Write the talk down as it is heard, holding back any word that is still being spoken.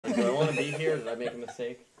be here? Did I make a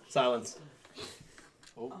mistake? Silence.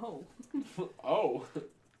 Oh. Oh.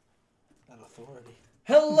 That authority.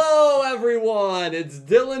 Hello, everyone! It's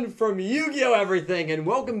Dylan from Yu-Gi-Oh! Everything, and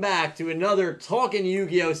welcome back to another Talkin'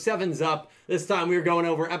 Yu-Gi-Oh! 7's Up. This time we are going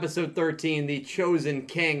over episode 13, The Chosen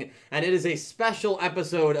King, and it is a special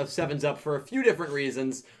episode of 7's Up for a few different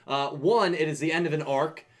reasons. One, it is the end of an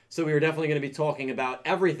arc, so we are definitely going to be talking about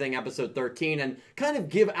everything episode 13 and kind of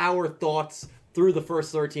give our thoughts through the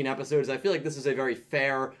first 13 episodes. I feel like this is a very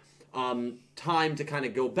fair time to kind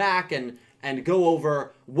of go back and go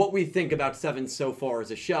over what we think about 7 so far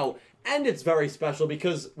as a show. And it's very special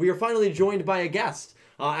because we are finally joined by a guest.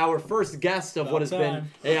 Our first guest of what has been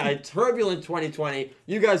a turbulent 2020.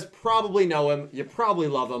 You guys probably know him. You probably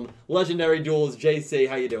love him. Legendary Duels, JC.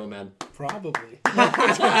 How you doing, man? Probably.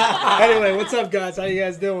 Anyway, what's up, guys? How you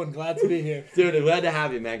guys doing? Glad to be here. Dude, glad to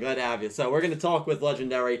have you, man. Glad to have you. So we're going to talk with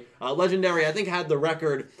Legendary. Legendary, I think, had the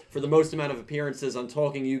record for the most amount of appearances on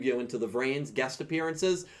Talking Yu-Gi-Oh! Into the Vrains, guest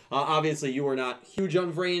appearances. Obviously, you were not huge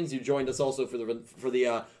on Vrains. You joined us also for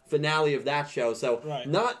the finale of that show. So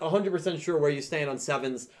not 100% sure where you stand on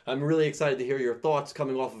 7's. I'm really excited to hear your thoughts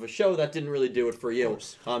coming off of a show that didn't really do it for you.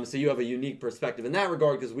 So you have a unique perspective in that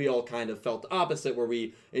regard because we all kind of felt the opposite where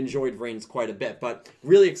we enjoyed Vrains quite a bit. But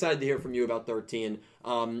really excited to hear from you about 13.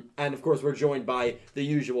 And of course, we're joined by the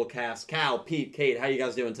usual cast. Cal, Pete, Kate, how you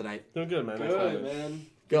guys doing tonight? Doing good, man. Good, man.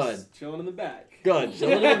 Good. Just chilling in the back. Good.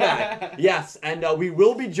 Chilling in the back. Yes, and we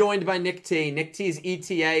will be joined by Nick T. Nick T's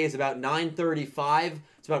ETA is about 9:35.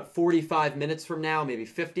 It's about 45 minutes from now, maybe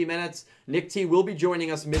 50 minutes. Nick T will be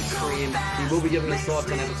joining us midstream. He will be giving us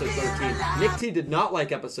thoughts on episode 13. Nick T did not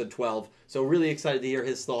like episode 12, so really excited to hear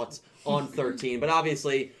his thoughts on 13. But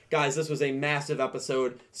obviously, guys, this was a massive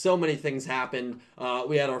episode. So many things happened.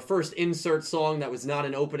 We had our first insert song that was not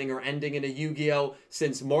an opening or ending in a Yu-Gi-Oh!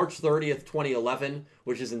 Since March 30th, 2011,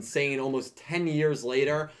 which is insane. Almost 10 years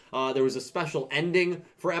later, there was a special ending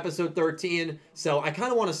for episode 13. So I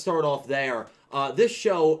kind of want to start off there. This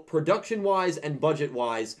show, production-wise and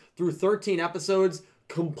budget-wise, through 13 episodes,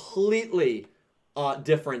 completely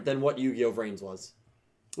different than what Yu-Gi-Oh! Vrains was.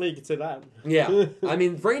 Well, you could say that. Yeah. I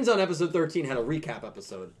mean, Vrains on episode 13 had a recap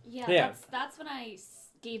episode. Yeah. That's when I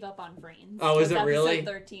gave up on Vrains. Oh, is it really?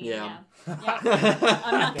 Episode 13, yeah. I'm not gonna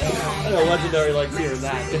lie. I know Legendary likes hearing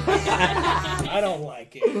that. I don't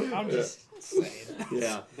like it. I'm just saying.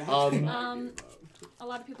 Yeah. A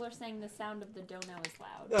lot of people are saying the sound of the dono is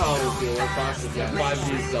loud. Oh, dude, we're talking about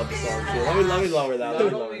 5G's up song, too. Let me lower that.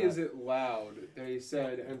 Not only is it loud, they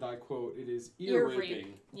said, and I quote, it is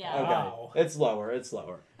ear-raping. Yeah. Okay. Wow. It's lower. It's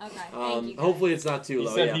lower. Okay, thank you, guys. Hopefully it's not too You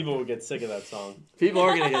low. said people would get sick of that song. People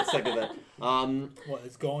are going to get sick of it. What,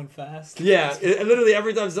 it's going fast? Yeah, literally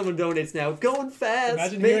every time someone donates now, going fast.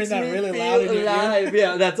 Imagine makes hearing that me really feel loud in your alive.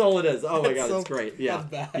 Yeah, that's all it is. Oh my god, so, it's great. Yeah,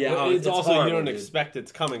 that's bad. yeah. Oh, it's also horrible, you don't dude. expect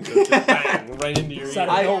it's coming, so it's just bang right into your ear.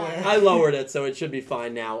 I lowered it, so it should be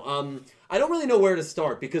fine now. I don't really know where to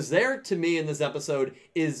start because there, to me, in this episode,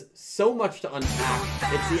 is so much to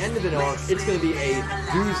unpack. It's the end of an arc. It's going to be a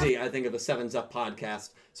doozy, I think, of a 7's Up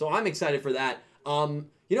podcast. So I'm excited for that.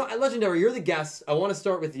 You know, Legendary, you're the guest. I want to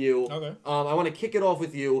start with you. Okay. I want to kick it off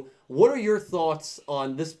with you. What are your thoughts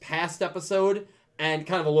on this past episode? And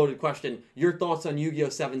kind of a loaded question, your thoughts on Yu-Gi-Oh!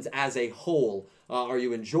 7's as a whole. Are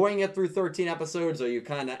you enjoying it through 13 episodes? Are you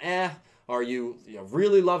kind of Are you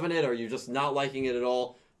really loving it? Are you just not liking it at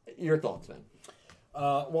all? Your thoughts, man.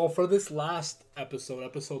 Well, for this last episode,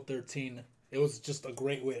 episode 13, it was just a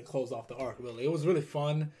great way to close off the arc, really. It was really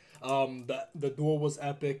fun. The duel was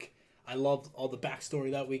epic. I loved all the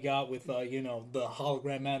backstory that we got with, the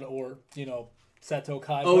hologram man or, Seto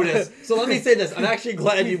Kaiba. Otis. So let me say this. I'm actually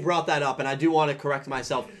glad you brought that up, and I do want to correct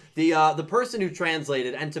myself. The person who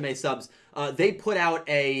translated Entame Subs, they put out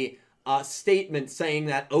a statement saying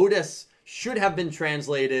that Otis should have been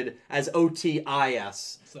translated as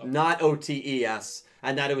O-T-I-S, not O-T-E-S,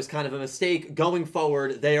 and that it was kind of a mistake. Going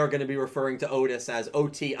forward, they are going to be referring to Otis as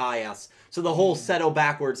O-T-I-S. So the whole Seto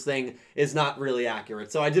backwards thing is not really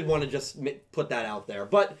accurate. So I did want to just put that out there.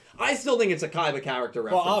 But I still think it's a Kaiba character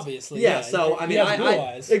reference. Well, obviously, yeah. So, I mean, he has blue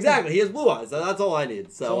eyes. Exactly, he has blue eyes. That's all I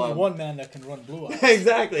need. So, There's only one man that can run blue eyes.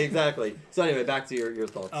 exactly. So anyway, back to your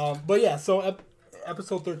thoughts. But yeah, so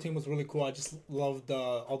episode 13 was really cool. I just loved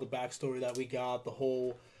all the backstory that we got, the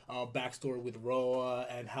whole backstory with Roa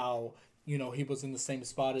and how, he was in the same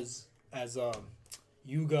spot as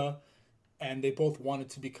Yuga, and they both wanted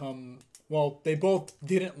to become... Well, they both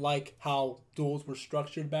didn't like how duels were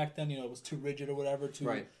structured back then. It was too rigid or whatever,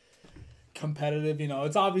 too competitive.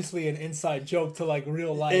 It's obviously an inside joke to,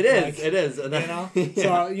 real life. It is. Yeah.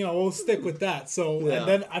 So, we'll stick with that. So, and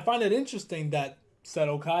then I find it interesting that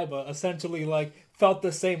Seto Kaiba essentially, felt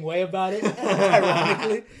the same way about it,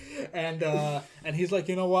 ironically. And he's like,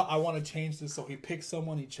 you know what? I want to change this. So he picked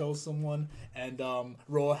someone. He chose someone. And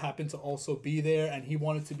Roa happened to also be there. And he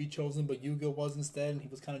wanted to be chosen, but Yuga was instead. And he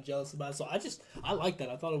was kind of jealous about it. So I like that.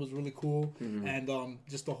 I thought it was really cool. And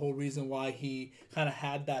just the whole reason why he kind of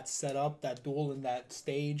had that set up, that duel in that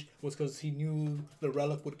stage, was because he knew the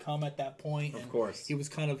relic would come at that point. Of course. He was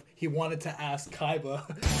he wanted to ask Kaiba,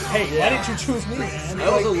 hey, why didn't you choose me, man? I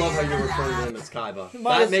also love how you refer to him as Kaiba.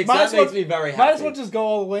 Might That as makes me very happy. Might as well just go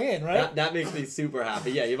all the way in, right? That makes me super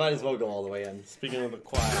happy. Yeah, you might as well go all the way in. Speaking of the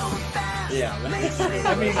choir. Yeah.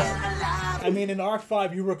 I mean, in Arc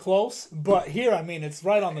 5 you were close, but here, I mean, it's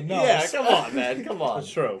right on the nose. Yeah, come on, man. Come on.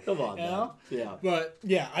 That's true. Come on, You man. know? Yeah. But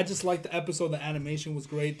yeah, I just liked the episode. The animation was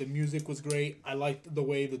great. The music was great. I liked the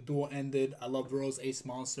way the duel ended. I loved Rose Ace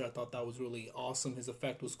Monster. I thought that was really awesome. His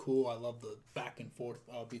effect was cool. I loved the back and forth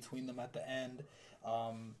between them at the end.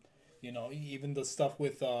 You know, even the stuff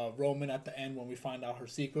with Roman at the end when we find out her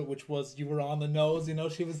secret, which was you were on the nose. You know,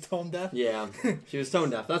 she was tone deaf. Yeah, she was tone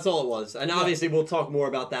deaf. That's all it was. And obviously, we'll talk more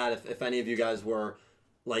about that if any of you guys were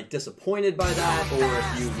like disappointed by that, or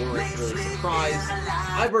if you weren't really surprised.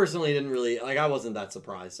 I personally didn't really I wasn't that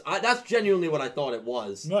surprised. That's genuinely what I thought it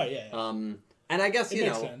was. Right. Yeah. And I guess It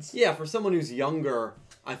makes sense. yeah, for someone who's younger,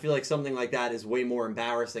 I feel like something like that is way more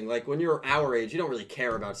embarrassing. Like when you're our age, you don't really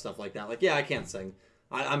care about stuff like that. Like, yeah, I can't sing.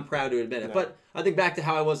 I'm proud to admit it. No. But I think back to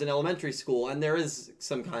how I was in elementary school, and there is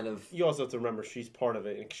some kind of... You also have to remember she's part of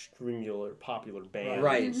an extremely popular band.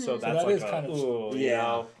 Right. So that that's is like kind of- you Yeah.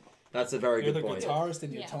 know? That's a very You're good the point. guitarist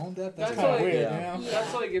and you're Yeah. tone deaf. That's That's kind of like- weird. yeah. You know?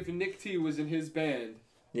 That's like if Nick T was in his band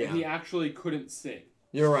Yeah, and he actually couldn't sing.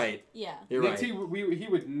 you're right. Yeah. You're Nick right. T, he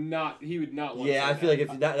would not want Yeah, to I feel like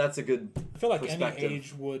if that's a good... I feel like any perspective.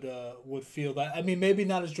 age would feel that. I mean, maybe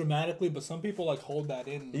not as dramatically, but some people like hold that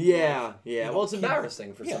in. Yeah. You know, Well, it's keep-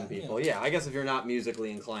 embarrassing for some Yeah, people. Yeah, I guess if you're not musically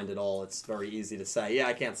inclined at all, it's very easy to say, yeah,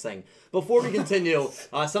 I can't sing. Before we continue,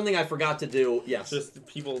 something I forgot to do. Yes. Just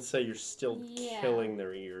people say you're still Yeah. killing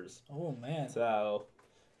their ears. Oh man. So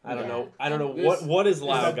I don't Yeah. know. I don't know This- what is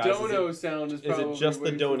loud, The guys. dono sound is Is probably it just the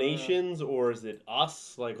way too loud. donations or is it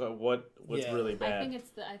us? Like what's Yeah. really I bad? think it's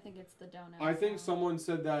the dono. I think someone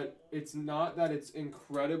said that it's not that it's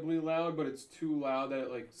incredibly loud, but it's too loud that it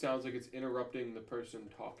like sounds like it's interrupting the person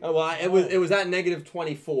talking. Oh, well, it was at negative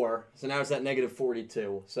 24, so now it's at negative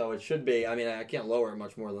 42. So it should be. I mean, I can't lower it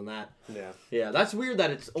much more than that. Yeah. Yeah, that's weird that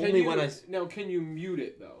it's Can only you, when I. now can you mute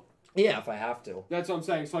it though? Yeah, if I have to. That's what I'm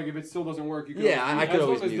saying. So like if it still doesn't work, you can Yeah, always I mute could as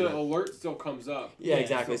always long as mute the it. alert still comes up. Yeah, Yeah,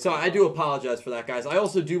 exactly. still So comes I up. do apologize for that, guys. I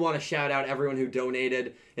also do want to shout out everyone who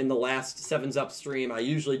donated in the last Sevens Up stream. I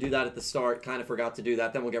usually do that at the start. Kind of forgot to do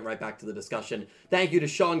that. Then we'll get right back to the discussion. Thank you to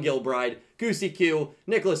Sean Gilbride, Goosey Q,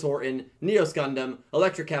 Nicholas Horton, Neos Gundam,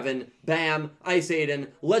 Electric Kevin, Bam, Ice Aiden,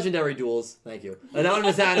 Legendary Duels. Thank you.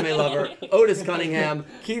 Anonymous Anime Lover, Otis Cunningham,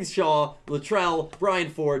 Keith Shaw, Latrell, Brian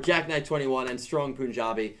Ford, Jack Knight 21, and Strong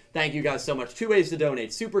Punjabi. Thank you guys so much. 2 ways to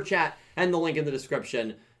donate: Super Chat and the link in the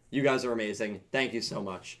description. You guys are amazing. Thank you so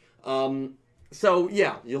much. So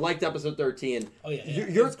yeah, you liked episode 13. Oh, yeah,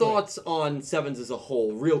 Your it's great. thoughts on Sevens as a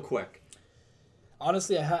whole, real quick.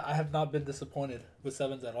 Honestly, I have not been disappointed with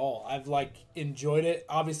Sevens at all. I've enjoyed it.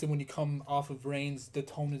 Obviously, when you come off of Reigns, the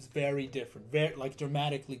tone is very different, very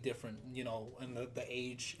dramatically different. You know, and the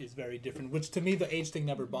age is very different. Which to me, the age thing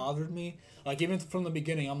never bothered me. Like even from the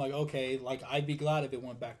beginning, I'm like, okay, I'd be glad if it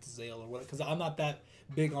went back to Zale or whatever, because I'm not that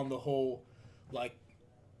big on the whole,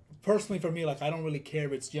 personally for me, I don't really care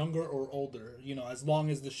if it's younger or older. You know, as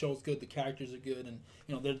long as the show's good, the characters are good, and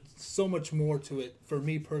you know, there's so much more to it for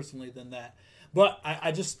me personally than that. But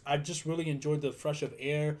I just really enjoyed the fresh of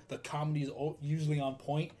air. The comedy's usually on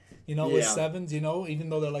point. You know, with Yeah. Sevens, you know, even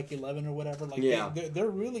though they're 11 or whatever, Yeah. they're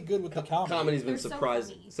really good with the comedy. Comedy's been They're so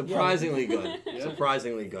funny. surprisingly good. Yeah.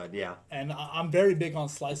 Surprisingly good, yeah. And I'm very big on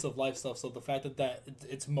slice of life stuff. So the fact that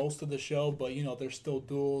it's most of the show, but you know, there's still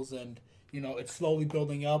duels and. You know, it's slowly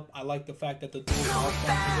building up. I like the fact that the duels are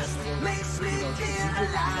starting to get more,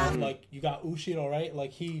 strategic. You know, you got Ushiro, right?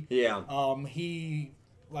 He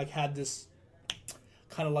had this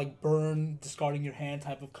kind of burn, discarding your hand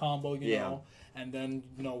type of combo, you know. And then,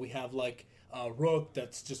 you know, we have Rook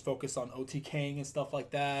that's just focused on OTKing and stuff like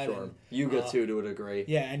that. Sure. And, Yuga too, to a degree.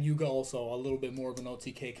 yeah, and Yuga also a little bit more of an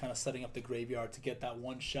OTK, kind of setting up the graveyard to get that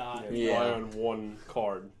one shot. Yeah. Rely on one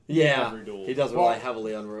card. Yeah, Every duel. he does Well- rely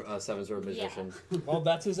heavily on Sevens Road Magician. Well,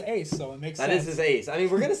 that's his ace, so it makes That sense. is his ace. I mean,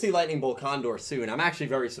 we're going to see Lightning Bolt Condor soon. I'm actually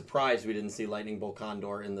very surprised we didn't see Lightning Bolt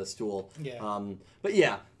Condor in this duel. Yeah. But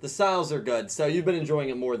yeah, the styles are good. So you've been enjoying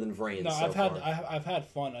it more than Vrain No, so far. I've had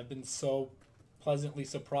fun. I've been so pleasantly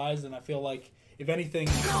surprised, and I feel like if anything,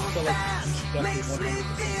 I feel like you should definitely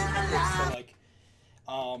 100%. So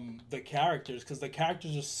the characters, because the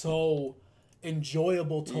characters are so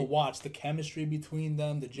enjoyable to watch. The chemistry between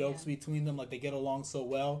them, the jokes between them, like they get along so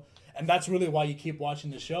well. And that's really why you keep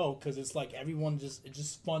watching the show, because it's like everyone it's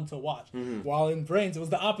just fun to watch. While in Brains, it was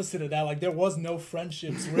the opposite of that. Like there was no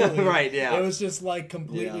friendships really. Right, yeah. It was just like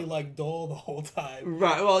completely like dull the whole time.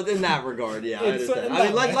 Right, well, in that regard, yeah. I understand. I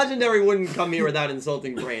mean, Legendary wouldn't come here without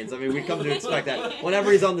insulting Brains. I mean, we come to expect that. Whenever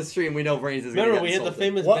he's on the stream, we know Brains is going to get we had the insulted.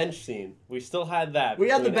 famous bench scene. We still had that. We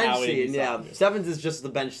had the between bench Howie and scene, yeah. Sasha. Sevens is just the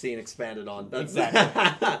bench scene expanded on. That's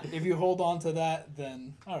Exactly. If you hold on to that,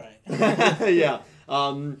 then all right. Yeah.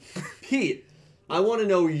 Pete, I want to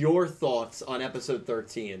know your thoughts on episode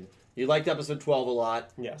 13. You liked episode 12 a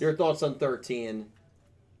lot. Yes. Your thoughts on 13.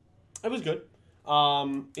 It was good.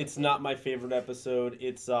 It's not my favorite episode.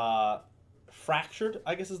 It's fractured,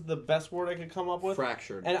 I guess is the best word I could come up with.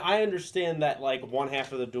 Fractured. And I understand that like one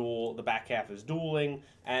half of the duel, the back half is dueling,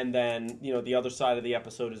 and then, you know, the other side of the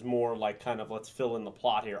episode is more like kind of let's fill in the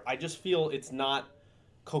plot here. I just feel it's not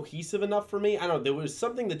cohesive enough for me. I don't know, there was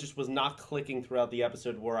something that just was not clicking throughout the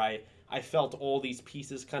episode where I felt all these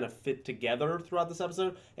pieces kind of fit together throughout this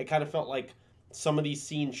episode. It kind of felt like some of these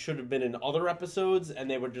scenes should have been in other episodes, and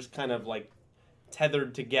they were just kind of like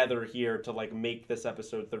tethered together here to like make this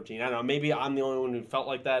episode 13. I don't know, maybe I'm the only one who felt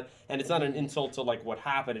like that, and it's not an insult to like what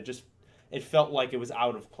happened. It felt like it was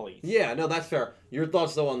out of place. Yeah, no, that's fair. Your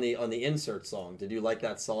thoughts though on the insert song? Did you like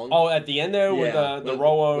that song? Oh, at the end there with the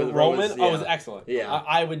Rowan? Rowan's, Oh, it was excellent. Yeah.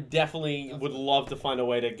 I would definitely would love to find a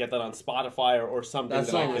way to get that on Spotify or something That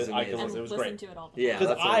song was I can amazing. listen. It was listen great. to it all the Yeah, time.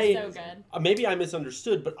 that's It's so good. Maybe I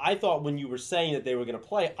misunderstood, but I thought when you were saying that they were going to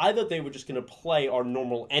play, I thought they were just going to play our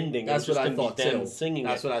normal ending. That's what I gonna thought be them too. Singing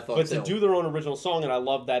That's it. what I thought But too. to do their own original song, and I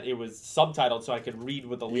love that it was subtitled so I could read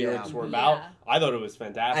what the lyrics were about. Yeah. I thought it was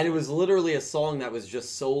fantastic. And it was literally a song that was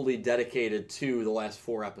just solely dedicated to the last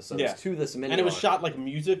 4 episodes, Yeah. to this mini and it was arc. shot like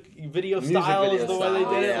music video Music style video is the way they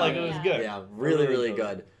style, did it. yeah. Like it was good. Yeah, really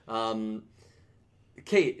good.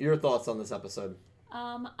 Kate, your thoughts on this episode?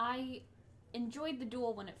 I enjoyed the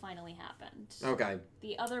duel when it finally happened. Okay.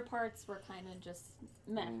 The other parts were kind of just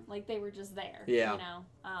meh, like they were just there. Yeah. You know.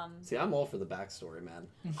 See, I'm all for the backstory, man.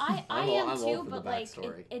 I I'm am all too, for the but like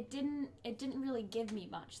backstory. it didn't really give me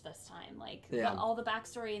much this time. Like Yeah. all the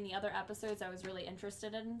backstory in the other episodes, I was really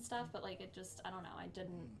interested in and stuff, but like it just I don't know,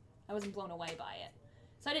 I wasn't blown away by it.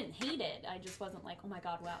 So I didn't hate it. I just wasn't like, oh my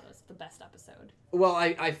god, wow, that's the best episode. Well,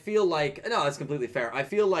 I feel like no, that's completely fair. I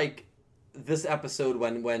feel like this episode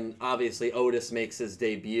when obviously Otis makes his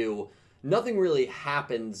debut, nothing really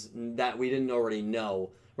happens that we didn't already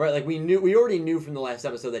know. Right, like we already knew from the last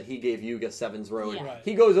episode that he gave Yuga Seven's Road. Yeah. Right.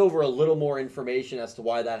 He goes over a little more information as to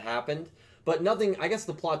why that happened, but nothing. I guess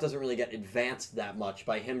the plot doesn't really get advanced that much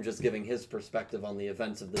by him just giving his perspective on the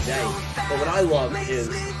events of the day. But what I love is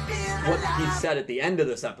what he said at the end of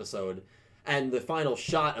this episode and the final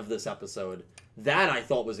shot of this episode. That I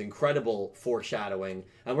thought was incredible foreshadowing,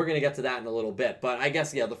 and we're going to get to that in a little bit. But I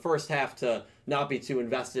guess, yeah, the first half to not be too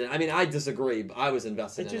invested in. I mean, I disagree. I was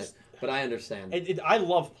invested in it, but I understand. I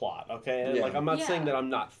love plot, okay? And Yeah. like I'm not saying that I'm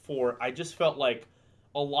not for it. I just felt like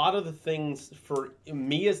a lot of the things for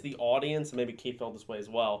me as the audience, and maybe Kate felt this way as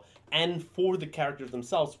well, and for the characters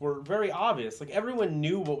themselves were very obvious. Like everyone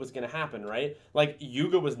knew what was going to happen, right? Like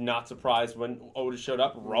Yuga was not surprised when Otis showed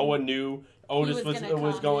up. Roa knew Otis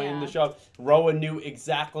was going in the show. Roa knew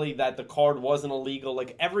exactly that the card wasn't illegal.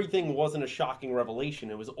 Like everything wasn't a shocking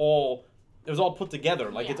revelation. It was all put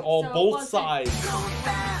together. Like it's all so both sides.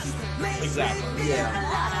 Exactly.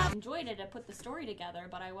 Yeah. I enjoyed it. I put the story together,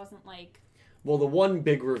 but I wasn't like. Well, the one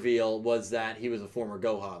big reveal was that he was a former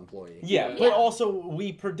Goha employee. Yeah, but also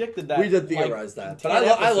we predicted that. We did theorize that. 10 But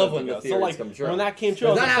I love when the episodes theories ago. come true. When that came true,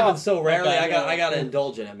 I If was that like, happens so rarely, okay, I got to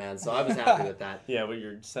indulge in it, man. So I was happy with that. Yeah, with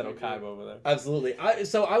your Seto Kaiba over there. Absolutely.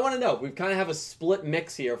 So I want to know. We kind of have a split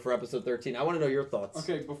mix here for episode 13. I want to know your thoughts.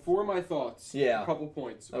 Okay, before my thoughts, Yeah. a couple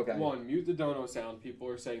points. Okay. One, mute the dono sound. People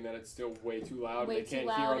are saying that it's still way too loud. Way They too can't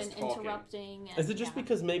loud hear us and talking. interrupting. And, Is it just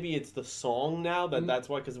because maybe it's the song now that's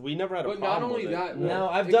why? Because we never had a But not problem only with it. that, No,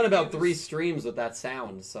 I've it done could be about the 3 streams with that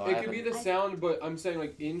sound. So It could be the sound, but I'm saying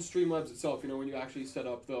like in Streamlabs itself, you know, when you actually set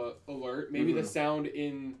up the alert, maybe the sound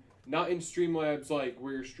in, not in Streamlabs like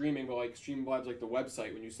where you're streaming, but like Streamlabs like the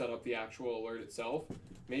website when you set up the actual alert itself,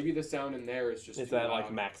 maybe the sound in there is just It's too at loud.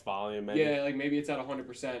 like max volume. Maybe. Yeah, like maybe it's at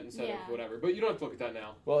 100% instead of whatever. But you don't have to look at that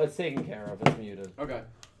now. Well, it's taken care of. It's muted. Okay.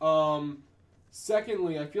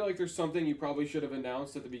 Secondly, I feel like there's something you probably should have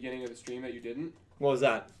announced at the beginning of the stream that you didn't. What was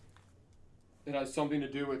that? It has something to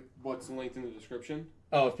do with what's linked in the description.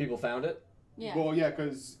 Oh, if people found it? Yeah. Well, yeah,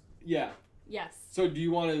 because, yeah. Yes. So do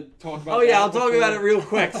you want to talk about? Oh yeah, that I'll talk before- about it real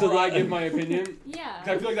quick. So before I give my opinion. Yeah. 'Cause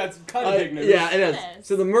I feel like that's kind of big news. Yeah, it is. It is.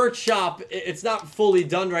 So the merch shop, it's not fully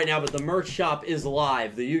done right now, but the merch shop is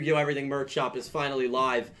live. The Yu-Gi-Oh! Everything merch shop is finally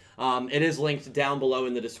live. It is linked down below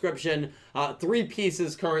in the description. 3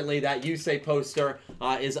 pieces currently. That Yusei poster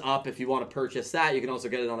is up if you want to purchase that. You can also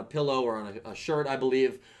get it on a pillow or on a shirt, I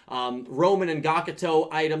believe. Roman and Gakuto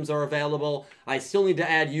items are available. I still need to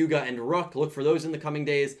add Yuga and Rook. Look for those in the coming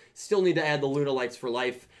days. Still need to add the Luna Lights for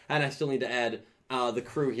Life. And I still need to add the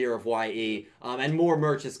crew here of YE. And more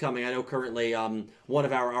merch is coming. I know currently one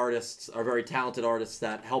of our artists, our very talented artists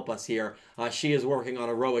that help us here, she is working on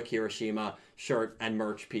a Roa Kirishima shirt and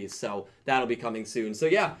merch piece. So that'll be coming soon. So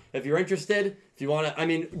yeah, if you're interested, if you want to, I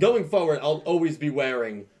mean, going forward, I'll always be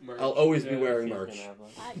wearing Merch. I'll always be Yeah, wearing He's merch. gonna have one.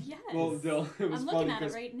 Yes. Well, Dylan, it was I'm funny looking at it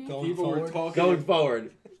because right now. Going people were forward. talking. Going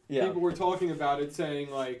forward. Yeah. People were talking about it,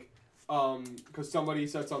 saying like, because somebody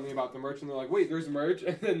said something about the merch, and they're like, "Wait, there's merch,"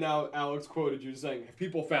 and then now Alex quoted you saying, "Have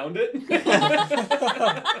people found it?" Like,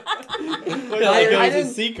 I it was a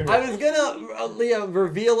didn't- secret. I was gonna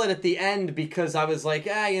reveal it at the end because I was like,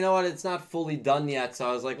 you know what? It's not fully done yet. So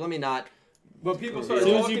I was like, let me not. But people As started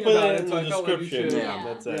soon as talking you put about it it, in so the I felt like you description, should. Yeah.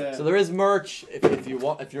 that's it. Yeah. So there is merch.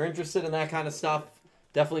 If you're interested in that kind of stuff,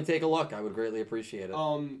 definitely take a look. I would greatly appreciate it.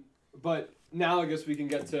 But now I guess we can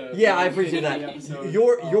get to. Yeah, I appreciate the that. episode.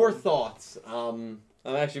 Your thoughts. I'm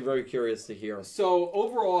actually very curious to hear. So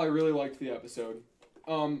overall, I really liked the episode.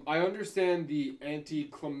 I understand the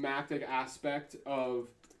anticlimactic aspect of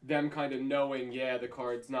them kind of knowing, the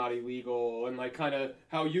card's not illegal, and like kind of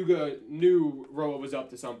how Yuga knew Roa was up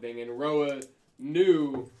to something, and Roa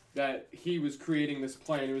knew that he was creating this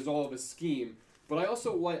plan. It was all of a scheme. But I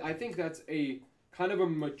also I think that's a kind of a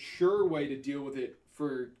mature way to deal with it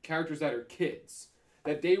for characters that are kids.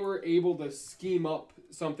 That they were able to scheme up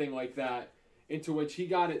something like that, into which he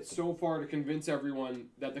got it so far to convince everyone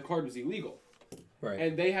that the card was illegal. Right.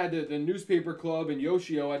 And they had the newspaper club and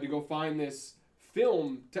Yoshio had to go find this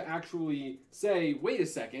film to actually say, wait a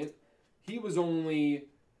second, he was only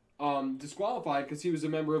disqualified because he was a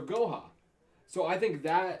member of Goha. So I think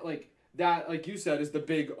that like you said, is the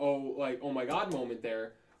big oh my god moment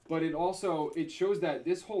there. But it shows that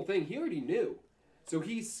this whole thing he already knew. So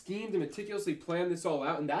he schemed and meticulously planned this all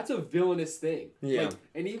out, and that's a villainous thing. Yeah. Like,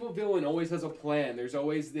 an evil villain always has a plan. There's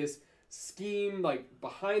always this scheme, like,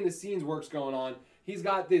 behind the scenes works going on. He's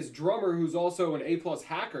got this drummer who's also an A+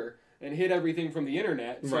 hacker and hid everything from the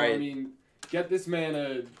internet. So, Right. I mean, get this man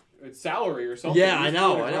a salary or something. Yeah, I He's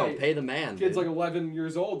know. doing it right. Pay the man. Kid's dude. like 11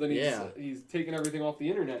 years old, and Yeah. he's taking everything off the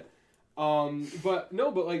internet. But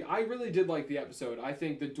like I really did like the episode. I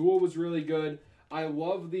think the duel was really good. I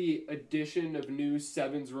love the addition of new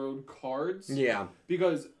Sevens Road cards. Yeah.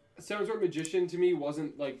 Because Sevens Road Magician to me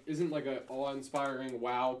isn't like a awe-inspiring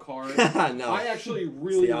wow card. No. I actually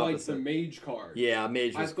really the liked the opposite. Mage card. Yeah,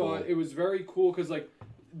 Mage I was thought cool. it was very cool because like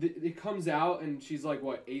it comes out and she's like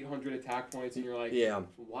 800 attack points, and you're like, Yeah.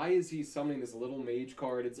 why is he summoning this little mage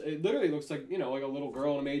card? It literally looks like like a little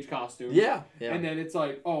girl in a mage costume. Yeah. Yeah. And then it's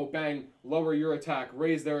like, oh bang, lower your attack,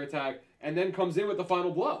 raise their attack, and then comes in with the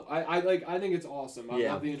final blow. I think it's awesome. I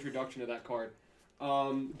Yeah. love the introduction of that card.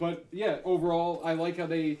 But yeah, overall, I like how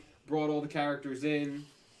they brought all the characters in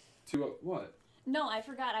to what? No, I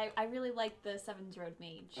forgot. I really liked the Sevens Road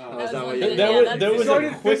Mage. Oh, is that what one you- of the- There yeah, was- that's- there was a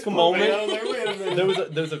Started quick fist moment. pumping. I was like, wait a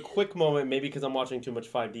minute. There was a quick moment, maybe because I'm watching too much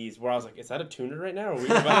 5Ds, where I was like, "Is that a tuner right now?" Or are we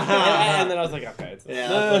about and then I was like, "Okay, it's Yeah,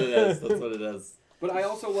 that's what it is. That's what it is. But I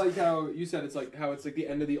also like how you said it's like the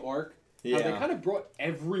end of the arc. How they Yeah. kind of brought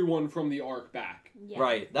everyone from the arc back. Yeah.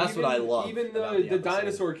 Right. That's what I love. Even about the episode.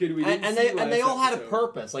 dinosaur kid we didn't And see they last all had a episode.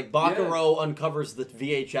 purpose. Like Bakuro uncovers the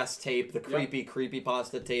VHS tape, the creepy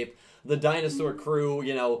pasta tape. The dinosaur crew,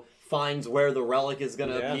 finds where the relic is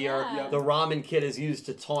gonna Yeah. appear. Yeah. The ramen kid is used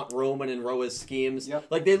to taunt Roman and Roa's schemes. Yep.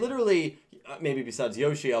 Like they literally, maybe besides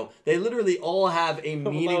Yoshio, they literally all have a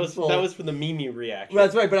meaningful. that was for the Mimi reaction.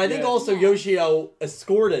 That's right, but I think Yeah. also Yeah. Yoshio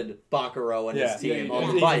escorted Bakuro and Yeah. his team Yeah, on he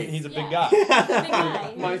the did. bike. He's a big Yeah. guy. Big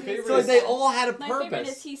guy. My He was- favorite So like, is- they all had a My favorite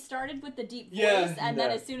purpose. is he started with the deep voice, Yeah. and then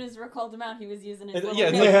Yeah. as soon as Rick called him out, he was using his It's little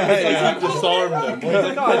like, nose. he disarmed him. He's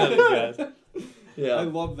like, "Oh, I know this guy." Yeah. I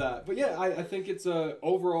love that. But yeah, I think it's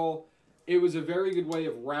overall, it was a very good way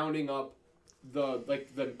of rounding up I guess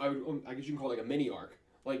you can call it like a mini arc.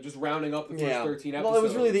 Like just rounding up the first 13 episodes. Well, it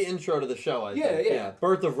was really the intro to the show, I think. Yeah.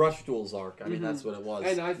 Birth of Rush Duel's arc. I mean, Mhm. that's what it was.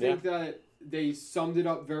 And I think that they summed it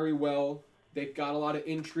up very well. They got a lot of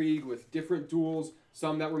intrigue with different duels,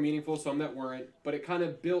 some that were meaningful, some that weren't. But it kind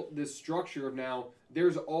of built this structure of now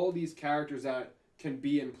there's all these characters that can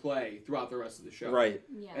be in play throughout the rest of the show. Right.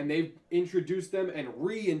 Yeah. And they've introduced them and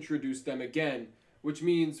reintroduced them again which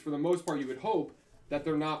means for the most part you would hope that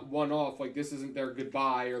they're not one-off, like this isn't their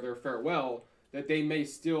goodbye or their farewell, that they may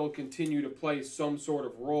still continue to play some sort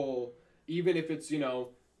of role, even if it's,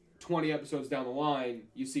 20 episodes down the line,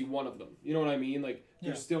 you see one of them. You know what I mean? Like,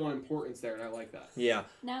 there's still an importance there, and I like that. Yeah.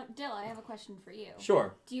 Now, Dill, I have a question for you.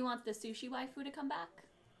 Sure. Do you want the sushi waifu to come back?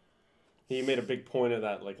 He made a big point of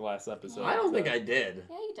that, like, last episode. I don't think I did.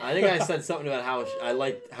 Yeah, you did. I think I said something about how I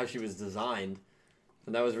liked how she was designed,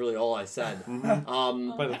 and that was really all I said. By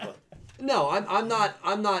the way. No,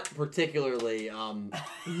 I'm not particularly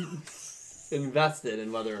invested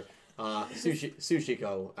in whether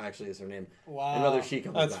Sushiko actually is her name, Wow. and whether she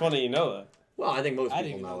comes That's back. funny you know that. Well, I think most I people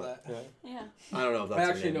didn't know know it. that. Yeah. I don't know if that's I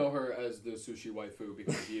her actually name. know her as the sushi waifu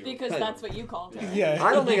because of you. Because that's what you called her. Yeah.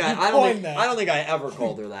 I don't think You I don't coined think that. I don't think I ever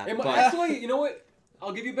called her that. But Actually, you know what?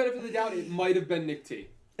 I'll give you benefit of the doubt. It might have been Nick T.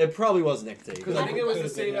 it probably was Nick T. Because I think it was the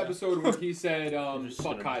Could've been, same yeah. episode where he said, Just fuck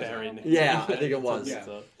sort of burying Kaiser. it. Yeah, I think it was. Yeah.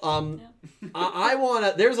 I want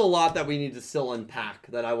to. There's a lot that we need to still unpack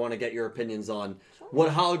that I want to get your opinions on. Sure.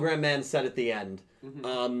 What Hologram Man said at the end.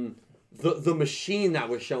 Mm-hmm. The machine that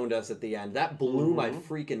was shown to us at the end, that blew my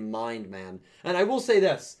freaking mind, man. And I will say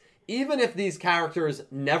this, even if these characters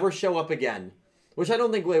never show up again, which I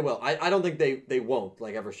don't think they will. I don't think they won't,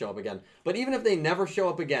 like, ever show up again. But even if they never show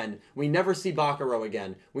up again, we never see Bakuro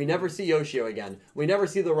again, we never see Yoshio again, we never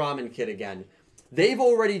see the Ramen Kid again. They've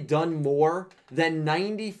already done more than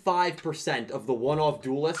 95% of the one-off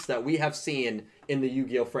duelists that we have seen in the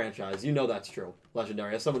Yu-Gi-Oh! Franchise. You know that's true,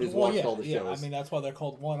 Legendary, as someone who's watched all the shows. I mean, that's why they're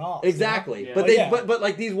called one-offs. Exactly, Yeah. but But but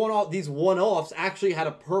like these one-offs actually had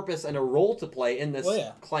a purpose and a role to play in this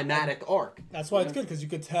climatic arc. That's why it's good, because you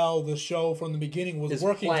could tell the show from the beginning was It's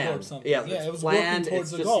working planned. towards something. Yeah, it it's was planned. working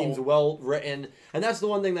towards It the just goal. seems well written, and that's the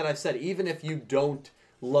one thing that I've said. Even if you don't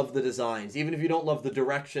love the designs, even if you don't love the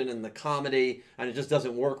direction and the comedy, and it just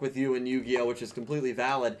doesn't work with you in Yu-Gi-Oh!, which is completely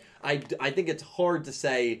valid, I think it's hard to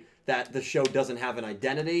say that the show doesn't have an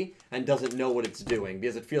identity and doesn't know what it's doing,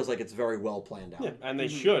 because it feels like it's very well planned out. Yeah, and they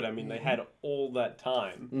should. I mean, they had all that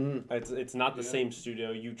time. It's not the same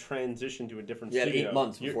studio. You transition to a different You had studio. 8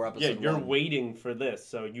 months before episode you're 1. waiting for this,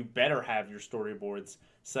 so you better have your storyboards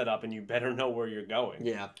set up, and you better know where you're going.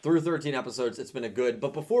 Yeah, through 13 episodes, it's been a good...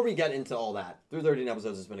 But before we get into all that, through 13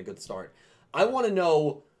 episodes, it's been a good start. I want to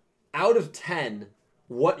know, out of 10,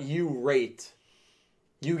 what you rate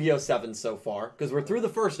Yu-Gi-Oh! 7 so far. Because we're through the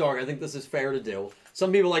first arc. I think this is fair to do.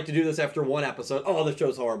 Some people like to do this after 1 episode. Oh, the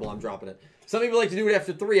show's horrible. I'm dropping it. Some people like to do it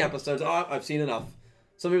after 3 episodes. Oh, I've seen enough.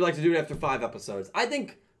 Some people like to do it after 5 episodes. I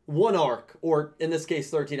think 1 arc, or in this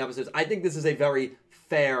case 13 episodes, I think this is a very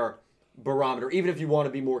fair barometer, even if you want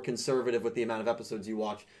to be more conservative with the amount of episodes you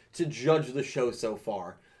watch, to judge the show so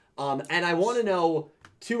far. And I want to know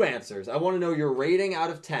 2 answers. I want to know your rating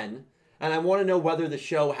out of 10, and I want to know whether the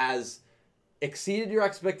show has exceeded your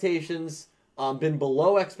expectations, been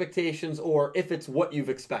below expectations, or if it's what you've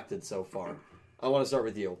expected so far. I want to start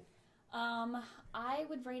with you. I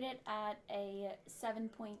would rate it at a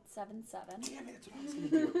 7.77.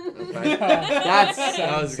 Okay.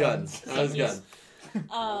 That was good. That was good.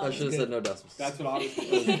 I should have said no decimals. That's what I was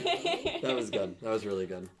thinking. That was good. That was really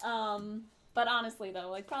good. But honestly, though,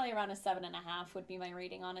 like probably around a 7.5 would be my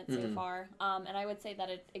rating on it so far. And I would say that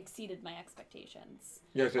it exceeded my expectations.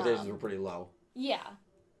 Your expectations were pretty low. Yeah.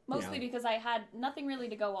 Mostly Yeah. because I had nothing really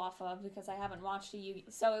to go off of because I haven't watched a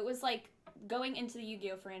Yu-Gi-Oh! So it was like going into the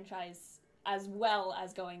Yu-Gi-Oh! Franchise as well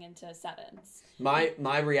as going into Sevens.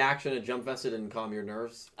 My reaction to Jump Fest didn't calm your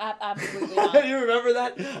nerves. Absolutely not. You remember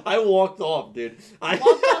that? I walked off, dude. I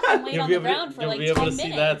Walked off and laid You'll on be the able to- ground for you'll like be able 10 to minutes.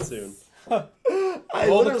 see that soon.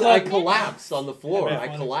 I collapsed on the floor. Yeah, I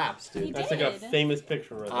funny. collapsed, He dude. did. That's like a famous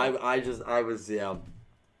picture right there. I was yeah.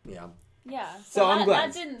 Yeah. So I'm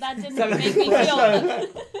glad. That didn't make me feel.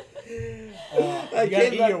 You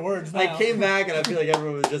gotta eat your words now. I came back and I feel like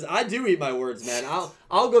everyone was just. I do eat my words, man.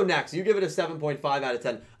 I'll go next. You give it a 7.5 out of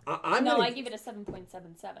 10. I give it a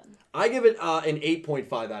 7.77. I give it an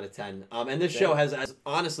 8.5 out of 10. And this show has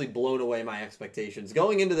honestly blown away my expectations.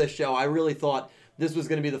 Going into this show, I really thought this was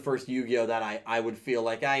going to be the first Yu-Gi-Oh! That I would feel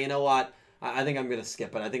like, you know what? I think I'm going to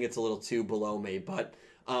skip it. I think it's a little too below me. But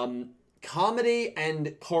comedy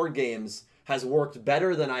and card games has worked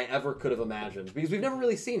better than I ever could have imagined. Because we've never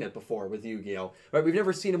really seen it before with Yu-Gi-Oh! Right? We've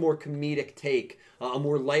never seen a more comedic take, a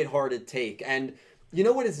more lighthearted take. And you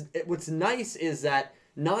know what's nice is that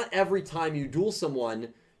not every time you duel someone,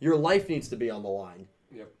 your life needs to be on the line.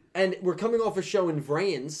 Yep. And we're coming off a show in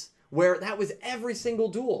Vrains where that was every single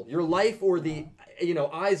duel. Your life or the,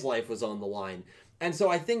 Ai's life was on the line. And so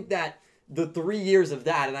I think that the 3 years of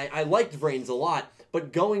that, and I liked Vrains a lot,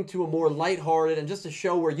 but going to a more lighthearted and just a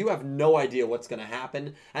show where you have no idea what's going to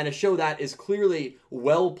happen, and a show that is clearly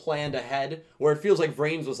well planned ahead, where it feels like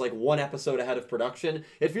Vrains was like 1 episode ahead of production.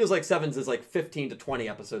 It feels like Sevens is like 15 to 20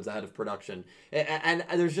 episodes ahead of production. And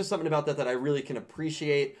there's just something about that I really can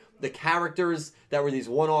appreciate. The characters that were these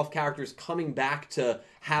one-off characters coming back to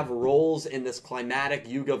have roles in this climatic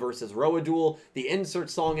Yuga versus Roa duel, the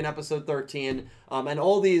insert song in episode 13, and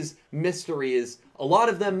all these mysteries. A lot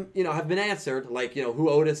of them, have been answered, like, who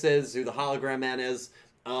Otis is, who the hologram man is,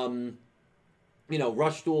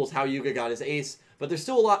 Rush duels, how Yuga got his ace, but there's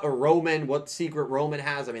still a lot of Roman, what secret Roman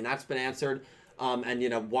has. I mean, that's been answered,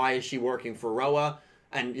 and, why is she working for Roa,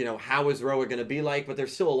 and, how is Roa going to be like, but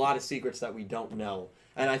there's still a lot of secrets that we don't know.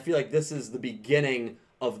 And I feel like this is the beginning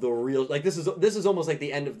of the real, like this is almost like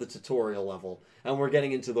the end of the tutorial level, and we're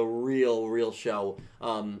getting into the real show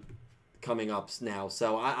coming up now.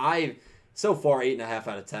 So I so far 8.5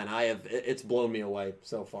 out of 10. It's blown me away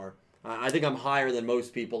so far. I think I'm higher than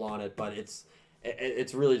most people on it, but it's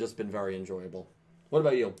really just been very enjoyable. What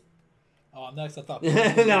about you? Oh, I'm next. I thought.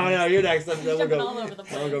 No, you're next. Then we'll Jumping all over the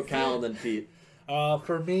place. I'll go Cal and then Pete.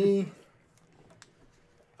 For me,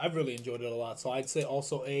 I've really enjoyed it a lot. So I'd say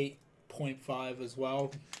also 8.5 as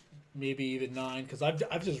well, maybe even 9, because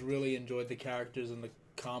I've just really enjoyed the characters and the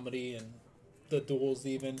comedy and the duels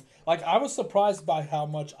even. Like, I was surprised by how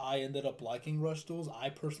much I ended up liking Rush duels. I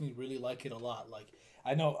personally really like it a lot. Like,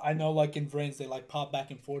 I know like in Vrains they like pop back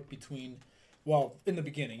and forth between, well, in the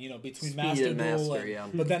beginning, between Speed Master and Duel Master, yeah.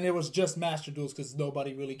 but then it was just Master Duels because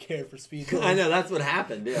nobody really cared for Speed duels. I know, that's what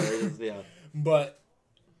happened. Yeah. But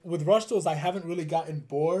with Rush duels, I haven't really gotten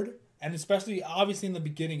bored. And especially, obviously, in the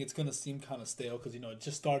beginning, it's going to seem kind of stale because,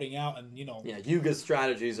 just starting out and, Yeah, Yuga's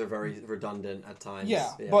strategies are very redundant at times. Yeah,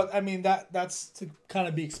 but, I mean, that's to kind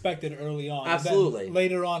of be expected early on. Absolutely.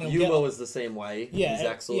 Later on, Yuma was the same way. Yeah. He's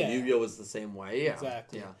excellent. Yu-Gi-Oh was the same way. Yeah.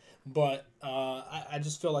 Exactly. Yeah. But I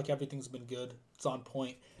just feel like everything's been good. It's on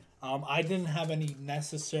point. I didn't have any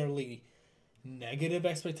necessarily negative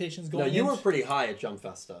expectations going in. No, you were pretty high at Jump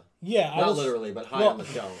Festa. Yeah, Not literally, but high on the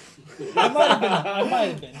show. I might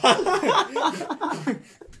have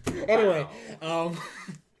been. Anyway, oh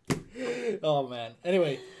man.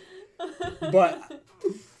 Anyway, but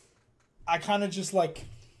I kind of just like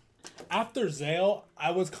after Zale,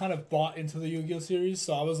 I was kind of bought into the Yu-Gi-Oh series,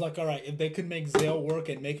 so I was like, all right, if they could make Zale work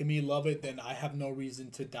and making me love it, then I have no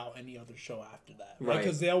reason to doubt any other show after that. Right?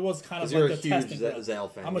 Because Zale was kind of like the testing ground. You're a huge Zale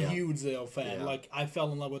fan. I'm a huge Zale fan. Yeah. Like, I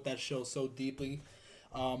fell in love with that show so deeply.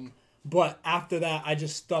 But after that, I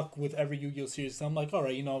just stuck with every Yu-Gi-Oh series. So I'm like, all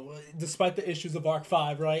right, despite the issues of Arc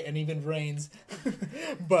 5, right, and even Vrains,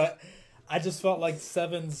 but I just felt like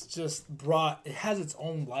Sevens just it has its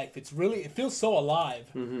own life. It feels so alive.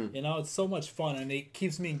 Mm-hmm. It's so much fun, and it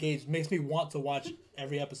keeps me engaged. Makes me want to watch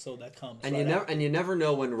every episode that comes. And you never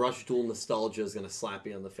know when Rush Duel nostalgia is going to slap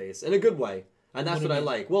you in the face in a good way. And that's what I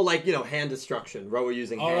like. Well, like, hand destruction, Roa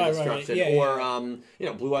using hand destruction, or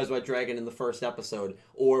Blue Eyes White Dragon in the first episode,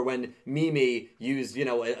 or when Mimi used,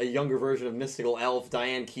 a younger version of Mystical Elf,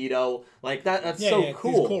 Diane Keto, like that's so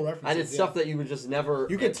cool. Cool and it's stuff that you would just never.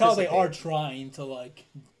 You can tell they are trying to like,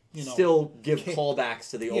 still give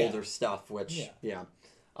callbacks to the older stuff, which Yep,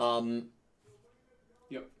 I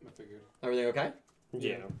figured. Everything okay?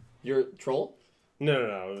 Yeah. Your troll?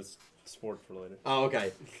 No. It was sport related. Oh,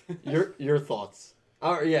 okay. Your thoughts?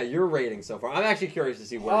 Your rating so far. I'm actually curious to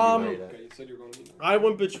see where you rate it. Okay, you said you were going to be. I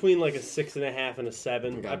went between like a 6.5 and a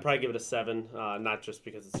 7. Okay. I'd probably give it a 7, not just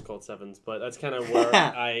because it's called Sevens, but that's kind of where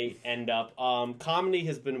I end up. Comedy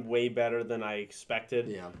has been way better than I expected.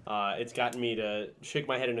 Yeah. It's gotten me to shake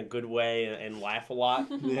my head in a good way and laugh a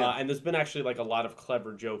lot. And there's been actually like a lot of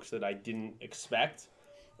clever jokes that I didn't expect.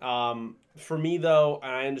 For me, though,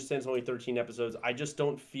 and I understand it's only 13 episodes, I just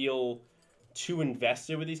don't feel too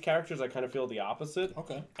invested with these characters. I kind of feel the opposite.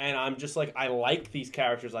 Okay. And I'm just like, I like these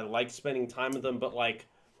characters. I like spending time with them, but like,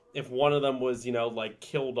 if one of them was, like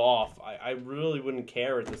killed off, I really wouldn't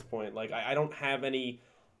care at this point. Like, I don't have any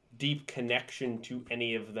deep connection to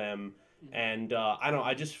any of them. And I don't know,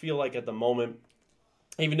 I just feel like at the moment,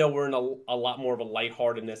 even though we're in a lot more of a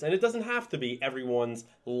lightheartedness, and it doesn't have to be everyone's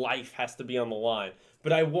life has to be on the line,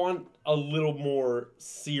 but I want a little more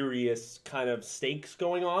serious kind of stakes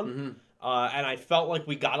going on. Mm-hmm. And I felt like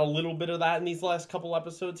we got a little bit of that in these last couple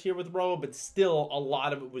episodes here with Roa, but still a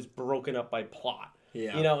lot of it was broken up by plot.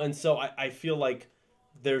 Yeah. And so I feel like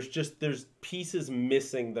there's pieces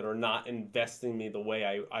missing that are not investing me the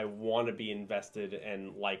way I want to be invested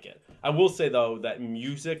and like it. I will say, though, that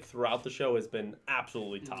music throughout the show has been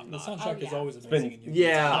absolutely top-notch. The soundtrack is always been- amazing.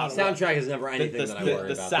 soundtrack is never anything that I worry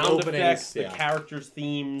the about. sound openings, effects, the characters'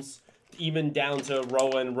 themes, even down to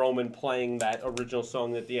Roa and Roman playing that original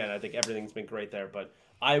song at the end. I think everything's been great there, but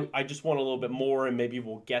I just want a little bit more, and maybe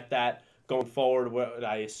we'll get that going forward, what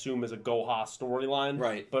I assume is a Goha storyline.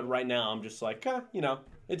 Right. But right now, I'm just like,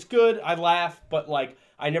 it's good. I laugh, but like,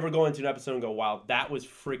 I never go into an episode and go, wow, that was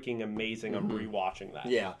freaking amazing. I'm rewatching that.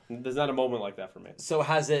 Yeah. There's not a moment like that for me. So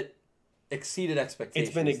has it exceeded expectations?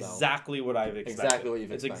 It's been exactly what I've expected. Exactly what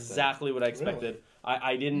you've expected. It's exactly what I expected. Really?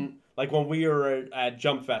 I didn't, like when we were at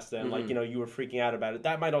Jump Fest and like, you were freaking out about it.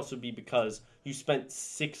 That might also be because you spent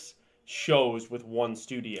 6 shows with one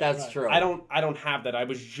studio. That's true. I don't have that. I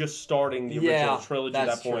was just starting the original trilogy at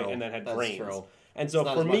that point, and then had Brains. True. And so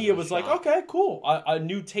for me, it was like, okay, cool, a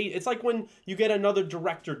new taste. It's like when you get another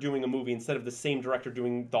director doing a movie instead of the same director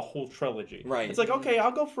doing the whole trilogy. Right. It's like, okay,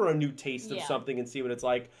 I'll go for a new taste of something and see what it's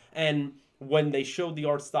like. And when they showed the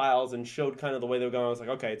art styles and showed kind of the way they were going, I was like,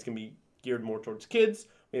 okay, it's gonna be geared more towards kids.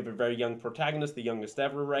 We have a very young protagonist, the youngest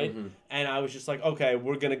ever, right? And I was just like, okay,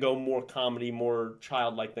 we're going to go more comedy, more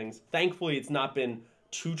childlike things. Thankfully, it's not been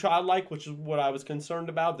too childlike, which is what I was concerned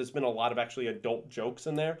about. There's been a lot of actually adult jokes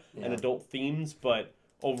in there and adult themes, but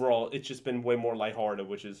overall, it's just been way more lighthearted,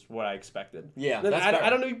 which is what I expected. Yeah, I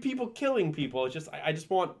don't need people killing people. It's just, I just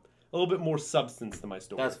want a little bit more substance to my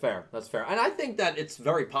story. That's fair. And I think that it's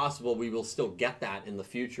very possible we will still get that in the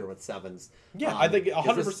future with Sevens. Yeah, I think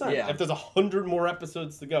 100%. Yeah. If there's 100 more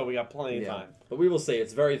episodes to go, we got plenty of time. But we will see.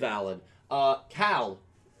 It's very valid. Cal,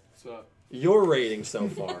 What's up? your rating so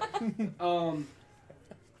far?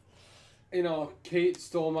 Kate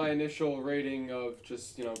stole my initial rating of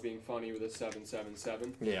just, being funny with a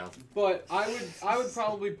 7.77. Yeah. But I would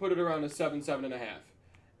probably put it around a 7.5.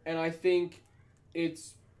 And I think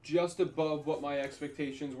it's just above what my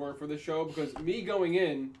expectations were for the show, because me going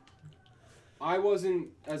in, I wasn't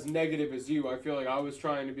as negative as you. I feel like I was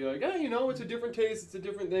trying to be like, it's a different taste, it's a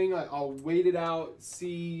different thing. I'll wait it out,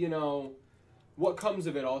 see, what comes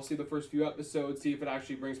of it. I'll see the first few episodes, see if it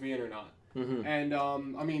actually brings me in or not. And,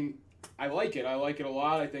 I like it. I like it a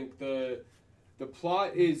lot. I think the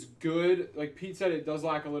plot is good. Like Pete said, it does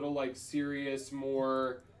lack a little, serious,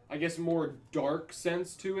 more dark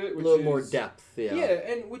sense to it. Which a little more depth, yeah. Yeah,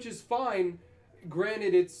 and which is fine.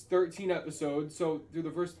 Granted, it's 13 episodes, so through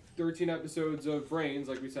the first 13 episodes of Brains,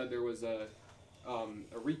 like we said, there was a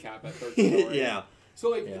recap at 13 already. Yeah.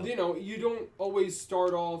 So, you don't always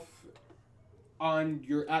start off at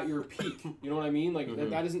your peak. You know what I mean? Like,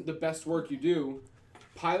 that isn't the best work you do.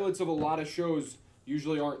 Pilots of a lot of shows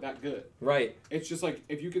usually aren't that good. Right. It's just like,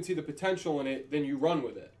 if you can see the potential in it, then you run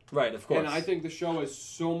with it. Right, of course. And I think the show has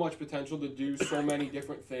so much potential to do so many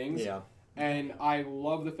different things. Yeah. And I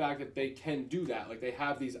love the fact that they can do that. Like, they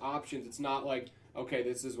have these options. It's not like, okay,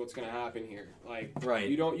 this is what's going to happen here. Like, right.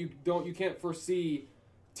 You can't foresee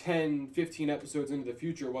 10, 15 episodes into the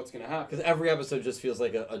future what's going to happen. Because every episode just feels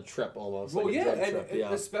like a trip almost. Well, like yeah, a drug and trip.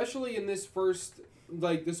 Yeah. especially in this first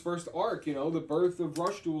arc, the birth of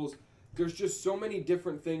Rush Duels, there's just so many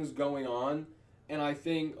different things going on. And I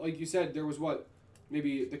think, like you said, there was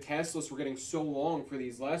maybe the cast lists were getting so long for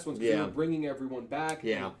these last ones because they were bringing everyone back.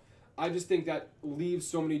 Yeah. And I just think that leaves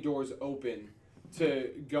so many doors open to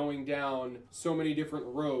going down so many different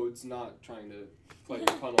roads, not trying to play the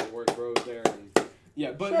pun on the word road there.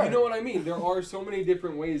 But you know what I mean. There are so many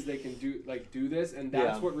different ways they can do this, and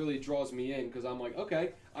that's what really draws me in, because I'm like,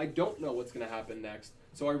 okay, I don't know what's going to happen next,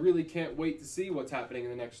 so I really can't wait to see what's happening in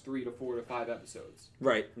the next 3 to 4 to 5 episodes.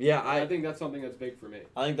 Right. Yeah. I think that's something that's big for me.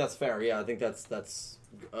 I think that's fair. Yeah, I think that's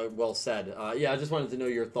well said. I just wanted to know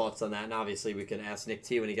your thoughts on that, and obviously we can ask Nick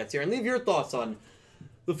T when he gets here, and leave your thoughts on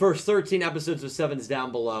the first 13 episodes of Sevens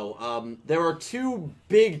down below. There are 2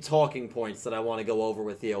 big talking points that I want to go over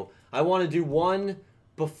with you. I want to do one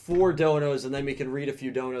before donos, and then we can read a few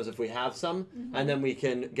donos if we have some, and then we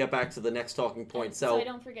can get back to the next talking point. So I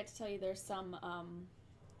don't forget to tell you there's some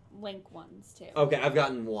link ones too. Okay, I've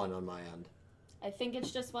gotten one on my end. I think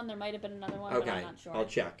it's just one. There might have been another one, okay, but I'm not sure. I'll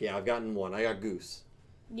check. Yeah, I've gotten one. I got Goose.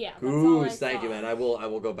 Yeah, Goose. Thank you, man. I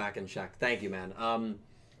will go back and check. Thank you, man.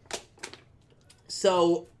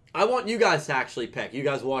 So I want you guys to actually pick. You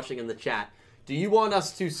guys watching in the chat. Do you want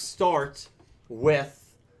us to start with,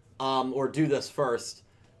 or do this first,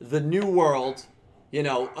 the new world,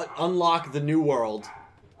 unlock the new world,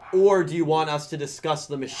 or do you want us to discuss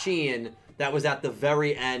the machine that was at the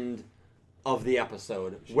very end of the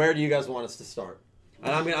episode? Where do you guys want us to start?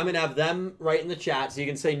 And I'm gonna have them write in the chat, so you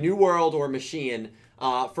can say new world or machine.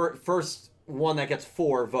 First one that gets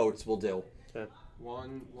 4 votes will do.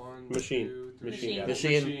 One, Machine. 2, 3. Machine.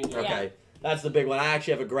 Machine? Okay. Yeah. That's the big one. I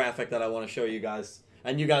actually have a graphic that I want to show you guys,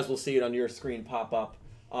 and you guys will see it on your screen pop up.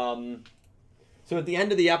 So at the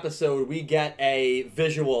end of the episode, we get a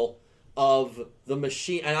visual of the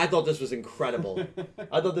machine, and I thought this was incredible.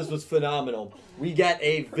 I thought this was phenomenal. We get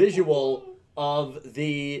a visual of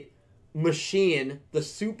the machine, the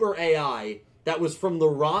super AI that was from the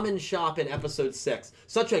ramen shop in episode 6.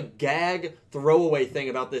 Such a gag throwaway thing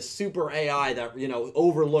about this super AI that, you know,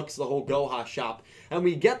 overlooks the whole Goha shop. And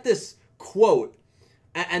we get this quote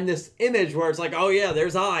and this image where it's like, oh yeah,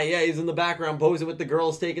 there's I. Yeah, he's in the background posing with the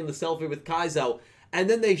girls taking the selfie with Kaizo. And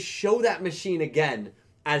then they show that machine again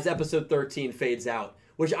as episode 13 fades out,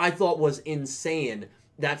 which I thought was insane.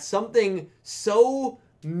 That something so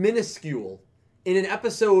minuscule in an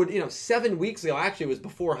episode, you know, 7 weeks ago, actually it was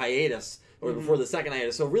before hiatus, or before the second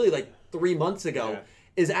hiatus, so really like 3 months ago,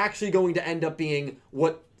 is actually going to end up being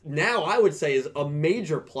what now I would say is a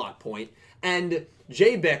major plot point. And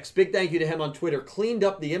Jay Bix, big thank you to him on Twitter, cleaned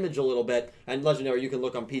up the image a little bit, and Legendary, you can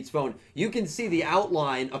look on Pete's phone. You can see the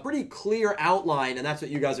outline, a pretty clear outline, and that's what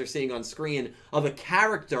you guys are seeing on screen, of a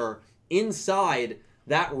character inside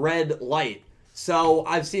that red light. So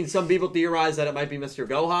I've seen some people theorize that it might be Mr.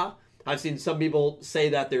 Goha. I've seen some people say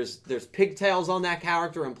that there's pigtails on that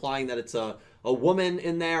character, implying that it's a woman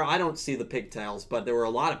in there. I don't see the pigtails, but there were a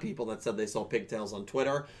lot of people that said they saw pigtails on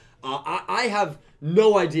Twitter. I have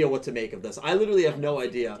no idea what to make of this. I literally have no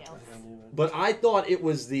idea. But I thought it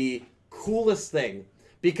was the coolest thing.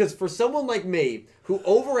 Because for someone like me, who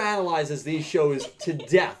overanalyzes these shows to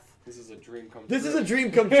death, This is a dream come true. This is a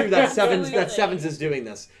dream come true that Sevens is doing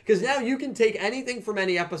this. Because now you can take anything from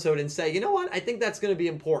any episode and say, you know what, I think that's going to be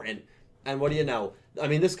important. And what do you know? I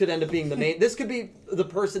mean, this could end up being the main... This could be the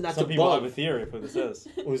person that's Some above. people have a theory for this is.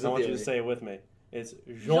 Who's the I want you theory? to say it with me. It's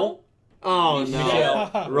Jean. Oh, no.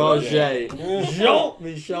 Michel. Roger. Jean.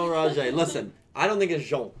 Michel Roger. Listen, I don't think it's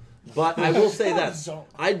Jean. But I will say this.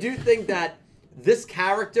 I do think that this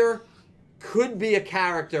character could be a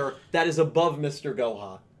character that is above Mr.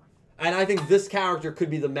 Goha. And I think this character could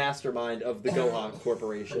be the mastermind of the Goha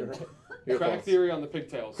Corporation. Your Crack thoughts? theory on the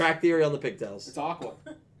pigtails. Crack theory on the pigtails. It's Aqua.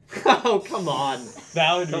 Oh, come on.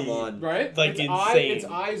 That would Come be on. Right? like it's insane. It's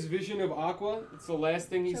Ai's vision of Aqua. It's the last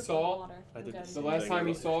thing he saw. I did The last time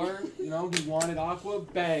he saw her, you know, he wanted Aqua.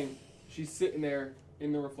 Bang. She's sitting there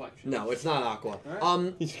in the reflection. No, it's not Aqua.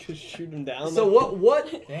 Alright. He's gonna shoot him down. So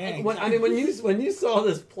what Dang. when you saw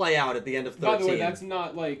this play out at the end of 13. By the way, that's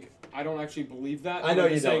not like, I don't actually believe that. I know I'm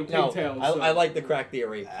you just saying don't. No, pigtails, so- I like the crack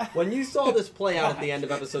theory. When you saw this play out at the end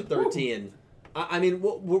of episode 13, I mean,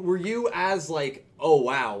 were you as like, oh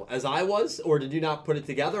wow, as I was, or did you not put it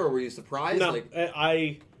together, or were you surprised? No,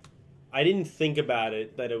 Like, I didn't think about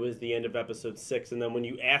it that it was the end of episode 6, and then when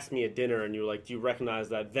you asked me at dinner and you were like, "Do you recognize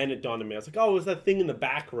that?" Then it dawned on me. I was like, "Oh, it was that thing in the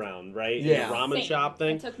background, right? Yeah. The ramen Same. shop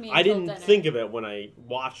thing." It took me I until didn't dinner. think of it when I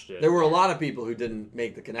watched it. there were a lot of people who didn't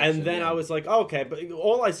make the connection. And then yeah. I was like, oh, okay, but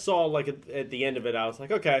all I saw like at the end of it, I was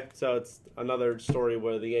like, okay, so it's another story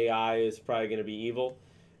where the AI is probably going to be evil,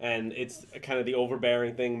 and it's kind of the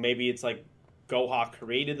overbearing thing. Maybe it's like Goha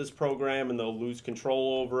created this program and they'll lose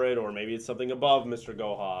control over it, or maybe it's something above Mr.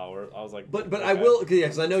 Goha. Or I was like, But okay. I will,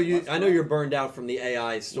 because I know you're burned out from the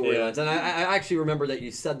AI storylines, and I actually remember that you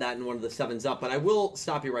said that in one of the 7s Up. But I will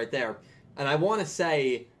stop you right there, and I want to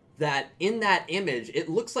say that in that image, it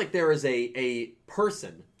looks like there is a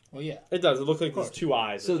person. Well, yeah. It does. It looks like there's two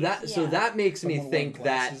eyes. So that makes me Someone think wearing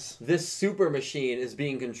that glasses. this super machine is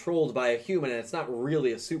being controlled by a human, and it's not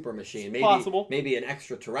really a super machine. Maybe possible. Maybe an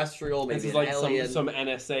extraterrestrial, maybe this is an like alien. some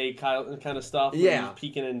NSA kind of stuff. where Yeah. he's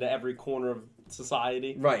peeking into every corner of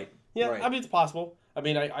society. Right. Yeah, Right. I mean, it's possible. I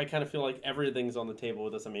mean, I kind of feel like everything's on the table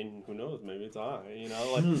with us. I mean, who knows? Maybe it's I. You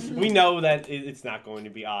know, like we know that it's not going to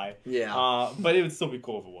be I. Yeah. But it would still be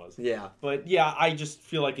cool if it was. Yeah. But yeah, I just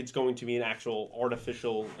feel like it's going to be an actual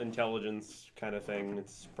artificial intelligence kind of thing.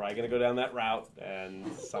 It's probably going to go down that route, and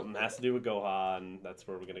something has to do with Gohan, and that's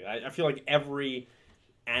where we're going to. I feel like every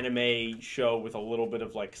anime show with a little bit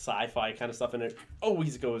of like sci-fi kind of stuff in it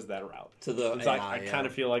always goes that route. To the It's like, AI, I kind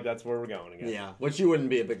of feel like that's where we're going again. Yeah. Which you wouldn't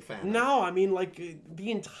be a big fan of. No, I mean, like,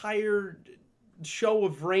 the entire show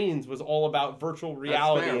of Reigns was all about virtual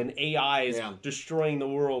reality fair. and AIs Yeah. destroying the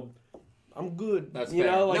world. I'm good. That's you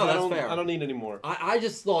fair. know, like, No, I that's don't, fair. I don't need any more. I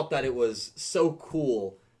just thought that it was so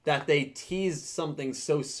cool that they teased something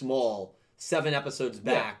so small 7 episodes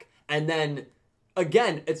back, and then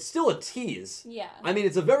again, it's still a tease. Yeah. I mean,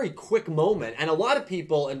 it's a very quick moment, and a lot of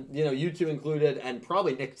people, and you know, you two included, and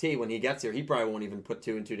probably Nick T when he gets here, he probably won't even put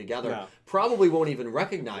 2 and 2 together. No. Probably won't even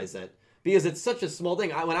recognize it because it's such a small thing.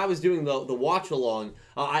 When I was doing the watch along,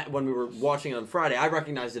 when we were watching on Friday, I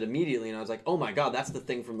recognized it immediately, and I was like, "Oh my god, that's the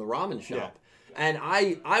thing from the ramen shop." Yeah. And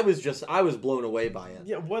I was blown away by it.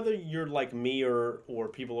 Yeah, whether you're like me or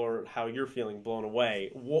people or how you're feeling blown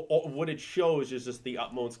away, what it shows is just the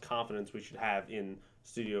utmost confidence we should have in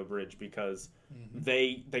studio bridge because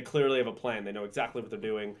they clearly have a plan. They know exactly what they're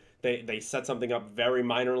doing. They set something up very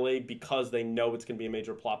minorly because they know it's going to be a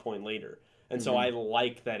major plot point later. And so I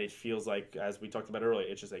like that it feels like, as we talked about earlier,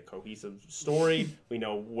 it's just a cohesive story. We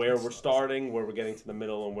know where we're starting, where we're getting to the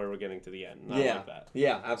middle, and where we're getting to the end. And I like that.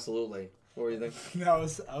 Yeah, absolutely. What were you thinking? No, I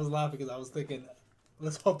was laughing because I was thinking,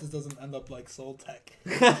 let's hope this doesn't end up like Soul Tech.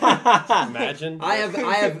 Imagine. I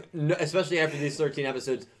have, especially after these 13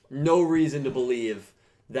 episodes, no reason to believe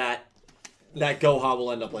that Goha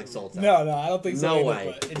will end up like Soul Tech. No, I don't think so. No either,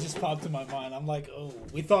 way. But it just popped in my mind. I'm like, oh,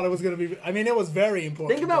 we thought it was gonna be. I mean, it was very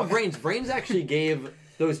important. Think about Brains. Brains actually gave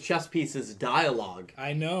those chess pieces dialogue.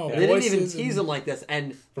 I know. They didn't even tease them like this,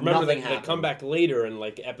 and remember nothing they happened. come back later in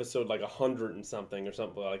like episode like 100 and something or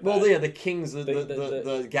something like that. Well, yeah, the kings,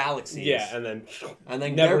 the galaxies. Yeah, and then they're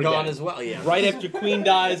never gone again. as well. Yeah, right after Queen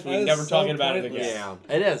dies, we're That is never so talking about it pointless. again.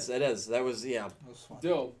 Yeah, it is. It is. That was That was fun.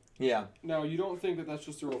 Dill, yeah. now you don't think that that's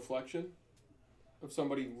just a reflection of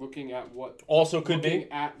somebody looking at what Also could looking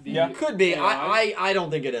be. at the Yeah. Could be. AI? I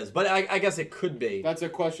don't think it is, but I guess it could be. That's a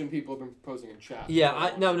question people have been posing in chat.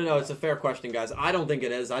 Yeah, no. It's a fair question, guys. I don't think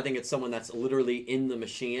it is. I think it's someone that's literally in the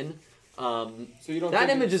machine. So you don't That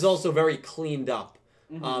think image it's- is also very cleaned up.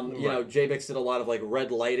 You Right. know, JBix did a lot of like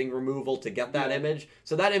red lighting removal to get that Yeah. image.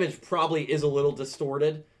 So that image probably is a little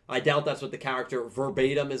distorted. I doubt that's what the character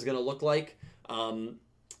verbatim is going to look like.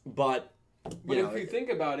 But But you know, if you think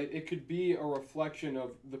about it, it could be a reflection of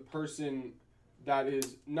the person that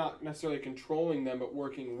is not necessarily controlling them, but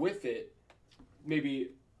working with it, maybe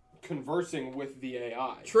conversing with the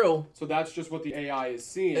AI. true. So that's just what the AI is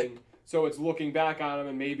seeing. So it's looking back on them,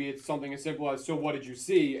 and maybe it's something as simple as, so what did you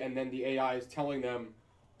see? And then the AI is telling them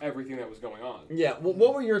everything that was going on. Yeah. Well,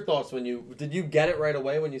 what were your thoughts when did you get it right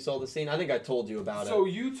away when you saw the scene? I think I told you about So it.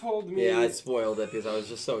 you told me... Yeah, I spoiled it because I was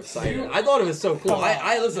just so excited. I thought it was so cool.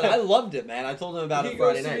 I listen. I loved it, man. I told him about it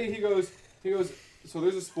Friday night. He goes, so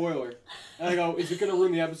there's a spoiler. And I go, is it going to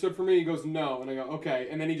ruin the episode for me? He goes, no. And I go, okay.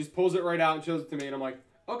 And then he just pulls it right out and shows it to me. And I'm like,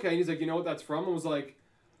 okay. And he's like, you know what that's from? I was like,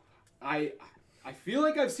 I feel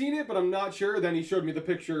like I've seen it, but I'm not sure. Then he showed me the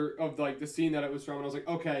picture of like the scene that it was from. And I was like,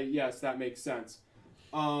 okay, yes, that makes sense.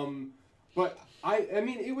 But I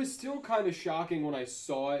mean, it was still kind of shocking when I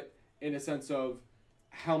saw it in a sense of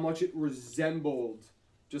how much it resembled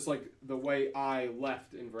just like the way I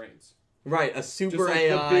left in Brains. Right, a Just super like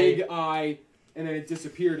AI. the big eye, and then it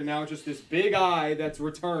disappeared, and now it's just this big eye that's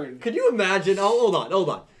returned. Could you imagine? Oh, hold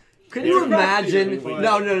on. Could It's you not imagine? theory, but-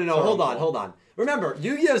 No. Sorry, Hold on. Remember,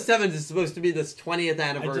 Yu-Gi-Oh! Sevens is supposed to be this 20th I just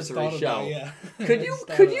anniversary thought show. about it, yeah. Could I you just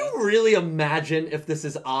thought could of you that. really imagine if this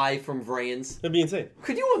is I from Vrains? That'd be insane.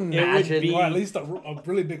 Could you imagine? be- Or at least a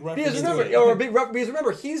really big reference Because to remember, it. or a big because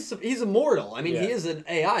remember, he's immortal. I mean, Yeah. he is an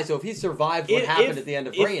AI. So if he survived what happened at the end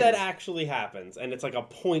of If Vrains, that actually happens, and it's like a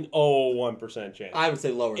 0.01% chance, I would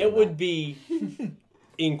say lower. it than would that. be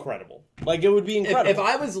incredible. Like, it would be incredible. If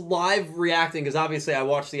I was live reacting, because obviously I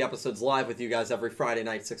watch the episodes live with you guys every Friday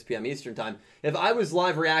night, 6 p.m. Eastern time. If I was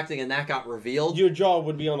live reacting and that got revealed, your jaw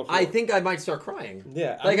would be on the floor. I think I might start crying.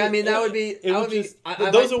 Yeah, Like, I mean, that would be- It I would would be- just.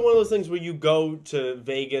 I those might- are one of those things where you go to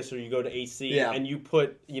Vegas or you go to AC Yeah. and you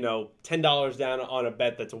put $10 down on a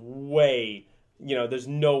bet that's way. There's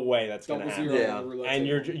no way that's going to Double happen. zero Yeah. on the roulette And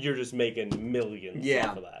table. you're just making millions Yeah.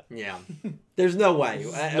 off of that. Yeah. There's no way.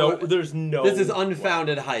 No, there's no. This is way.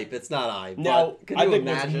 unfounded hype. It's not I. Now, But could I you think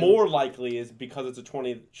imagine? what's more likely is because it's a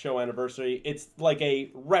 20th show anniversary, it's like a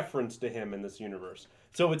reference to him in this universe.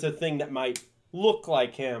 So it's a thing that might look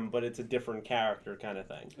like him, but it's a different character kind of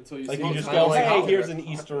thing. Until you Like see you it. just kinda go, like hey, Howard. here's an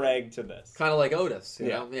Easter egg to this. Kind of like Otis. You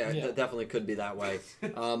Yeah. know? Yeah, Yeah. it definitely could be that way.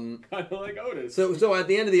 Kind of like Otis. So at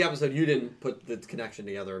the end of the episode, you didn't put the connection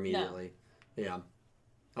together immediately. Yeah.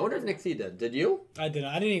 I wonder if Nick T did. Did you? I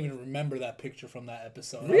didn't even remember that picture from that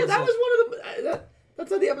episode. Yeah, that was one of the. That's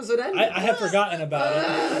how the episode ended. I had forgotten about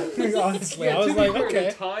it. Honestly, yeah, I was to be like, fair,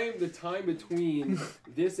 okay. the time between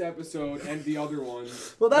this episode and the other one.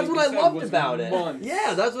 Well, that's like what you I said, loved was about it. months.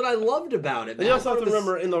 Yeah, that's what I loved about it. And man. you I also thought have to it was-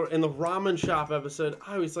 remember in the ramen shop episode,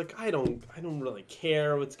 I was like, I don't really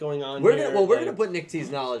care what's going on We're here. gonna Like, put Nick T's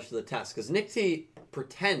knowledge to the test because Nick T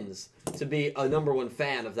pretends to be a #1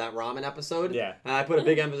 fan of that ramen episode. Yeah. And I put a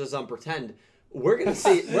big emphasis on pretend. We're gonna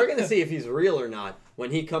see. We're gonna see if he's real or not when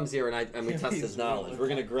he comes here and we If test he's his knowledge. real or We're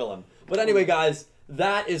gonna not. grill him. But anyway, guys,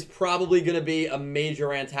 that is probably gonna be a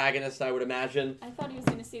major antagonist, I would imagine. I thought he was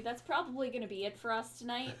gonna say that's probably gonna be it for us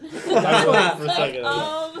tonight. I thought for a Like, second.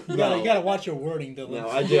 You No. gotta watch your wording, Dylan. No,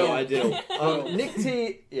 I do. I do. Nick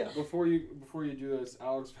T. Yeah. Before you do this,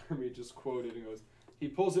 Alex Fermi just quoted and goes, He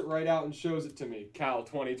pulls it right out and shows it to me. Cal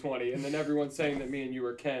 2020. And then everyone's saying that me and you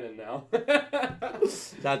are canon now.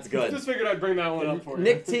 That's good. Just figured I'd bring that one up for you.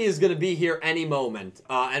 Nick T is going to be here any moment.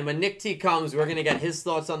 And when Nick T comes, we're going to get his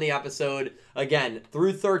thoughts on the episode. Again,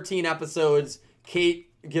 through 13 episodes, Kate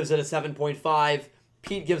gives it a 7.5.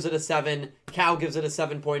 Pete gives it a 7. Cal gives it a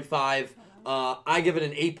 7.5. I give it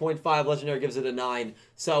an 8.5. Legendary gives it a 9.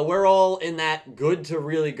 So we're all in that good to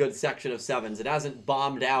really good section of 7s. It hasn't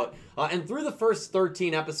bombed out. And through the first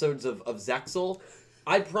 13 episodes of Zexal,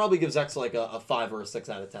 I'd probably give Zexal like a 5 or a 6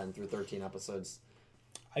 out of 10 through 13 episodes.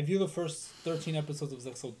 I view the first 13 episodes of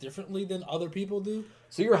Zexal differently than other people do.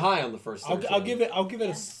 So you're high on the first 13. I'll give it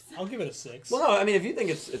a 6. Well, no, I mean if you think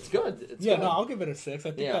it's good, it's good. No, I'll give it a 6.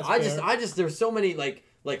 I think that's fair. I just there's so many like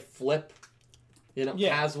Flip,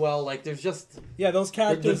 Caswell, like there's just those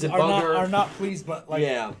characters the are not pleased, but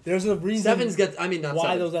there's a reason. Sevens gets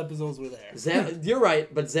those episodes were there. You're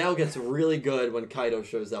right, but Zale gets really good when Kaido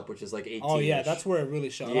shows up, which is like 18. Oh yeah, that's where it really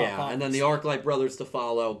shot off. Yeah, and then the Arclight brothers to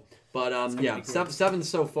follow. But Sevens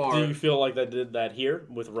so far. Do you feel like they did that here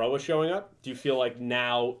with Roa showing up? Do you feel like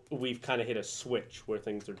now we've kind of hit a switch where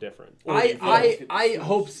things are different? I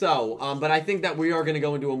hope so. But I think that we are going to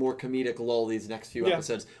go into a more comedic lull these next few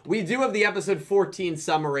episodes. We do have the episode 14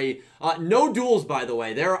 summary. No duels, by the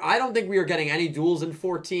way. I don't think we are getting any duels in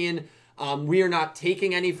 14. We are not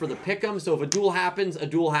taking any for the pick'em. So if a duel happens, a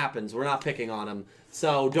duel happens. We're not picking on them.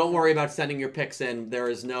 So don't worry about sending your picks in.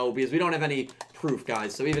 Because we don't have any proof,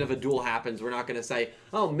 guys. So even if a duel happens, we're not going to say,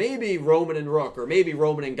 oh, maybe Roman and Rook, or maybe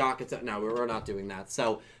Roman and Gak. No, we're not doing that.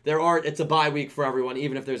 So it's a bye week for everyone.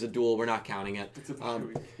 Even if there's a duel, we're not counting it. It's a bye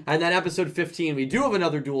week. And then episode 15, we do have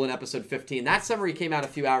another duel in episode 15. That summary came out a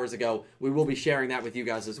few hours ago. We will be sharing that with you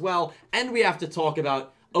guys as well. And we have to talk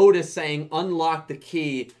about Otis saying, unlock the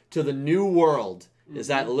key to the new world. Mm-hmm. Is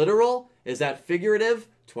that literal? Is that figurative?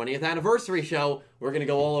 20th anniversary show. We're going to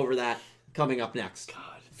go all over that coming up next. God.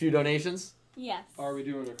 A few donations? Yes. Are we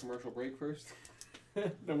doing a commercial break first?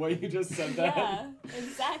 The way you just said that. Yeah,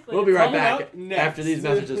 exactly. We'll be right back after these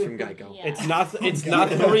messages from Geico. Yeah. It's not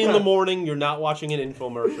 3 in the morning. You're not watching an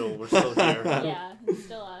infomercial. We're still here. Yeah, it's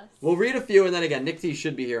still us. We'll read a few, and then again, Nick T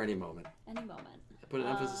should be here any moment. Any moment. Put an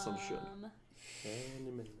emphasis on should.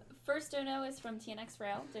 First dono is from TNX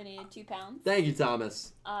Rail, donated £2. Thank you,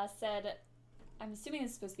 Thomas. Said, I'm assuming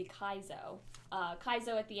this is supposed to be Kaizo.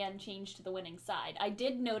 Kaizo at the end changed to the winning side. I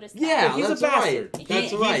did notice that. Yeah, he's that's a bastard. Right.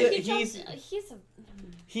 That's right.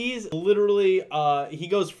 He's literally he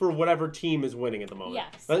goes for whatever team is winning at the moment.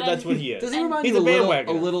 Yes. That's what he is. Does he remind he's you a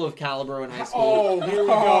a little of Calibro in high school? Oh, here we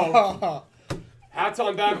go. Hats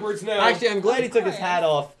on backwards now. Actually, I'm glad he took his hat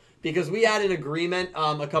off because we had an agreement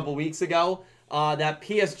a couple weeks ago that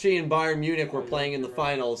PSG and Bayern Munich were playing in the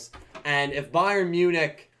finals, and if Bayern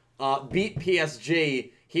Munich beat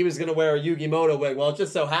PSG, he was going to wear a Yugimoto wig. Well, it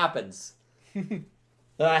just so happens that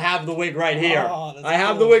I have the wig right here. I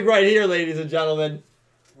have the wig right here, ladies and gentlemen.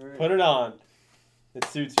 Put it on. It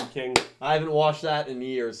suits you, King. I haven't washed that in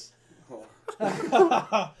years. You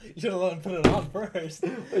should have let him put it on first.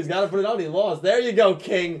 He's got to put it on. He lost. There you go,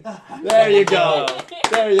 King. There you go.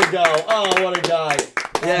 There you go. Oh, what a guy.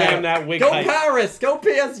 Yeah. Damn that wig Go hype. Paris. Go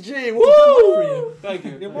PSG. Woo! Thank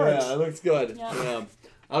you. It works. Yeah, it looks good. Yeah.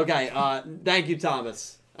 Okay. Thank you,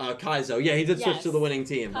 Thomas. Kaizo. Yeah, he did switch to the winning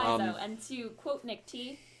team. Kaizo. And to quote Nick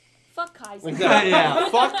T, fuck Kaizo. Yeah.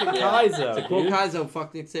 Fuck Kaizo. To quote Kaizo,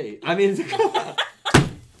 fuck Nick T. I mean...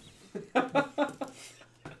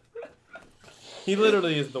 He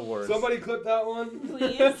literally is the worst. Somebody clip that one.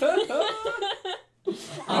 Please.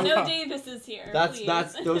 I know Davis is here. That's please.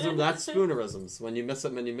 that's spoonerisms when you mix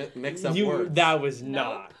up words. That was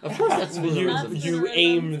not. Of course, that's spoonerisms. You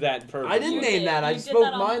aimed that purpose. I didn't name that. I You did spoke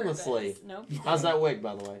that on mindlessly. purpose. Nope. How's that wig,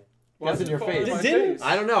 by the way? Why That's is in it your falling face. on my Didn't- face?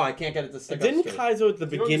 I don't know. I can't get it to stick Didn't up straight. Kaizo at the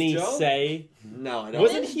You know beginning this Joe? say? No, I don't.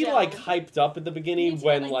 Wasn't It's he Joe. like hyped up at the You beginning need to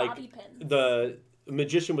when get, like bobby pins. the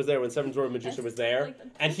magician was there, when Seven's Road Magician was there, Like the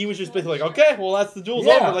and he was just pins. basically like, okay, well that's the duel's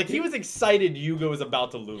Yeah. over. Like he was excited Yuga was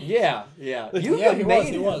about to lose. Yeah. Yeah, he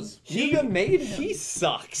was. Yuga made him. He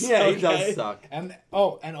sucks. Yeah, he okay? does suck. And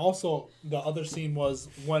also the other scene was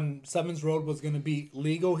when Seven's Road was gonna be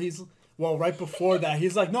legal. Right before that,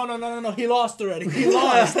 he's like, no, he lost already. He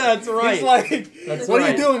lost. That's right. He's like, That's what are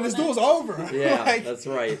right. you doing? This duel's over. Yeah, Like, that's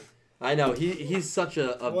right. I know. He's such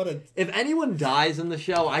a. What a- If anyone dies in the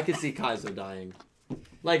show, I could see Kaizo dying.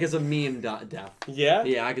 Like as a meme death. Yeah?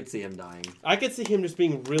 Yeah, I could see him dying. I could see him just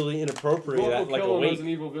being really inappropriate Local at like a killing as wake. an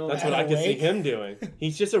evil villain. That's what At I a could see wake? him doing.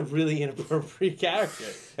 He's just a really inappropriate character.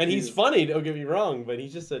 And he's funny, don't get me wrong, but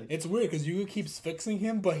he's just a... It's weird because Yuga keeps fixing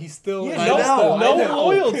him, but he's still Yeah, I no, know, no I know.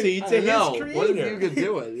 loyalty I to his know. creator. What if you could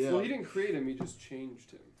do it? Yeah. Well, he didn't create him. He just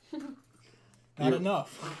changed him. Not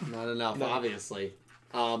enough. Not enough, No. obviously.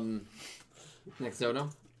 Next dono.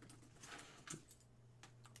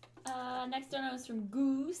 Next dono is from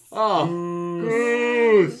Goose. Oh,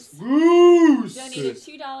 Goose. Goose. Donated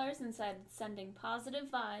 $2 and said, "Sending positive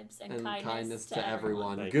vibes and, kindness to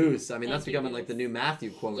everyone. Thank Goose. I mean, Thank that's you, becoming Goose. like the new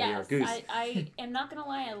Matthew quote Yes, here. Goose. I am not gonna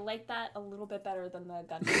lie. I like that a little bit better than the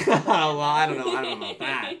gun. Well, I don't know. I don't know about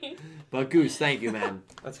that. But Goose, thank you, man.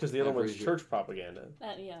 That's because the other one's appreciate church propaganda.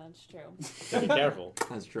 Yeah, that's true. So be careful.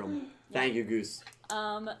 That's true. Thank you, Goose.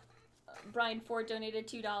 Brian Ford donated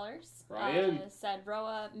 $2. Brian. Said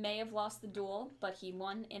Roa may have lost the duel, but he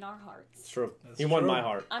won in our It's hearts. true. That's He won true. my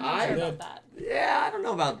heart. I'm not I sure did. about that. Yeah, I don't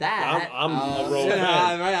know about that. I'm a Roa yeah,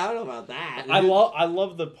 fan. I don't know about that. I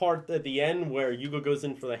love the part at the end where Yugo goes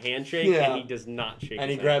in for the handshake Yeah. and he does not shake And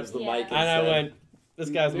he his grabs the Yeah. mic. hand. And I instead. went, this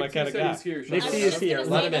guy's my Nick kind of said guy. he's here. Nick Shut T up. is I was here. gonna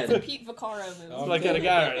Let say him that's in. a Pete Vaccaro move. He's my kind of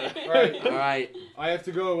guy right there. Right. All right. I have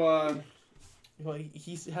to go. Well,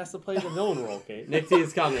 he has to play the villain role, Kate. Nick T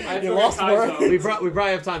is coming. I have You to lost ties more? up. We probably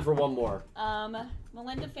have time for one more.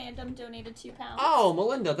 Melinda Fandom donated £2. Oh,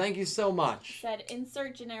 Melinda, thank you so much. Said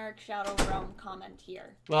insert generic Shadow Realm comment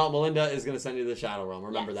here. Well, Melinda is going to send you the Shadow Realm.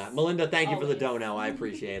 Remember Yes. that. Melinda, thank you for the Always. dono. I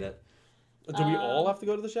appreciate it. Do we all have to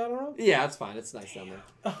go to the Shadow Realm? Yeah, it's fine. It's nice down there.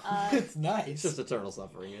 It's It's nice. just eternal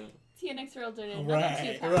suffering. Isn't it? TNX Real donated another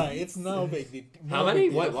Right, £2. right. It's no big deal. How No many?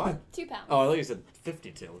 big deal. What? £2. Oh, I thought you said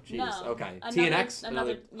 52. Jeez. No. Okay. Another- TNX?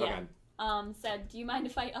 another- yeah. Okay. Said, "Do you mind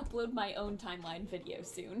if I upload my own timeline video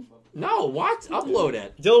soon?" No, what? Upload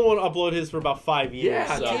it. Dylan won't upload his for about 5 years.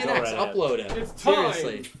 Yeah, so go TNX, right ahead. upload it. It's time.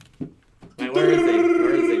 Seriously. Wait, where is he?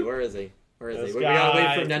 Where is he? Where is he? Where is This he? We gotta wait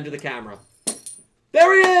guy. for him to enter the camera.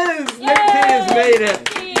 There he is! Yay! Nick T has made it!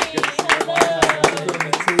 Yay! Hello!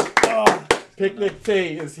 Oh, Picnic T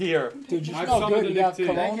is here. dude, you I've smell summoned good. the You got Nick T.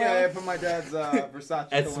 cologne Thank you. I on? put my dad's Versace. It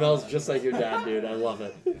cologne smells on. just like your dad, dude. I love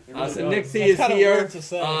it. So does. Nick T That's is kinda here. weird to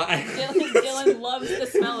say. Dylan loves the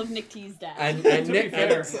smell of Nick T's dad. And To be Nick,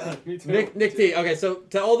 fair, me too. Nick T. Okay, so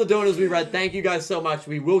to all the donors we read, thank you guys so much.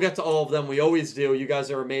 We will get to all of them. We always do. You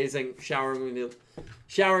guys are amazing. Showering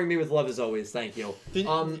me with love as always. Thank you.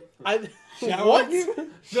 What?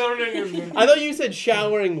 I thought you said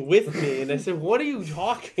showering with me, and I said, what are you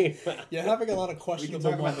talking about? You're having a lot of questionable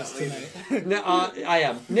talk about moments that tonight. No, I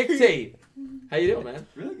am Nick T. How you doing, man?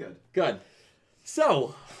 Really good. Good.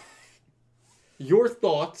 So, your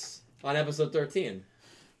thoughts on episode 13?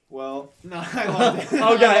 Well, no, I loved it.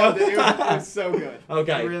 Okay. I loved it. It was so good.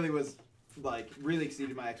 Okay. It really was, really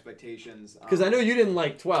exceeded my expectations. Because I know you didn't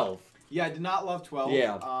like 12. Yeah, I did not love 12.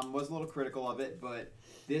 Yeah. Was a little critical of it, but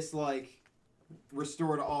this,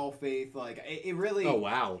 restored all faith. It really... Oh,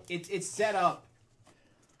 wow. It's set up...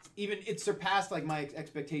 Even, it surpassed, my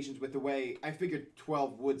expectations with the way I figured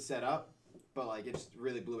 12 would set up, but, it just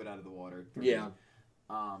really blew it out of the water. for me. Yeah.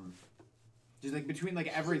 Just between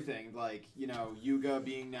everything, Yuga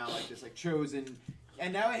being now this chosen,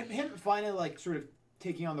 and now him finally sort of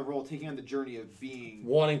taking on the journey of being.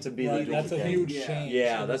 Wanting to be Right, the that's a king. huge Yeah. change.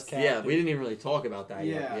 Yeah, in that's his yeah. character. We didn't even really talk about that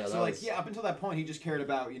yet. Yeah, Yeah, so that was, up until that point, he just cared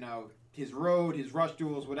about his road, his rush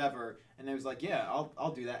duels, whatever, and it was yeah,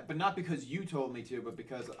 I'll do that, but not because you told me to, but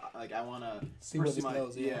because I want to See what he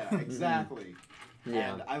knows, yeah. Yeah, exactly.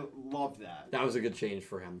 yeah. And I love that. That was a good change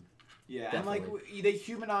for him. Yeah, Definitely. and they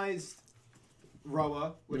humanized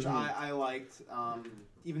Roa, which Mhm. I liked,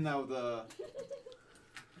 even though the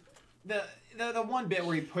one bit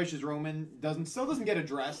where he pushes Roman still doesn't get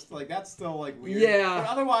addressed. That's still weird. Yeah. But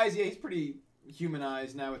otherwise, yeah, he's pretty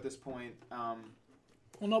humanized now at this point.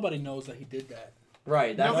 Well, nobody knows that he did that.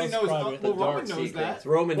 Right. That's Nobody knows. private. Well, the Roman dark knows secrets. that.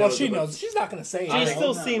 Roman Well, knows. she it, but- knows. She's not gonna say She it.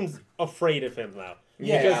 still no. seems afraid of him now.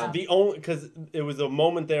 Yeah. Because it was a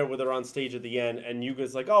moment there where they're on stage at the end, and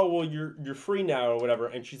Yuga's like, "Oh, well, you're free now," or whatever,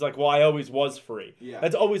 and she's like, "Well, I always was free." Yeah.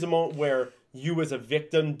 That's always a moment where you, as a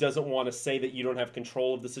victim, doesn't want to say that you don't have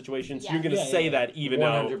control of the situation, so Yeah. you're going to Yeah, say yeah. that even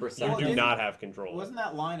though 100%. you do Well, not have control. Wasn't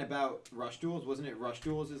that line about Rush Duels? Wasn't it Rush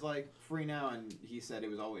Duels is free now, and he said it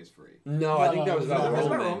was always free? No, I think that was No, about no, it was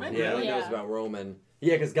Roman. about Roman? Yeah, I think that was Yeah. about Roman.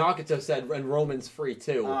 Yeah, because Gakuto said, and Roman's free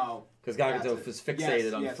too. Oh, Because that's Gakuto it. was fixated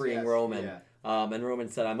Yes, on yes, freeing yes, Roman. yeah. And Roman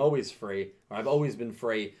said, I'm always free, or I've always been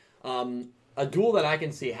free. A duel that I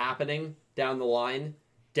can see happening down the line,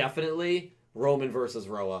 definitely Roman versus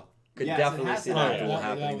Roa. Could Yes, it definitely has see to that happen. duel That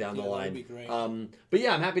happening would- down the yeah, that would line. be great. But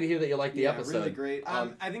yeah, I'm happy to hear that you like the episode. Really great.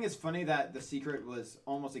 Um, I think it's funny that the secret was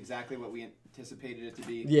almost exactly what we anticipated it to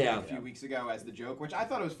be Yeah. a few weeks ago as the joke, which I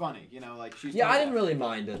thought it was funny. She's Yeah, told I didn't that. really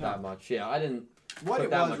mind it No. that much. Yeah, I didn't What put it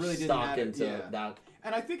that was much really didn't stock matter. into Yeah. that.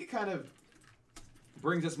 And I think it kind of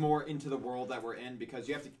brings us more into the world that we're in, because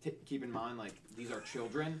you have to keep in mind these are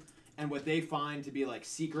children, and what they find to be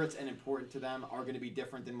secrets and important to them are going to be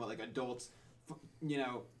different than what adults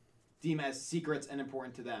deem as secrets and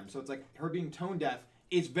important to them. So it's like her being tone deaf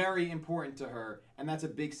is very important to her, and that's a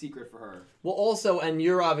big secret for her. Well, also, and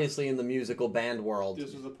you're obviously in the musical band world.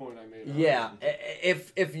 This was the point I made. Yeah,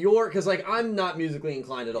 if you're, because like I'm not musically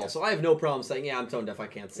inclined at all, Yeah. so I have no problem saying, yeah, I'm tone deaf, I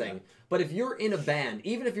can't sing. Yeah. But if you're in a band,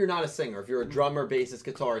 even if you're not a singer, if you're a drummer, bassist,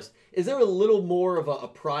 guitarist, is there a little more of a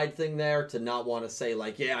pride thing there to not want to say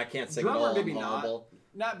like, yeah, I can't sing Drummer, at all, maybe I'm not. horrible?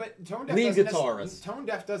 But tone deaf. Lead doesn't guitarist. Tone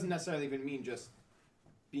deaf doesn't necessarily even mean just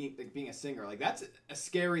being a singer. Like that's a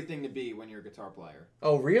scary thing to be when you're a guitar player.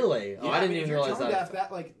 Oh, really? Oh, Yeah, I didn't mean, even if you're realize tone that. Deaf,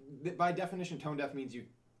 that like by definition, tone deaf means you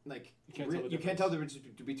can't tell the difference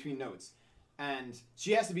between notes. And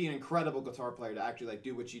she has to be an incredible guitar player to actually like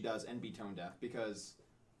do what she does and be tone deaf, because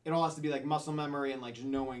it all has to be like muscle memory and like just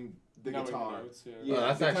knowing the guitar. Notes, yeah. Yeah, Oh,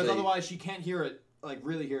 that's because actually- otherwise she can't hear it, like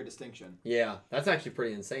really hear a distinction. Yeah, that's actually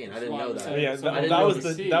pretty insane. I didn't know that. So yeah, So I didn't that know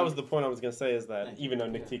was the that was the point I was going to say, is that even though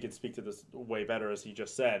Nick T could speak to this way better, as he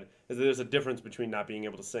just said, is that there's a difference between not being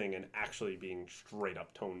able to sing and actually being straight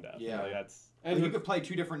up tone deaf. Yeah. Like, that's And And you could play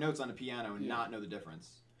two different notes on a piano and Yeah. not know the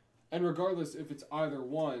difference. And regardless if it's either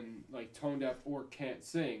one, like tone deaf or can't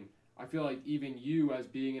sing, I feel like even you as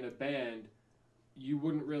being in a band, you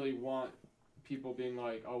wouldn't really want people being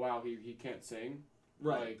like, oh wow, he can't sing.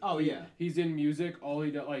 Like, Oh yeah. He's in music, all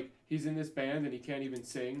he does, like he's in this band and he can't even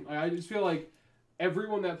sing. Like, I just feel like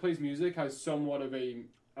everyone that plays music has somewhat of a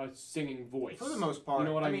singing voice. For the most part. You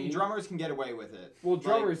know what I mean? Drummers can get away with it. Well, Like,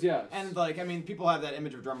 drummers, yes. And like, I mean, people have that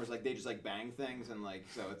image of drummers like they just like bang things and like,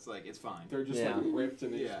 so it's like it's fine. they're just Yeah. like ripped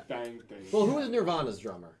and they Yeah. just bang things. Well, who is Nirvana's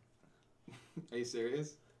drummer? Are you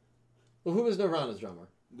serious? Well, who is Nirvana's drummer?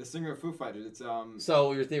 The singer of Foo Fighters. It's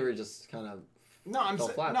So your theory just kind of... No, I'm fell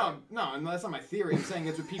flat no, that's not my theory. I'm saying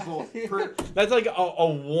it's what people. that's like a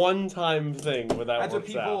one-time thing where that That's what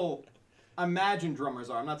works out. people imagine drummers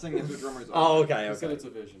are. I'm not saying that's what drummers are. Oh, okay, I said okay. it's a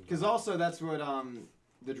vision. Because also that's what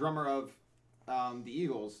the drummer of the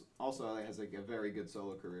Eagles also has like a very good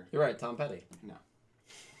solo career. You're right, Tom Petty.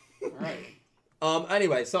 All right.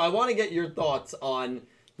 Anyway, so I want to get your thoughts on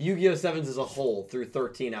Yu-Gi-Oh! Sevens as a whole through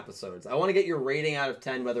 13 episodes. I want to get your rating out of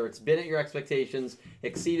 10, whether it's been at your expectations,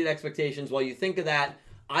 exceeded expectations. While you think of that,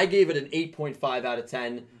 I gave it an 8.5 out of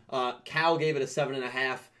 10. Cal gave it a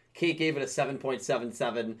 7.5. Kate gave it a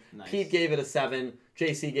 7.77. Nice. Pete gave it a 7.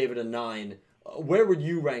 JC gave it a 9. Where would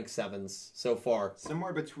you rank Sevens so far?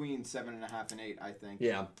 Somewhere between 7.5 and 8, I think.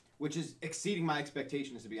 Yeah. Which is exceeding my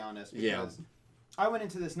expectations, to be honest. Yeah. Because I went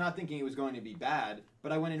into this not thinking it was going to be bad,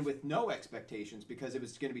 but I went in with no expectations because it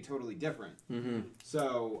was going to be totally different. Mm-hmm.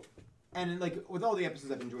 So, and like with all the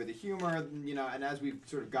episodes, I've enjoyed the humor, and as we've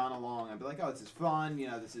sort of gone along, I'd be like, oh, this is fun,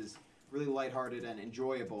 this is really lighthearted and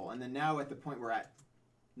enjoyable. And then now at the point we're at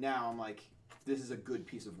now, I'm like, this is a good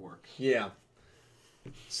piece of work. Yeah.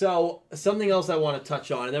 So, something else I want to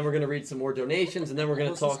touch on, and then we're going to read some more donations, and then we're going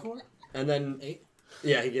to What's the talk... score? And then... 8?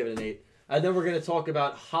 Yeah, he gave it an 8. And then we're going to talk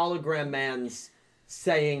about Hologram Man's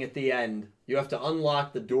saying at the end, you have to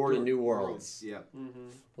unlock the door to new worlds. Yeah. Mm-hmm.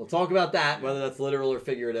 We'll talk about that, whether that's literal or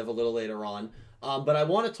figurative, a little later on. But I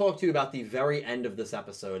want to talk to you about the very end of this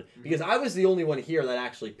episode, because I was the only one here that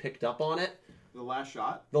actually picked up on it. The last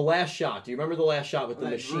shot? The last shot. Do you remember the last shot with the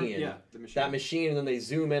That machine? group- yeah, the machine. That machine, and then they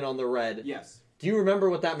zoom in on the red. Yes. Do you remember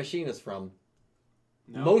what that machine is from?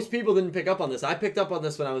 No. Most people didn't pick up on this. I picked up on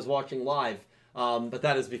this when I was watching live. But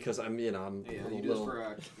that is because I'm Yeah, a you do this little...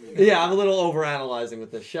 for Yeah, I'm a little overanalyzing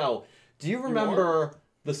with this show. Do you remember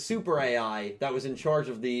the super AI that was in charge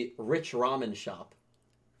of the rich ramen shop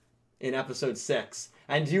in episode 6?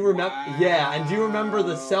 And do you remember? Wow. Yeah, and do you remember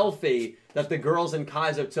the selfie that the girls in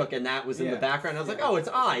Kaizo took, and that was in the Yeah. background? I was like, oh, it's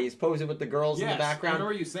I. He's posing with the girls in the I background.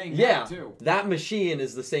 remember you saying Yeah, that too. that machine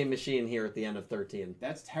is the same machine here at the end of 13.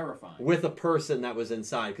 That's terrifying. With a person that was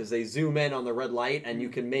inside, because they zoom in on the red light, and you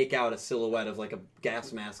can make out a silhouette of like a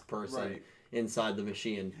gas mask person Right. inside the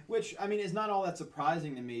machine. Which, I mean, is not all that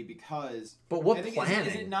surprising to me because... But what I think planning?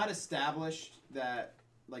 Is it not established that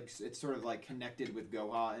like it's sort of like connected with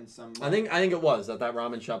Goha in some way? I think it was that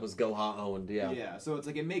ramen shop was Goha owned. Yeah. Yeah, so it's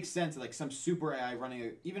like it makes sense that like some super AI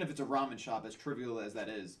running even if it's a ramen shop, as trivial as that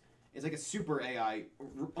is, it's like a super AI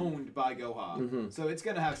owned by Goha. Mm-hmm. So it's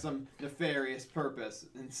gonna have some nefarious purpose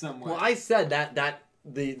in some way. Well, I said that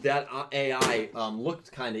AI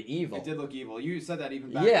looked kind of evil. It did look evil. You said that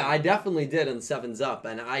even back Yeah, then. I definitely did in Sevens Up,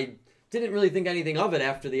 and I didn't really think anything of it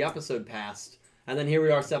after the episode passed. And then here we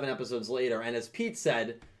are 7 episodes later, and as Pete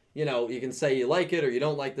said, you can say you like it or you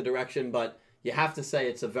don't like the direction, but you have to say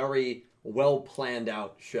it's a very well planned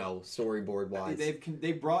out show, storyboard wise.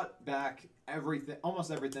 They've brought back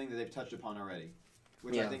almost everything that they've touched upon already,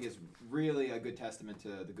 which I Yeah. think is really a good testament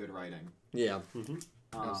to the good writing. Yeah. Mm-hmm.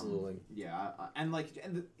 Absolutely. Yeah, and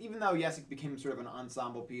even though yes, it became sort of an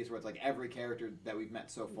ensemble piece where it's like every character that we've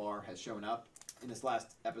met so far has shown up in this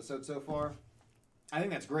last episode so far. I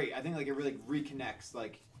think that's great. I think like it really reconnects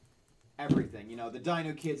like everything. You know, the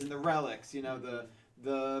Dino Kids and the relics. You know,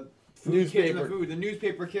 the food kids and the food, the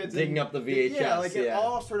newspaper kids digging up the VHS. Yeah, like it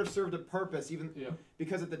all sort of served a purpose, even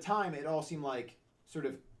because at the time it all seemed like sort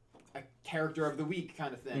of a character of the week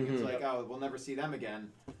kind of thing. It's like, oh, we'll never see them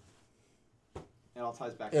again. It all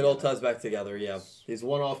ties back. It all ties back together. Yeah, these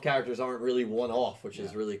one-off characters aren't really one-off, which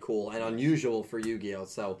is really cool and unusual for Yu-Gi-Oh.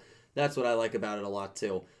 So that's what I like about it a lot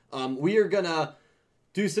too. We are gonna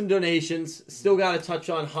do some donations. Still got to touch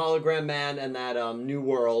on Hologram Man and that New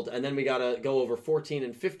World. And then we got to go over 14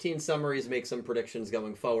 and 15 summaries, make some predictions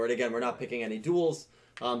going forward. Again, we're not picking any duels,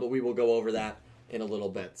 but we will go over that in a little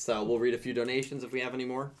bit. So we'll read a few donations if we have any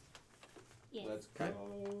more. Yes. Let's go.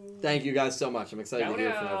 Thank you guys so much. I'm excited to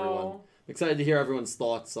hear from everyone. I'm excited to hear everyone's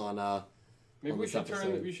thoughts on Maybe on we this should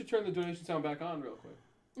episode. turn the donation sound back on real quick.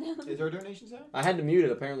 Is there a donation sound? I had to mute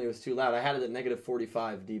it. Apparently it was too loud. I had it at negative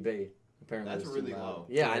 45 dB. Apparently That's it was too really loud. low.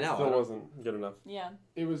 Yeah, I know. Still wasn't good enough. Yeah.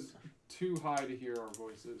 It was too high to hear our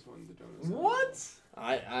voices when the donuts. What?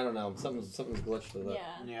 I don't know. Something's glitched with it.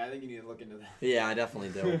 Yeah. Yeah, I think you need to look into that. Yeah, I definitely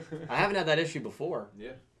do. I haven't had that issue before.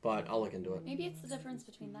 Yeah. But I'll look into it. Maybe it's the difference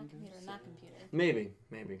between that computer and that computer. Maybe.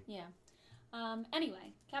 Yeah.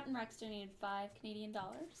 Anyway, Captain Rex donated $5 Canadian.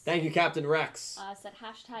 Thank you, Captain Rex. Said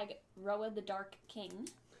hashtag Roa the Dark King,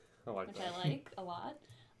 I like which that. I like a lot.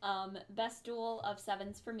 Best duel of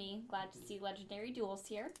sevens for me. Glad to see legendary duels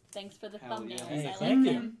here. Thanks for the Hell yeah. thumbnails. Hey, I like thank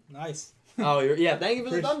you. them. Nice. Oh, yeah. Thank you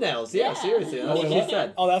for the thumbnails. Yeah, Yeah. seriously. That's what she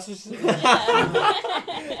said. Oh, that's what she said.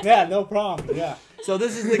 Yeah. Yeah, no problem. Yeah. So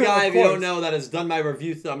this is the guy, if you course. don't know, that has done my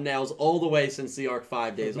review thumbnails all the way since the Arc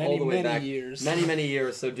 5 days, all the way back. years. Many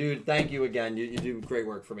years. So, dude, thank you again. You do great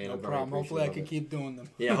work for me. And No I'm very problem. Hopefully I appreciative can of it. keep doing them.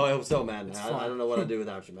 Yeah, I hope so, man. It's I fun. don't know what I'd do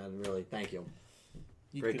without you, man. Really, thank you.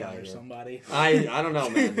 You Great could guy hire here. somebody. I don't know,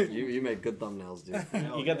 man. You make good thumbnails, dude.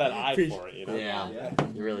 You get that eye for it, you know? Yeah,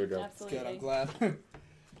 you really do. It's good. I'm Absolutely. glad.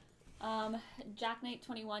 Jack Knight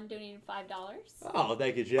 21 donated $5. Oh,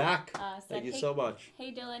 thank you, Jack. Said, Thank you hey, so much.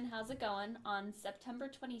 Hey Dylan, how's it going? On September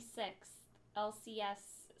 26th, LCS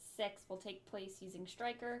 6 will take place using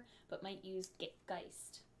Striker, but might use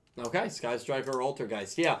Geist. Okay, Sky Striker or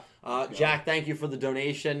Altergeist. Yeah, Jack, thank you for the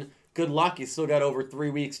donation. Good luck. You still got over 3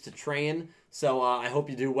 weeks to train, so I hope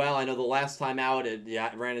you do well. I know the last time out, it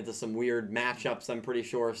ran into some weird matchups, I'm pretty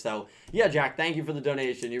sure. So, yeah, Jack, thank you for the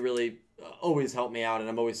donation. You really always help me out, and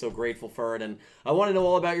I'm always so grateful for it. And I want to know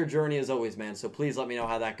all about your journey as always, man. So please let me know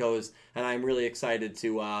how that goes, and I'm really excited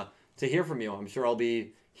to hear from you. I'm sure I'll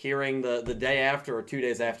be hearing the day after or 2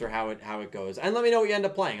 days after how it goes. And let me know what you end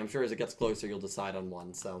up playing. I'm sure as it gets closer, you'll decide on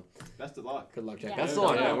one. So Best of luck. good luck, Jack. Yeah. Best of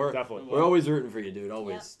luck, man. Definitely. We're always rooting for you, dude.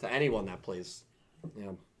 Always. To anyone that plays.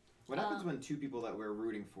 Yeah. What happens when two people that we're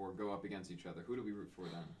rooting for go up against each other? Who do we root for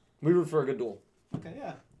then? We root for a good duel. Okay,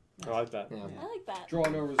 yeah. I like that. Yeah. I like that. Draw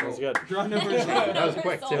no result. That's good. Draw number That was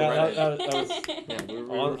quick, too, Yeah, right? that was Yeah, we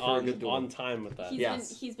root for a good duel. on time with that.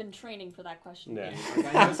 Yes. He's been training for that question. Yeah.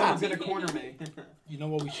 I know someone's gonna corner me. You know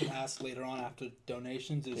what we should ask later on after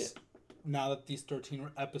donations is, now that these 13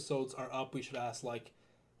 episodes are up, we should ask, like,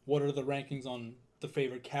 what are the rankings on the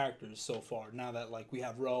favorite characters so far? Now that, like, we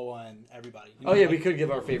have Roa and everybody. You know, Oh, yeah, like, we could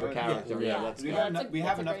give our favorite Yeah. character. Yeah, Yeah. that's We good. have That's enough, we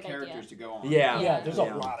have a enough great characters idea. to go on. Yeah. Yeah, there's a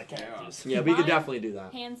Yeah. lot of characters. Yeah, we could Mine- definitely do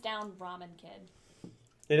that. Hands down, Ramen Kid.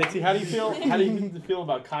 Hey, Nixie, how do you feel? How do you feel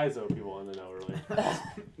about Kaizo? People want to know really.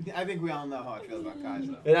 I think we all know how I feel about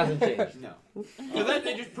Kaizo. It hasn't changed. No. Because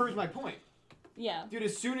that just proves my point. Yeah. Dude,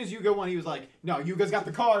 as soon as Yuga won, he was like, no, Yuga's got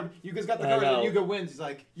the card. Yuga's got the I card. know. And Yuga wins. He's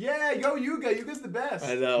like, yeah, yo, Yuga. Yuga's the best.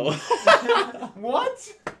 I know.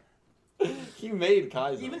 What? He made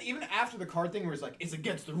Kaiser. Even after the card thing where it's like, it's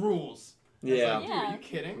against the rules. It's Yeah. like, dude, are you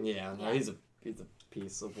kidding? Yeah, no, he's a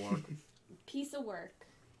piece of work. Piece of work.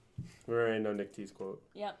 We already know Nick T's quote.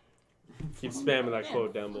 Yep. Keep spamming that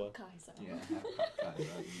quote down below. Kaizo. Yeah.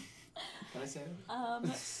 Can I say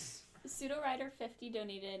it? Pseudo Rider 50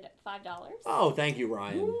 donated $5. Oh, thank you,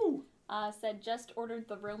 Ryan. Said just ordered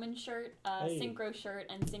the Roman shirt, Hey. synchro shirt,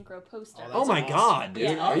 and synchro poster. Oh my awesome. god, dude.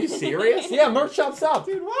 Yeah. Are you serious? Yeah, merch shop's up.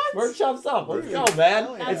 Dude, what? Merch shop's up. Let's go, Hell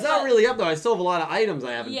man. yeah. It's not really up, though. I still have a lot of items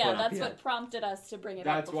I haven't Yeah, put up that's yet. what prompted us to bring it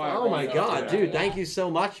That's up. why I before Oh my we god, started. dude. Yeah. Thank you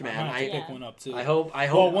so much, I man. might have to Yeah. pick one up too. I hope.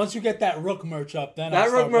 Well, once you get that Rook merch up, then that I'll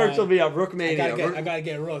start Rook merch buying. will be up. Rook I Mania. gotta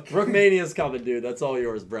get Rook. Rookmania's coming, dude. That's all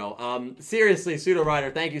yours, bro. Seriously, Pseudo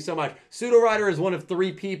Rider, thank you so much. Pseudo Rider is one of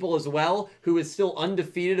 3 people as well who is still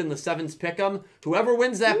undefeated in the Sevens Pick'em. Whoever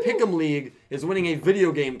wins that Pick'em League is winning a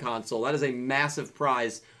video game console. That is a massive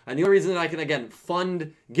prize. And the only reason that I can, again,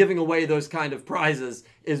 fund giving away those kind of prizes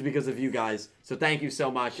is because of you guys. So thank you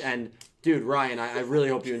so much. And, dude, Ryan, I really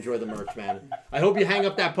hope you enjoy the merch, man. I hope you hang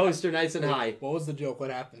up that poster nice and high. What was the joke? What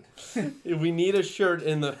happened? We need a shirt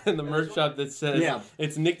in the merch shop that says,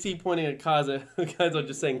 it's Nick T pointing at Kaza. Kaza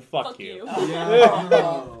just saying, fuck you.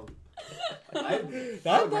 Yeah. I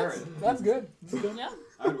would wear it. That's good. Yeah.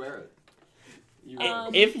 I would wear it.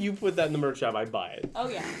 If you put that in the merch shop, I'd buy it. Oh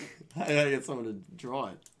yeah. I gotta get someone to draw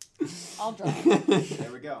it. I'll draw it.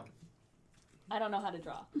 There we go. I don't know how to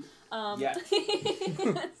draw. Yeah.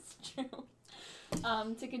 That's true.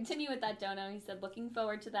 To continue with that dono, he said, looking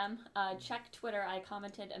forward to them. Check Twitter. I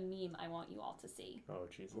commented a meme I want you all to see. Oh,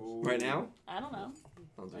 Jesus. Right now? I don't know.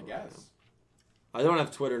 I guess. I don't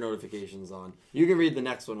have Twitter notifications on. You can read the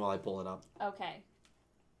next one while I pull it up. Okay.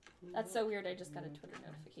 That's so weird. I just got a Twitter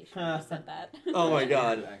notification when you said that. Oh my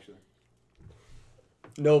god. Actually.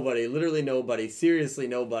 Nobody. Literally nobody. Seriously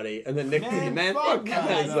nobody. And then Nick T. Man, fuck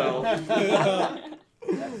myself.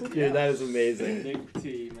 Dude, that is amazing. Nick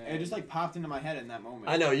T, man. It just like popped into my head in that moment.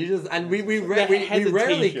 I know, you just, and we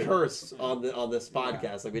rarely curse on this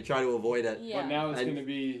podcast. Like, we try to avoid it. Yeah. But now it's going to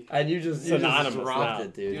be... And you just Synonymous dropped now.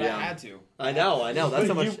 it, dude. Dude, Yeah. I had to. I know. That's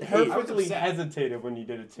how much You hate. perfectly upset. hesitated when you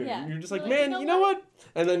did it, too. Yeah. You're just like, You're like, man, you know what?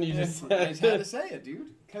 And then you just... I just had to say it, dude.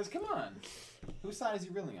 Because, come on. Whose side is he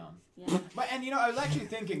really on? Yeah. But, and, I was actually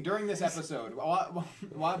thinking during this episode,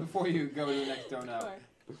 while before you go to the next donut,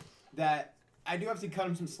 Sure. that I do have to cut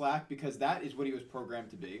him some slack because that is what he was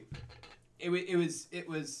programmed to be.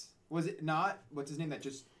 Was it not, what's his name, that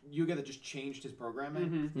just, Yuga that just changed his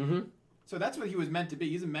programming? Mm-hmm. So that's what he was meant to be.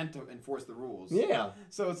 He's meant to enforce the rules. Yeah.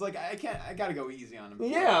 So it's like, I gotta go easy on him.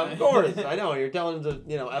 Yeah, of course. I know. You're telling him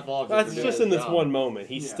to, F off. That's just in this job. one moment.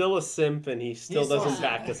 He's Yeah. still a simp, and he still He's still doesn't a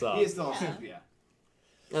back us up. He is still a simp, yeah.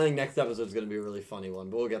 I think next episode's going to be a really funny one,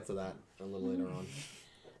 but we'll get to that a little later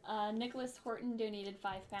on. Nicholas Horton donated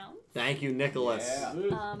 £5. Thank you, Nicholas.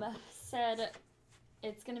 Yeah. Said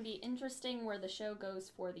it's going to be interesting where the show goes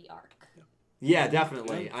for the arc. Yeah,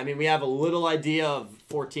 definitely. I mean, we have a little idea of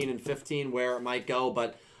 14 and 15 where it might go,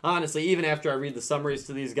 but honestly, even after I read the summaries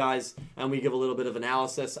to these guys and we give a little bit of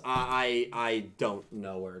analysis, I don't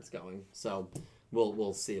know where it's going. So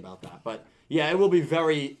we'll see about that. But yeah, it will be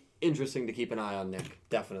very interesting to keep an eye on, Nick.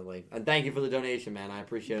 Definitely. And thank you for the donation, man. I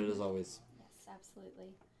appreciate it as always. Yes, absolutely.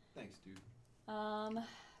 Thanks, dude.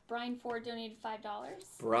 Brian Ford donated $5.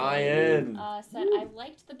 Brian! Said, I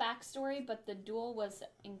liked the backstory, but the duel was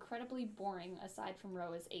incredibly boring aside from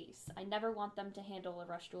Roa's ace. I never want them to handle a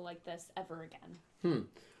rush duel like this ever again.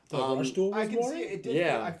 The rush duel I was can boring? see it. Did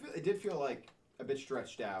Yeah. it did feel like a bit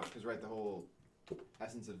stretched out because, right, the whole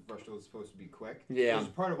essence of rush duel is supposed to be quick. Yeah. Which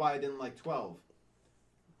is part of why I didn't like 12.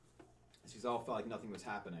 Because all felt like nothing was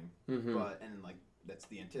happening. Mm-hmm. And like that's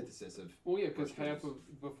the antithesis of. Well, yeah, because rush half duels.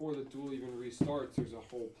 of before the duel even restarts, there's a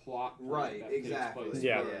whole plot point Right, that exactly. takes place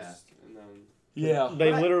Yeah. first, and then Yeah.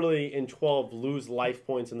 They But I- literally, in 12, lose life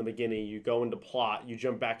points in the beginning. You go into plot. You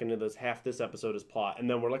jump back into this. Half this episode is plot. And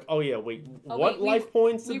then we're like, oh, yeah, wait. Oh, what wait, we- life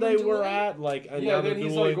points we did were they were dueling? at? Like, yeah. another Then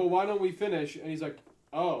he's dueling? like, well, why don't we finish? And he's like,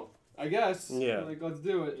 oh, I guess. Yeah. Like, let's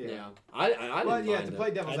do it. Yeah. I didn't But yeah, mind to it.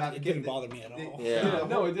 play devil's It advocate, didn't bother me at all. Yeah.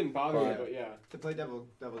 No, it didn't bother me, But- but yeah. To play devil's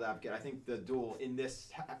advocate, I think the duel in this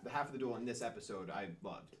the half of the duel in this episode I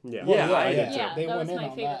loved. Yeah. Yeah, I did too. Yeah, They that went was in my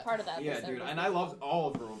on favorite that. part of that episode. Yeah, dude, and I loved all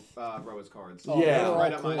of Roa's cards. Oh, Yeah. they were all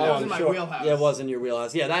Right up my cool. that was I'm in my sure. wheelhouse. Yeah, it was in your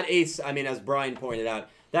wheelhouse. Yeah, that ace, I mean, as Brian pointed out,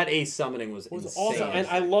 that ace summoning was Was insane. awesome. And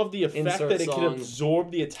I love the effect Insert that it could song.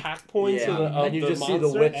 absorb the attack points Yeah. of And you the just see the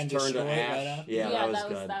monster. witch And turn destroy to it right ash. after. Yeah, that was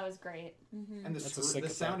good. That was great. Mm-hmm. And That's a sick the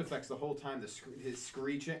sound effect. effects the whole time, his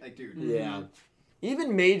screeching, like dude. Yeah.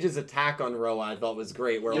 Even Mage's attack on Roa I thought was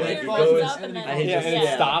great, where Yeah, like he he falls goes up and then and he Yeah, just and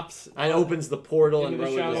it stops. and opens the portal and Into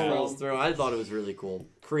the Roa just shadow rolls realm. through. I thought it was really cool.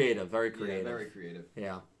 Creative, very Yeah, creative. very creative.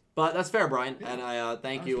 Yeah. But that's fair, Brian. Yeah. And I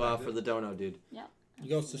thank I you respect for it. the dono, dude. It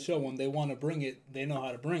goes to show when they want to bring it, they know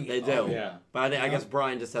how to bring it. They do. Oh, yeah. But I guess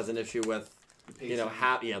Brian just has an issue with, The you know,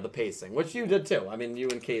 pacing. the pacing, which you did too. I mean, you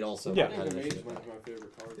and Kate also Yeah. I had think an the issue mage with is one that. of my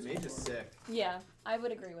favorite cards. The so mage is far. sick. Yeah, I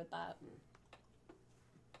would agree with that.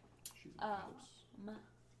 She's a boss.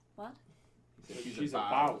 What? He said She's a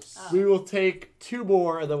boss. Oh. We will take two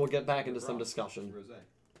more and then we'll get back into some Bronze. discussion.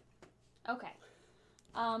 Rosé. Okay.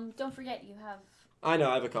 Don't forget you have I know,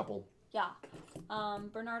 I have a couple.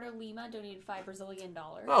 Bernardo Lima donated $5 Brazilian.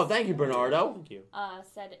 Oh, thank you, Bernardo. Thank you.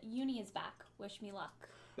 Said Uni is back. Wish me luck.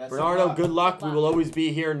 That's Bernardo, a good luck. Good We will luck. always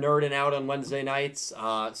be here nerding out on Wednesday nights.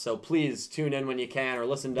 So please tune in when you can or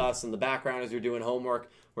listen to us in the background as you're doing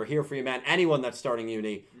homework. We're here for you, man. Anyone that's starting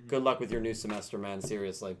uni, good luck with your new semester, man.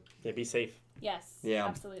 Seriously. Yeah, be safe. Yes. Yeah.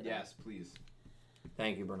 Absolutely. Yes, please.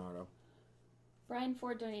 Thank you, Bernardo. Brian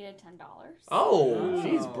Ford donated $10. Oh, Oh.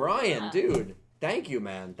 jeez, Brian, Yeah. dude. Thank you,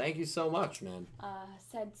 man. Thank you so much, man.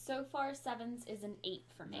 Said, so far, Sevens is an 8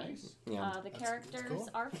 for me. Nice. Yeah. The That's characters cool.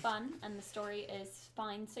 are fun, and the story is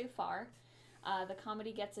fine so far. The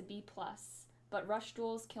comedy gets a B+, but rush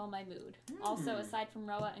duels kill my mood. Also, aside from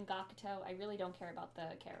Roa and Gakuto, I really don't care about the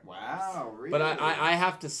characters. Wow, really? But I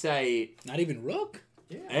have to say, Not even Rook.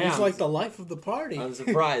 yeah, He's like the life of the party. I'm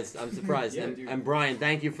surprised. I'm surprised. Yeah, and, dude. and Brian,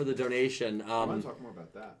 thank you for the donation. I want to talk more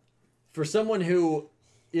about that. For someone who,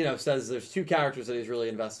 says there's 2 characters that he's really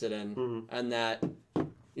invested in, and that,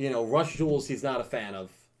 Rush Duels he's not a fan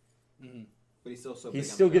of. But he's still so He big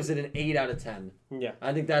on still the gives show. it an 8 out of 10. Yeah.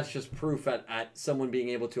 I think that's just proof at someone being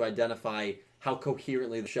able to identify how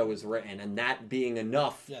coherently the show is written, and that being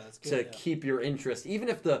enough Yeah, that's good, to yeah. keep your interest. Even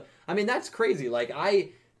if that's crazy. Like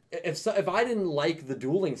if I didn't like the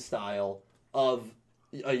dueling style of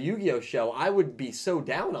a Yu-Gi-Oh show, I would be so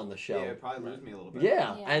down on the show. Yeah, it'd probably lose me a little bit.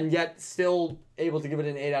 Yeah, Yeah. and yet still able to give it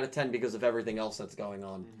an 8 out of 10 because of everything else that's going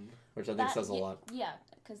on, which I think says a lot. Yeah,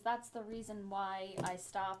 because that's the reason why I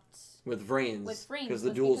stopped With Vrains, with frames. because the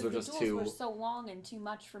was duels because were just the duels too were so long and too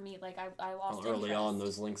much for me. Like I lost early interest. on.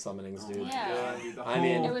 Those link summonings, dude. Yeah. dude, the I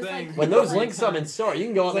mean- whole It was thing. like- When those Every link summons start, you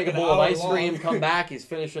can go out and It's make like a bowl of an ice hour cream, long. come back, he's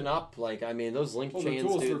finishing up. Like, I mean, those link Well, the chains,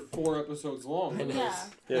 duels dude. were 4 episodes long. I know. Yeah.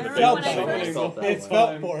 Yeah, I the remember felt when that I way. first felt that It way.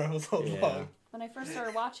 felt for him so Yeah. long. when I first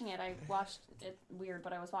started watching it, I watched it weird,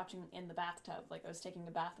 but I was watching in the bathtub. Like I was taking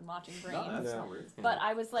a bath and watching Brains. No, that's Yeah. not weird. But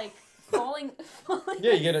I was like falling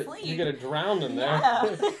Yeah, you asleep. get a drown in there.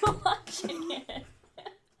 Yeah, watching it.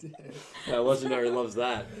 Yeah, Legendary loves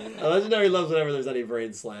that. Legendary loves whenever there's any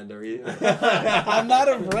brain slander. I'm not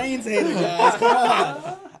a brains hater, guys. Come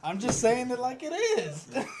on. I'm just saying it like it is.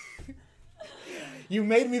 You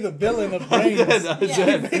made me the villain of brains. I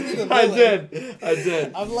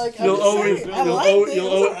did. I'm like, I'm You'll just always, saying, I liked it. It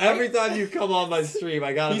was alright. every time you come on my stream,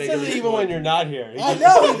 I gotta He make says a it even when you're not here. He I just-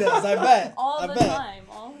 know he does. I bet. All I the bet. time.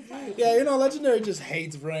 All the time. Yeah, Legendary just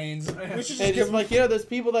hates brains. We should And just just give him. like, there's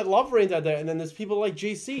people that love Brains out there, and then there's people like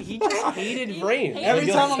JC. He just hated Brains. hated Every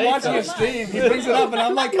Like, time he'll I'm say watching a something. stream, he brings it up, and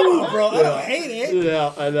I'm like, come on, bro. I don't hate it.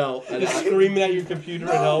 Yeah, I know. Just screaming at your computer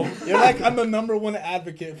at home. You're like, I'm the #1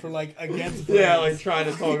 advocate for like against brains. Yeah, like trying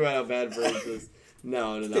to talk about how bad brains is.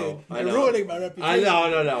 No. Dude, I you're know. ruining my reputation.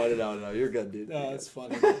 No. You're good, dude. No, it's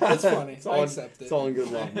funny. It's funny. It's I all, accept it. it's all in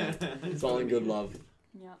good love, man. It's all in good love.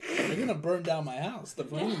 Yeah. They're gonna burn down my house. The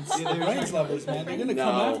brains, Yeah, the brains lovers, man. They're gonna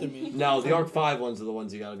come after me. No, the Arc 5 ones are the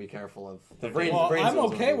ones you gotta be careful of. The brains, Well, brains I'm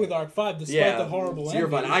ones okay are- with Arc 5 despite Yeah, the horrible so you're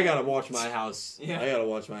ending. fine. I gotta watch my house. Yeah. I gotta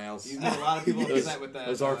watch my house. You get a lot of people Those, upset with that.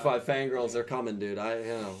 those Arc 5 fangirls, they're coming, dude.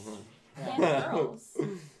 Fangirls.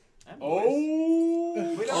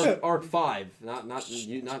 Oh! Wait, Arc 5, not my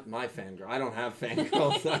fangirl. I don't have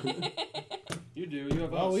fangirls. You do. You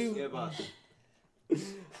have Well, us. we- Yeah, boss.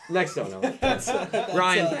 Next don't know.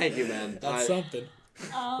 Ryan, thank you, man. That's something.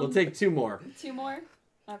 We'll take 2 more. 2 more.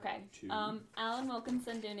 Okay. Alan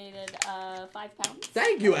Wilkinson donated £5.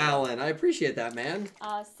 Thank you, Alan. I appreciate that, man.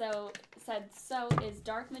 So is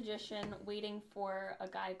Dark Magician waiting for a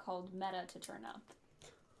guy called Meta to turn up?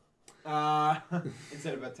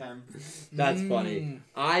 Instead of a 10. That's funny.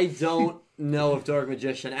 I don't know if Dark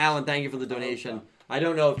Magician. Alan, thank you for the donation. I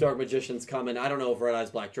don't know if Dark Magician's coming. I don't know if Red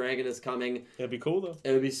Eyes Black Dragon is coming. It'd be cool though.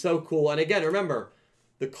 It would be so cool. And again, remember,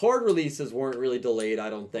 the card releases weren't really delayed, I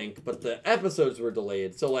don't think, but the episodes were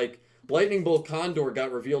delayed. So, like, Lightning Bolt Condor got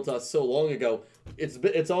revealed to us so long ago.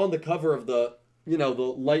 It's on the cover of the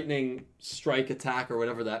Lightning Strike Attack or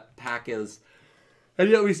whatever that pack is. And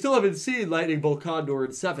yet we still haven't seen Lightning Bolt Condor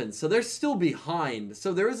in 7, so they're still behind.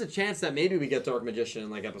 So there is a chance that maybe we get Dark Magician in,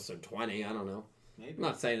 like, episode 20. I don't know. Maybe. I'm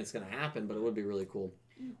not saying it's going to happen, but it would be really cool.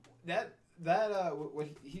 What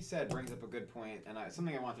he said brings up a good point, and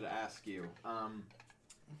something I wanted to ask you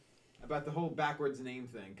about the whole backwards name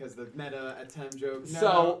thing, because the meta attempt joke. No,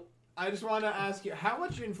 So- I just want to ask you, how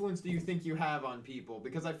much influence do you think you have on people?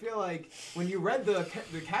 Because I feel like when you read the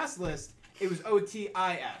cast list, it was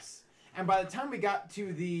OTIS. And by the time we got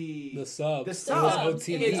to the sub. The It sub, was it's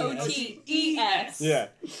OTES. OTES. Yeah.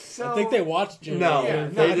 So, I think they watched you. No, Yeah,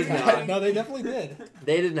 they did not. No, they definitely did.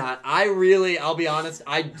 They did not. I'll be honest,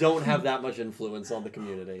 I don't have that much influence on the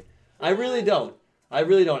community. I really don't. I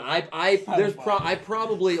probably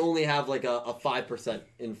only have like a 5%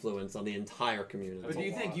 influence on the entire community. But do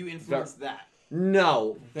you think you influenced that?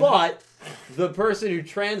 No, but the person who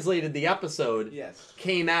translated the episode Yes.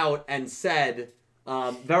 came out and said,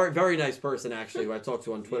 very, very nice person actually, who I talked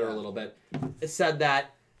to on Twitter a little bit, said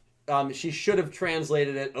that she should have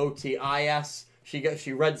translated it OTIS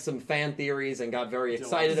She read some fan theories and got very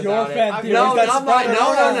excited Your about fan it. theories, No, that's not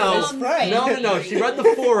mine. Spider-Man. No. She read the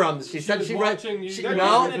forums. She said she read. watching you. She, That's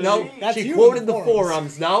no. That's She you quoted in the the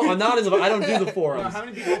forums. No, I'm not in the. I don't do the No, forums. how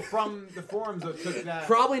many people from the forums that took that?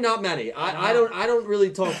 Probably not many. I don't really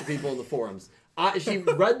talk to people in the forums. She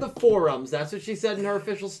read the forums. That's what she said in her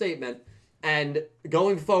official statement. And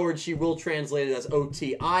going forward, she will translate it as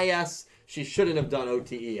OTIS. She shouldn't have done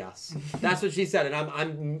OTES. That's what she said, and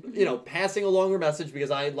I'm passing along her message because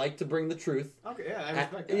I like to bring the truth. Okay, yeah, I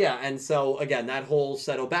respect that. Yeah, and so again, that whole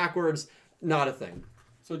Seto backwards, not a thing.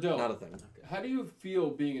 So, Dill, Not a thing. how do you feel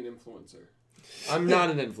being an influencer? I'm not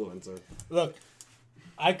an influencer. Look,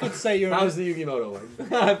 I could say you're. How's the Yugimoto one?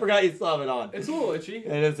 I forgot you still have it on. It's a little itchy.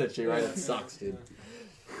 It is itchy, right? It sucks, dude.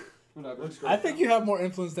 Whatever. I think you have more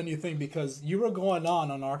influence than you think because you were going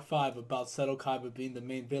on Arc 5 about Seto Kaiba being the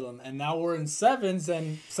main villain, and now we're in Sevens,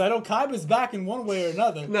 and Seto Kaiba's back in one way or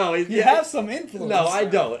another. No, you have some influence. No, I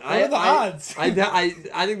don't. What are the odds? I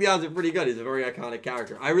think the odds are pretty good. He's a very iconic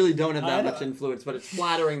character. I really don't have that much influence, but it's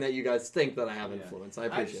flattering that you guys think that I have influence. I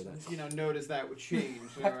appreciate that. I just, noticed that would change.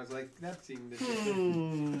 So I was like, that seemed. It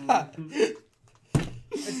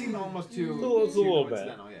seemed almost too. It's a little bit.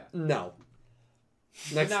 coincidental, yeah. No.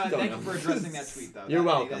 Next, No, thank you for addressing that tweet, though. You're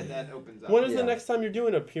welcome. That opens up. When is Yeah. the next time you're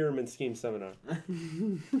doing a pyramid scheme seminar?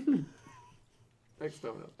 Next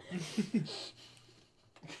domino.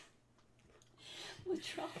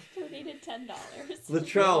 Latrell donated $10.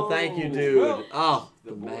 Latrell, thank you, dude. Oh,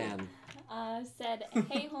 the man. Said,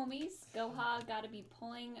 hey homies, Goha gotta be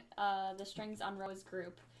pulling the strings on Roa's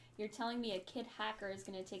group. You're telling me a kid hacker is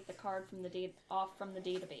gonna take the card from the off from the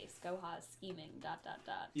database. Goha is scheming. ...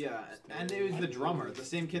 Yeah, and it was the drummer, the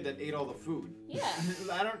same kid that ate all the food. Yeah.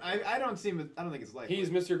 I don't think it's likely. He's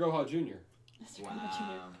Mr. Goha Jr.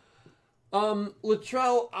 Wow.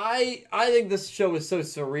 Latrell, I think this show is so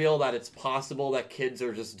surreal that it's possible that kids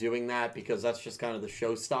are just doing that because that's just kind of the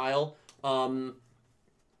show style.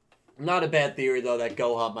 Not a bad theory, though, that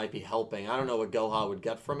Goha might be helping. I don't know what Goha would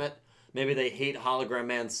get from it. Maybe they hate Hologram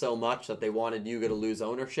Man so much that they wanted Yuga to lose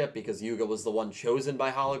ownership because Yuga was the one chosen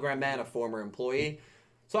by Hologram Man, a former employee.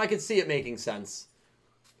 So I could see it making sense.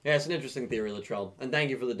 Yeah, it's an interesting theory, Latrell. And thank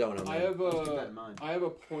you for the donut, man. I have a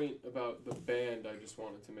point about the band I just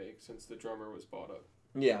wanted to make since the drummer was brought up.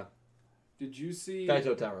 Yeah. Did you see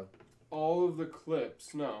Kaito Taro. all of the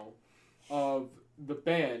clips, of the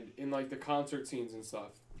band in like the concert scenes and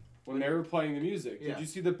stuff? When they were playing the music. Yeah. Did you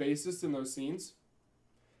see the bassist in those scenes?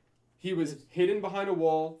 He was hidden behind a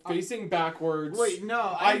wall, facing backwards. Wait,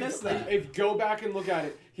 no, I missed that. If go back and look at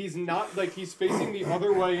it, he's not he's facing the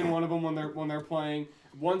other way in one of them when they're playing.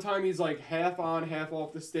 One time he's like half on, half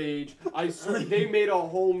off the stage. They made a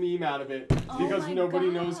whole meme out of it because nobody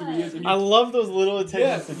knows who he is. And I love those little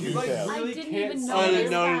attentions to you detail. really I didn't can't even see notice I didn't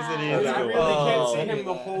him. notice it that. either. I really can't see him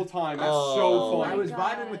the whole time. That's so funny. I was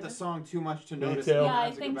God. vibing with the song too much to notice too. it. Yeah, I I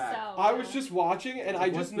had to go think back. so. I was just watching and I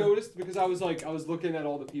just the- noticed because I was looking at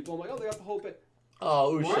all the people. I'm like, oh, they got the whole bit.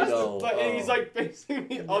 Oh, Ushido. And he's like facing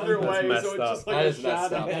the other way, messed so it's up. just like That a is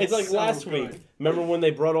messed shadow. up. It's like so last good. week. Remember when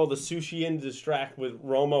they brought all the sushi in to distract with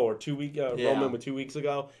Romo or 2 week Roman with 2 weeks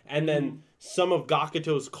ago, and then some of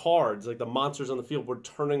Gakuto's cards, like the monsters on the field, were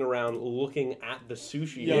turning around looking at the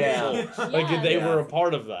sushi. Yeah. Like they Yeah. were a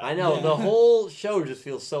part of that. I know, the whole show just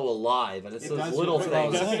feels so alive, and it's It those does little feel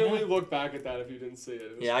things. alive. Definitely look back at that if you didn't see it.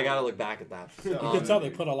 It was Yeah, I cool. gotta look back at that. You can tell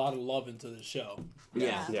they put a lot of love into the show.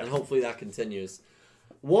 Yeah, Yeah. and hopefully that continues.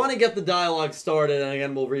 Want to get the dialogue started, and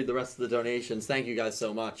again, we'll read the rest of the donations. Thank you guys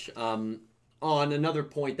so much. On another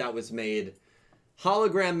point that was made,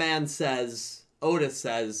 Hologram Man says, Otis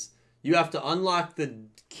says, you have to unlock the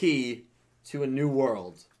key to a new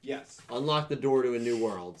world. Yes. Unlock the door to a new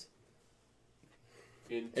world.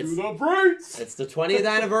 Into the breaks! It's the 20th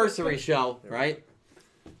anniversary show, right?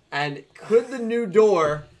 And could the new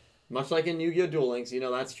door, much like in Yu-Gi-Oh! Duel Links, you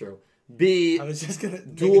know that's true, be I was just gonna make a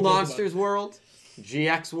Dual joke about- Monsters World,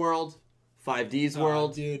 GX World, 5D's Oh,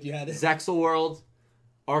 World, dude, you had it. Zexel World,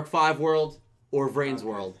 Arc 5 World, or Vrain's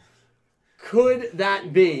World? Could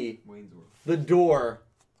that be Wayne's World. the door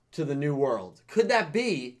to the new world? Could that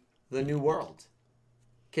be the new world?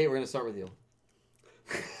 Kate, we're going to start with you.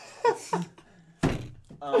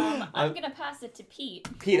 I'm gonna pass it to Pete.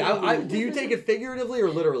 Pete, do you take it figuratively or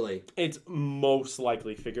literally? It's most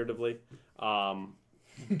likely figuratively,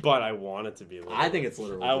 but I want it to be literally. I think it's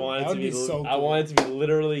literally. I want it That to would be. be so I cool. want it to be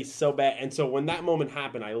literally so bad. And so when that moment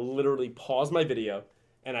happened, I literally paused my video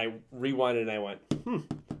and I rewinded and I went,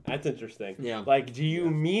 that's interesting. Yeah. Like, do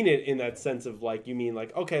you mean it in that sense of like you mean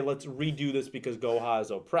like okay, let's redo this because Goha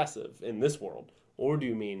is oppressive in this world, or do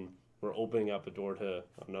you mean we're opening up a door to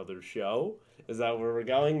another show? Is that where we're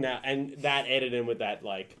going now? And that added in with that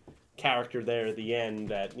like character there at the end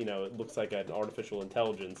that it looks like an artificial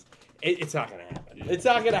intelligence. It's not gonna happen. It's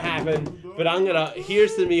not gonna happen. But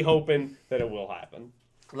here's to me hoping that it will happen.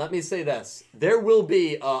 Let me say this: there will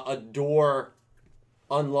be a door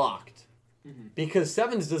unlocked because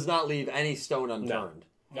Sevens does not leave any stone unturned.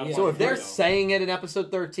 Yeah. So if they're saying it in episode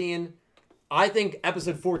 13, I think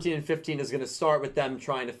episode 14 and 15 is going to start with them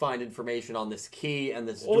trying to find information on this key and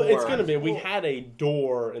this door. Well, it's going to be. We had a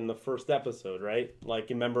door in the first episode, right? Like,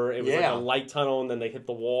 remember, it was like a light tunnel, and then they hit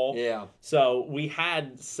the wall. Yeah. So we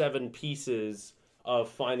had 7 pieces of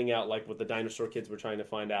finding out, like, what the dinosaur kids were trying to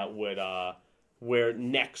find out would, where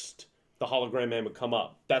next the hologram man would come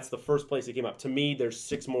up. That's the first place it came up. To me, there's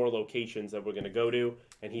 6 more locations that we're going to go to,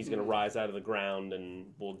 and he's going to rise out of the ground, and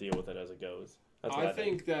we'll deal with it as it goes. That's what I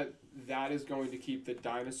think that is going to keep the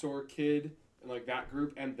dinosaur kid and like that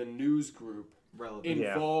group and the news group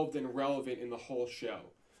involved and relevant in the whole show,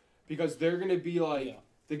 because they're going to be like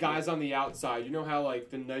the guys on the outside. You know how like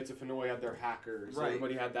the Knights of Hanoi had their hackers,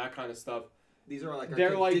 everybody had that kind of stuff. These are like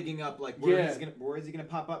they're like digging up like where is he gonna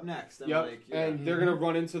pop up next? And and they're gonna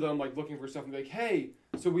run into them like looking for stuff and be like, hey,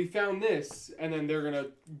 so we found this, and then they're gonna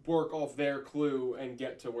work off their clue and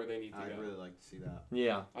get to where they need to go. I'd really like to see that.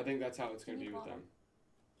 Yeah, I think that's how it's gonna be with them.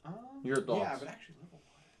 Your thoughts? Yeah, but actually,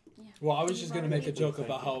 well, I was just gonna make a joke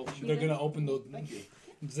about how they're gonna open the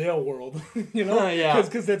Zale world, Yeah,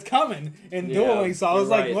 because it's coming and dueling. So I was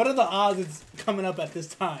like, what are the odds it's coming up at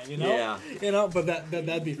this time? But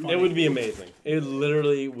that'd be fun. it would be amazing. It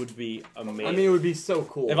literally would be amazing. I mean, it would be so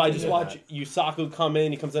cool if I just watch Yusaku come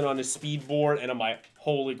in. He comes in on his speedboard, and I'm like,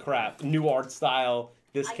 holy crap! New art style.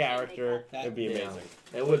 This character, it'd be amazing.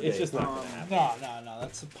 It would. It's just not gonna happen. No,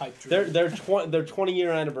 that's a pipe dream. Their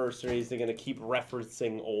 20-year anniversaries. They're gonna keep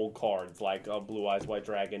referencing old cards like Blue Eyes White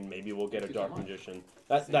Dragon. Maybe we'll get a Dark Magician.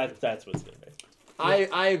 That's what's gonna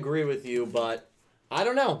be. I agree with you, but I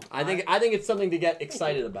don't know. I think it's something to get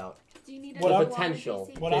excited about. Do you need The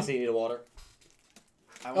potential. Casey, you need a water?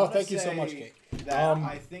 Thank you so much, Kate.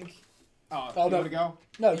 I think. Oh, you want to go?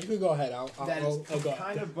 No, you can go ahead. I'll go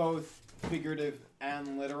kind of both figurative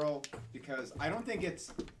and literal, because I don't think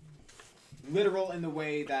it's literal in the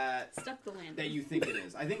way that you think it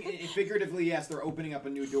is. I think figuratively, yes, they're opening up a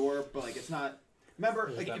new door, but like it's not.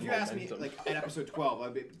 Remember, like if you asked me, like at episode 12,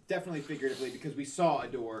 I'd be definitely figuratively, because we saw a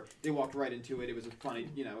door, they walked right into it. It was a funny,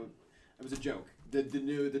 it was a joke. The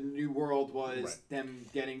new world was them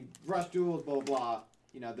getting rush duels, blah blah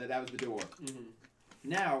blah. That was the door. Mm-hmm.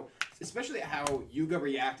 Now, especially how Yuga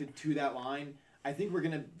reacted to that line, I think we're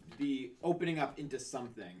gonna be opening up into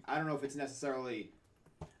something. I don't know if it's necessarily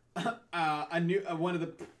a new one of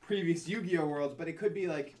the previous Yu-Gi-Oh worlds, but it could be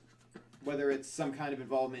like whether it's some kind of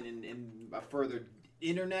involvement in a further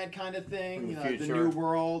internet kind of thing, the new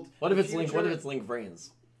world. What if it's Link? What if it's Link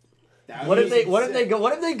Brains? What if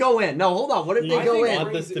they go in? No, hold on. What if they go in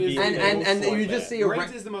and you just see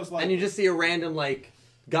you just see a random like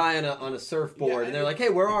guy on a surfboard, and they're like, "Hey,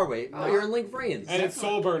 where are we? Oh, you're in Link Brains." And it's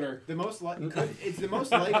Soul Burner. It's the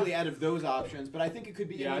most likely out of those options, but I think it could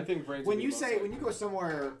be. Yeah, I think Brains. When you go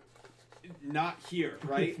somewhere, not here,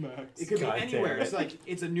 right? It could be anywhere. It's like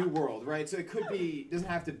it's a new world, right? So it could be. Doesn't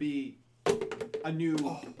have to be a new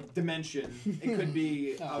dimension. It could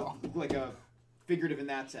be like a figurative in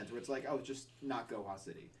that sense, where it's like, just not Goha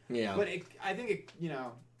City. Yeah. But I think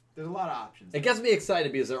there's a lot of options. It gets me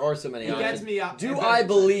excited because there are so many options. Gets me up. Do I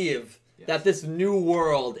believe that this new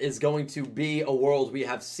world is going to be a world we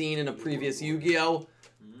have seen in a previous Yu-Gi-Oh?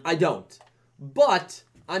 I don't. But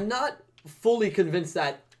I'm not fully convinced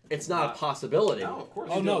that it's not a possibility. No, of course.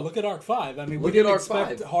 Oh no! Look at Arc 5. I mean, look we at can Arc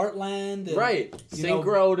expect 5. Heartland, and, right?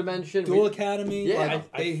 Synchro Dimension, Dual Academy. Yeah,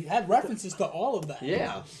 they had references to all of that.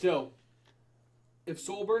 Yeah. Still, if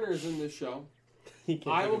Soul Burner is in this show,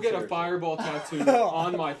 I will get a fireball tattoo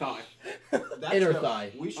on my thigh. Inner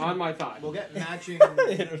thigh. On my thigh. We'll get matching on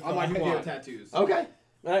my quad tattoos. Okay.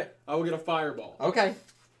 All right. I will get a fireball. Okay.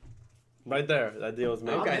 Right there. That deal is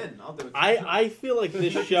made. Okay. I'll do it. I feel like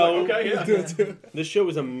this show Okay, this show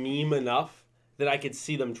is a meme enough that I could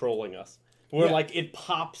see them trolling us. Where like it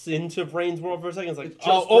pops into Brain's World for a second, it's like,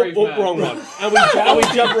 wrong one, and we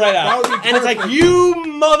jump right out, and it's like, you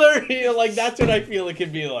mother, like that's what I feel it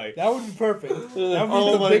could be like. That would be perfect. That would be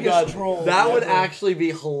Oh the my biggest God. troll. That would actually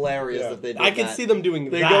be hilarious if they did I could that. see them doing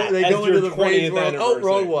They that. go as into your the Brains 20th world.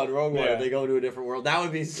 anniversary. Wrong one. Yeah. They go to a different world. That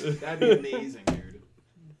would be That'd be amazing, dude.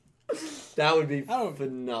 That would be I don't-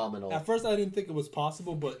 phenomenal. At first, I didn't think it was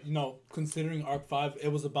possible, but considering Arc 5,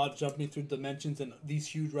 it was about jumping through dimensions and these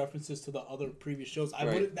huge references to the other previous shows. I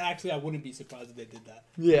wouldn't be surprised if they did that.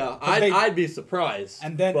 Yeah, I'd be surprised.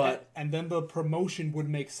 And then but the promotion would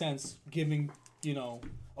make sense, giving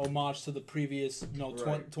homage to the previous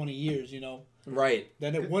 20 years. right,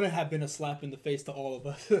 Then it wouldn't have been a slap in the face to all of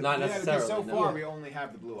us. not Yeah, necessarily. because so no. far we only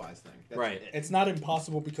have the Blue Eyes thing. That's Right. it. It's not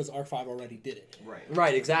impossible because Arc 5 already did it. Right.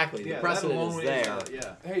 Right, exactly. Yeah, The that precedent is alone there.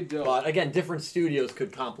 yeah. Hey, Dill. But again, different studios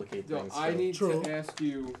could complicate Dill, things. I too. need True. to ask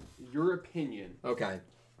you your opinion. Okay.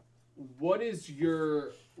 What is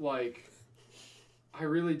your, like, I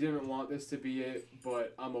really didn't want this to be it,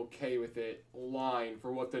 but I'm okay with it, line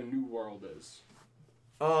for what the new world is?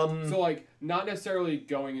 So, like, not necessarily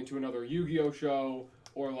going into another Yu-Gi-Oh show,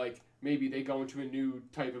 or, like, maybe they go into a new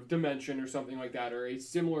type of dimension or something like that, or a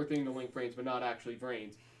similar thing to Link Vrains, but not actually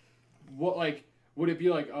Vrains. What, like, would it be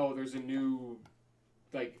like, oh, there's a new,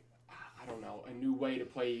 like, I don't know, a new way to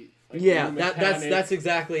play, like, Yeah, new that's mechanic,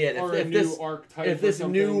 exactly it. or If a new this archetype if or this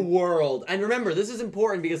something. new world, and remember, this is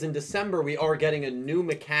important because in December we are getting a new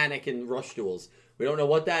mechanic in Rush Duels. We don't know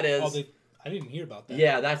what that is. Oh, I didn't hear about that.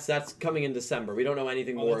 Yeah, that's coming in December. We don't know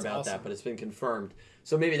anything more that's about awesome. that, but it's been confirmed.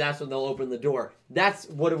 So maybe that's when they'll open the door. That's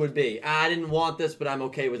what it would be. I didn't want this, but I'm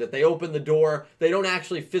okay with it. They open the door. They don't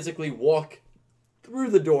actually physically walk through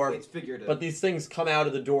the door, It's figurative. but these things come out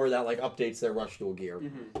of the door that like updates their Rush Duel gear.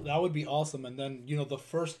 Mm-hmm. That would be awesome. And then, the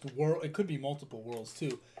first world, it could be multiple worlds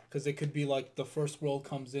too. Because it could be like the first world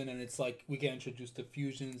comes in and it's like we get introduced to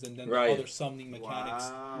fusions and then Right. the other summoning mechanics.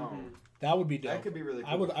 Wow. That would be dope. That could be really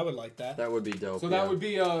cool. I would like that. That would be dope. So yeah. that would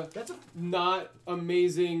be a That's a not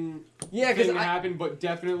amazing Yeah, thing because to happen, but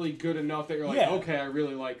definitely good enough that you're like, Yeah. okay, I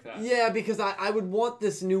really like that. Yeah, because I would want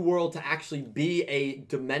this new world to actually be a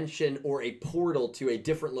dimension or a portal to a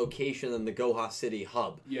different location than the Goha City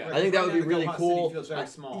hub. Yeah. I think that would be Right now, really the Goha cool. City feels very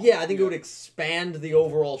small. Yeah, I think it Yeah. would expand the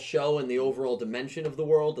overall show and the overall dimension of the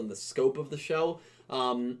world and the scope of the show.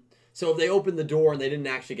 So if they opened the door and they didn't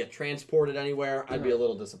actually get transported anywhere, I'd be a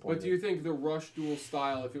little disappointed. But do you think the Rush Duel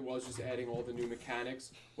style, if it was just adding all the new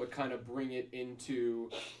mechanics, would kind of bring it into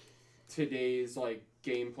today's like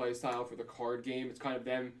gameplay style for the card game? It's kind of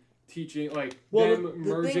them teaching, like them the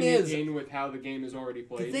merging thing it is- in with how the game is already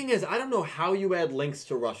played. The thing is, I don't know how you add links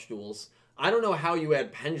to Rush Duels. I don't know how you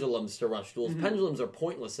add pendulums to Rush Duels. Mm-hmm. Pendulums are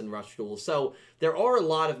pointless in Rush Duels. So there are a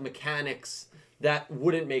lot of mechanics that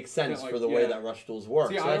wouldn't make sense That, like, for the way yeah. that Rush Duels work.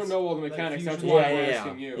 See, So I that's- don't know all the mechanics. That's fusion- why Yeah, I'm yeah,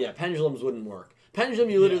 asking you. yeah. Pendulums wouldn't work. Pendulum,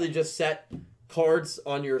 you literally just set cards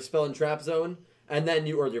on your spell and trap zone, and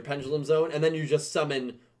then or your pendulum zone, and then you just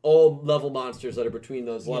summon all level monsters that are between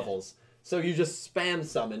those Yeah. levels. So you just spam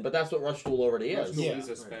summon, but that's what Rush Duel already Rush is. Duel Yeah. is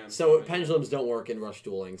a spam. So thing. pendulums don't work in Rush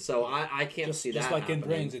Dueling. So I can't see that Just like in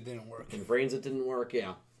happening. Brains, it didn't work. In Brains it didn't work,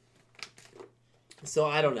 yeah. So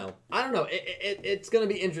I don't know. It's going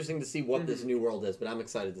to be interesting to see what this new world is, but I'm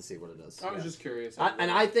excited to see what it is. I was just curious.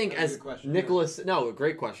 And I think, That's a as good question, Nicholas, no,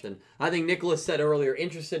 great question. I think Nicholas said earlier,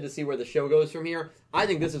 interested to see where the show goes from here. I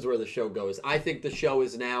think this is where the show goes. I think the show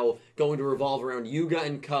is now going to revolve around Yuga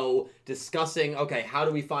and Co. discussing, okay, how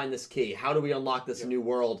do we find this key? How do we unlock this new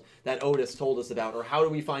world that Otis told us about? Or how do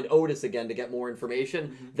we find Otis again to get more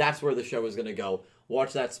information? That's where the show is going to go.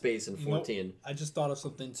 Watch that space in 14. I just thought of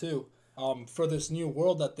something too. For this new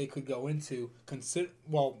world that they could go into,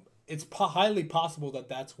 it's highly possible that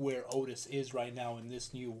that's where Otis is right now in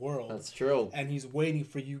this new world. That's true. And he's waiting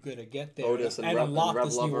for Yuga to get there Otis and Rev- unlock and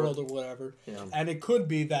this Rev new Lover. world or whatever. Yeah. And it could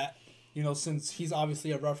be that, since he's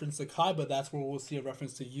obviously a reference to Kaiba, that's where we'll see a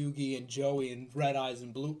reference to Yugi and Joey and Red Eyes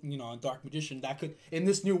and Blue, and Dark Magician. That could, in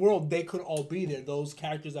this new world, they could all be there. Those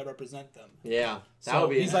characters that represent them. Yeah, that So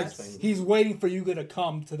would be he's like, interesting. he's waiting for Yuga to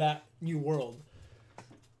come to that new world.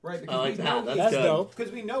 Right, I like we that. know That's That's good. dope.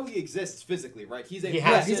 because we know he exists physically, right? He's a He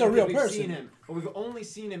person has- he's a real we've person. Seen him, but we've only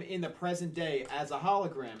seen him in the present day as a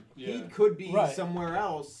hologram. He Yeah. could be Right. somewhere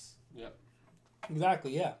else.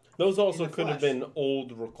 Exactly, yeah. Those also In the could have flesh. been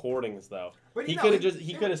old recordings, though. But He you know, could have it- just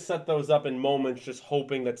he it- could have set those up in moments, just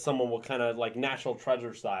hoping that someone will kind of like National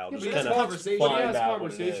Treasure style, Yeah, just but kind that's of conversation. But he find has out what it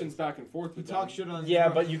conversations is. back and forth He with talks them. shit on. Yeah,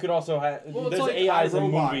 but you could also have Well, it's there's like AIs in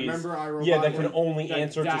iRobot. movies. Remember iRobot? Yeah, that can Like, only that-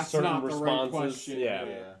 answer to that's certain not the right responses. question. Yeah.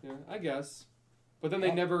 Yeah, I guess. But then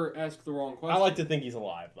they never ask the wrong question. I like to think he's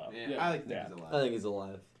alive though. Yeah, Yeah. I like to think Yeah. he's alive. I think he's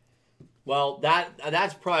alive. Well,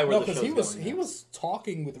 that's probably where No, the because show's he going was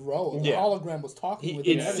talking with Ro. The Yeah. hologram was talking with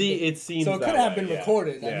It him. and everything. seems so it that could have way, been yeah.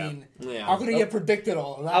 recorded. Yeah. I mean, Yeah. how could he have predicted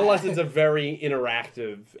all of that? Unless it's a very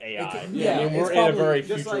interactive AI. It could- yeah, I mean, it's we're in a probably very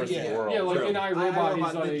just like- futuristic yeah. world. Yeah, like True. in iRobot,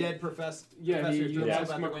 he's the like, dead professor. yeah, he throws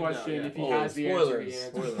asks out him a the window, question. yeah. If he Oh, has the answer, he spoilers.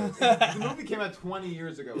 answers. Spoilers. The movie came out 20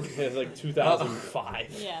 years ago. It's like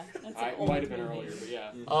 2005. Yeah, that's I an old might have been movie. earlier, but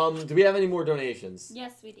yeah. Do we have any more donations?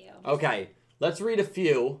 Yes, we do. Okay, let's read a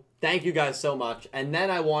few. Thank you guys so much. And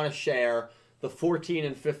then I want to share the 14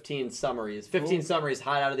 and 15 summaries. 15 summaries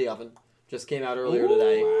hot out of the oven. Just came out earlier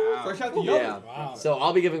today. Wow. Fresh out the Yeah. oven. Wow. So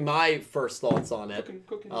I'll be giving my first thoughts on it.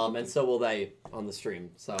 Cooking. And so will they on the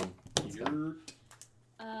stream. So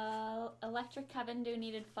Electric Kevin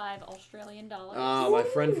donated $5 Australian dollars. my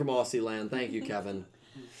friend from Aussie land. Thank you, Kevin.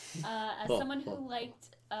 As Cool, someone who cool. liked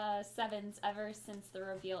Sevens ever since the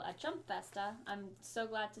reveal at Jump Festa, I'm so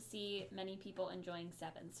glad to see many people enjoying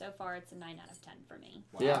Sevens. So far, it's a 9 out of 10 for me.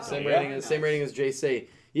 Yeah, Wow. same Yeah. rating as JC.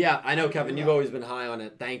 Yeah, I know, Kevin. You've always been high on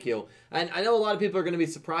it. Thank you. And I know a lot of people are going to be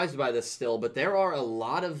surprised by this still, but there are a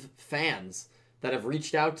lot of fans that have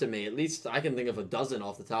reached out to me. At least I can think of a dozen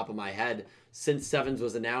off the top of my head since Sevens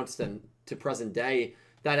was announced and to present day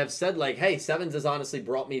that have said like, "Hey, Sevens has honestly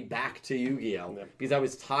brought me back to Yu-Gi-Oh Yep. because I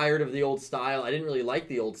was tired of the old style. I didn't really like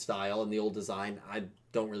the old style and the old design. I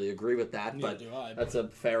don't really agree with that, Neither but do I. that's a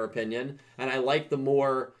fair opinion. And I like the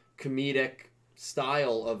more comedic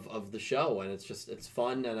style of the show, and it's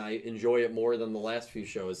fun, and I enjoy it more than the last few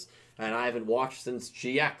shows. And I haven't watched since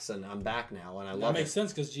GX, and I'm back now, and I That love makes it.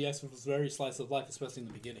 sense because GX was very slice of life, especially in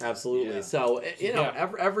the beginning. Absolutely. Yeah. So you know,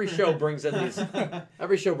 Yeah. every show brings in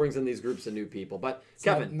these groups of new people. But It's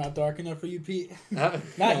Kevin, not dark enough for you, Pete. uh,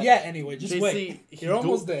 Not yet, anyway. Just JC, wait. he You're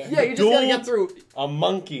almost duel- there. yeah, you just gotta get Dueled through. A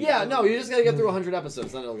monkey. Yeah, no, you just gotta get through 100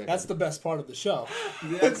 episodes, then it'll get. That's good. the best part of the show.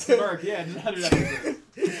 That's Mark, yeah, just 100 episodes.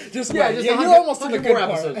 Just Yeah, wait. just You're 100 almost in the 100 good more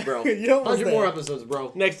part. episodes, bro. You're almost 100 there. more episodes,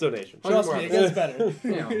 bro. Next donation. Trust 100 me, it more gets better.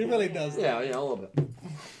 Yeah. It really does. Yeah, a little bit.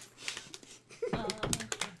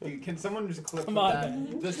 Can someone just clip Come from on, that?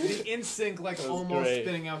 man. The in sync, like That was almost great.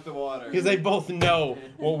 spitting out the water. Because they both know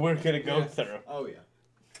what we're going to go through. Oh yeah.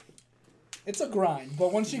 It's a grind,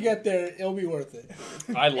 but once you get there, it'll be worth it.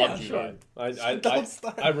 I love Yeah, you sure. guys. Don't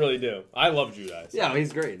start. I really do. I loved you guys. Yeah,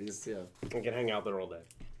 he's great. He's I can hang out there all day.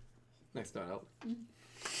 next time out.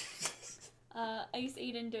 Ice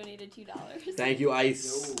Aiden donated $2. Thank you,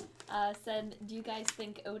 Ice. Said, do you guys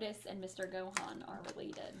think Otis and Mr. Gohan are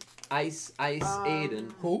related? Ice,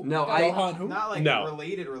 Aiden. Who? No, Gohan who? Not like No.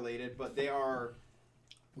 related, but they are.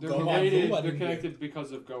 They're Gohan related. who? I They're didn't connected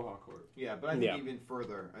because of Gohan Corp. Yeah, but I think Yeah. even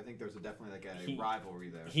further, I think there's definitely like a He- rivalry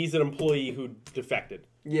there. He's an employee who defected.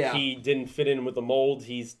 Yeah. He didn't fit in with the mold.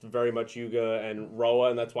 He's very much Yuga and Roa,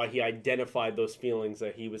 and that's why he identified those feelings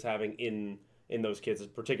that he was having in those kids,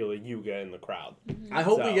 particularly Yuga in the crowd. I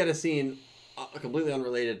hope we So- get a scene, completely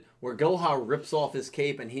unrelated, where Gohan rips off his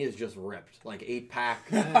cape and he is just ripped, like 8-pack.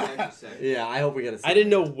 Yeah, I hope we get a scene. I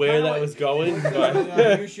didn't know where Kinda that like- was going, but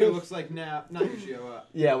Yushio looks like not Yushio.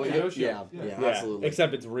 Yeah, well, Yoshi. yeah, Yeah. absolutely.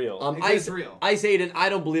 except it's real. Ice, It's real. Ice Aiden, I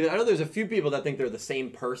don't believe it. I know there's a few people that think they're the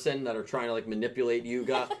same person that are trying to like manipulate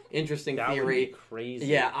Yuga. Interesting that would theory. be crazy.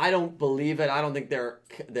 Yeah, I don't believe it. I don't think they're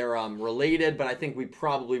related, but I think we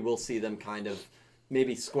probably will see them kind of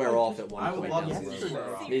maybe square off at one I would point love down to the see road.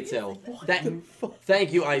 square off. Me too.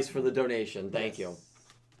 Thank you, Ice, for the donation. Thank you.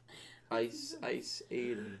 Ice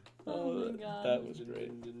Aiden. Oh my god. That was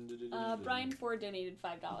great. Brian Ford donated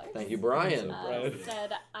 $5. Thank you, Brian. Brian.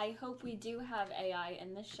 Said, I hope we do have AI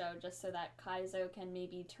in this show just so that Kaizo can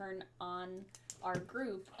maybe turn on our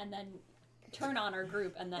group and then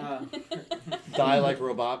Die like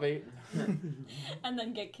Robapi. and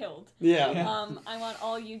then get killed. Yeah. I want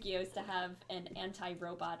all Yu-Gi-Ohs to have an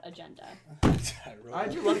anti-robot agenda. I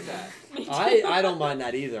do like that. Me too. I don't mind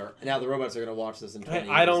that either. Now the robots are going to watch this in 20 years.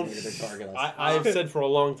 I don't. and need to target us. I've said for a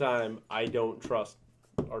long time I don't trust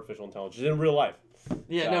artificial intelligence in real life.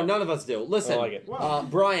 Yeah, no, none of us do. Listen, I like it.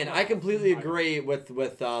 Brian, I completely agree with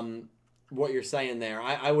what you're saying there.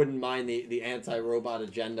 I wouldn't mind the anti-robot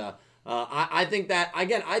agenda. I think that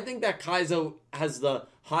Kaizo has the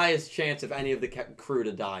highest chance of any of the crew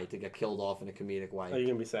to die, to get killed off in a comedic way. Are you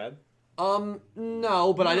gonna be sad?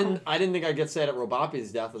 No, but I didn't think I'd get sad at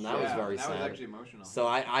Robapi's death, and that was very that sad. was actually emotional. So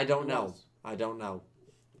I don't It know. was. I don't know.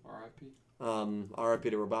 R.I.P. R.I.P.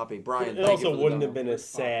 to Robapi. Brian, It thank you also for the wouldn't demo. have been as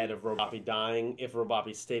sad of Robapi dying if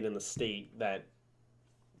Robapi stayed in the state that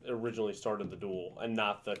originally started the duel and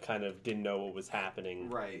not the kind of didn't know what was happening.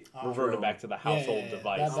 Right. Reverted back to the household yeah.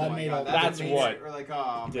 device. That made all- That's made what it, or like,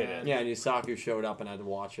 oh, did man. it. Yeah, and Yusaku showed up and had to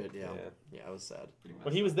watch it. Yeah, Yeah. yeah, it was sad. Pretty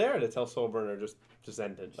But he was there to tell Soulburner just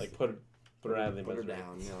end it. Like Put her out of the Put her misery.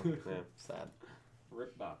 down. Yeah. Sad.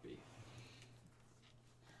 Rip Boppy.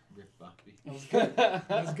 Rip Buffy. That was good. That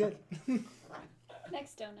was good.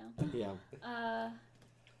 Next dono. Yeah.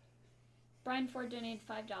 Brian Ford donated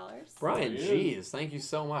 $5. Brian, jeez, thank you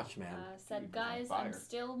so much, man. Said, guys, I'm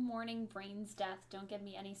still mourning Vrain's death. Don't give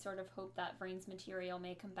me any sort of hope that Vrain's material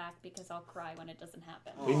may come back because I'll cry when it doesn't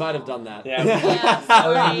happen. We might have done that. Yeah. Yeah,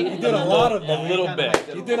 sorry. You did a lot of that. A little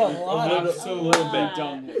bit. You did a lot of A little bit.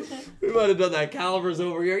 Done. We might have done that. Caliber's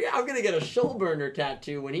over here. Yeah, I'm gonna get a Shoulburner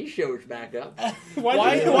tattoo when he shows back up.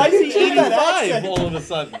 Why is he change that 85 accent? all of a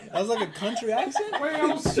sudden? That was like a country accent.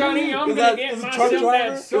 Well, Sonny, I'm that- gonna get is it myself truck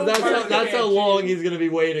driver? that That's how long he's gonna be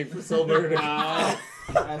waiting for Shoulburner.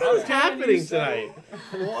 What's happening tonight?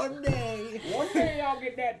 One day. One day I'll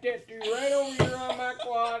get that tattoo right over here on my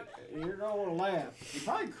quad. You're gonna laugh. You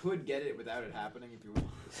probably could get it without it happening if you want.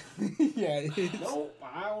 Yeah. Nope,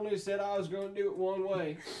 I only said I was gonna do it one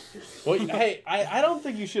way. Well, hey, I don't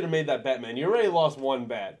think you should have made that bet, man. You already lost one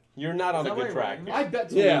bet. You're not on a that good right, track. Ryan? I bet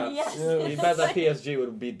to Yeah. lose. Yes. He bet that PSG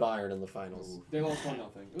would beat Bayern in the finals. They lost 1-0.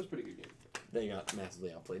 It was a pretty good game. They got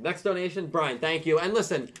massively outplayed. Next donation, Brian. Thank you. And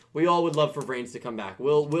listen, we all would love for Vrains to come back.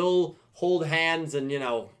 We'll hold hands and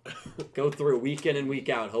go through week in and week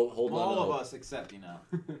out. Hold on. All to of hope. us except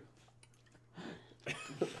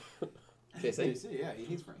JC. JC, yeah,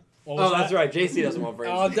 he's free. Oh, that's right. JC doesn't want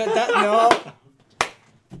Oh, Vrains. no.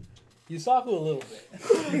 Yusaku a little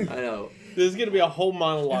bit. I know. There's going to be a whole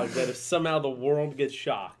monologue that if somehow the world gets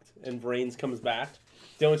shocked and Vrains comes back,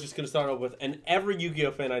 Dylan's just going to start off with, and every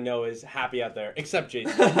Yu-Gi-Oh fan I know is happy out there, except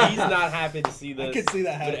Jason. He's not happy to see this. I could see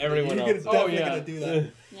that But happening. everyone You're else. definitely yeah. gonna do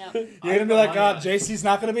that. Yep. You're gonna be like, God, JC's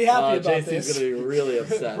not gonna be happy about JC's this. going to be really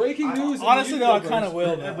upset. Breaking news. in honestly, though, I Yu-Gi-Oh! kinda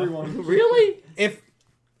will, for though. Everyone. Really? If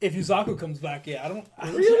Yusaku comes back, yeah, I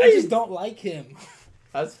Really? just don't like him.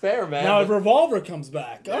 That's fair, man. Now if Revolver comes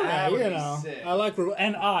back, That alright, would you be know, sick. I like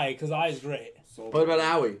and because I is great. What about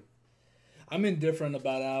Aoi? I'm indifferent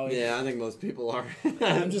about Aoi. Yeah, I think most people are.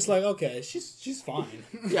 I'm just like, okay, she's fine.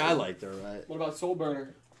 Yeah, I liked her, right? What about Soul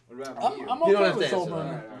Burner? What about you? I'm You okay don't have with to Soul answer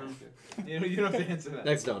Burner. Alright, alright. You don't have to answer that.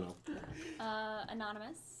 Next dono.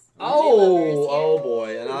 Anonymous. Oh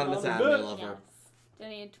boy. Anonymous Another anime bit. lover. Yes.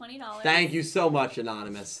 Donated $20. Thank you so much,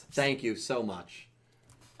 Anonymous. Thank you so much.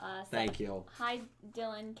 Said, Thank you. Hi,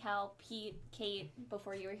 Dylan, Cal, Pete, Kate.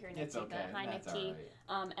 Before you were here, Nick. It's okay. Hi, Nick That's T.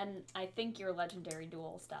 alright. And I think your legendary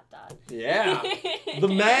duel stepdad. Yeah. The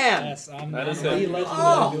man. Yes, I'm That is the it. legendary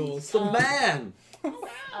Oh, duels. the man.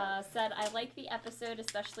 Said, I like the episode,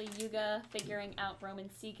 especially Yuga figuring out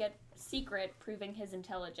Roman's secret, proving his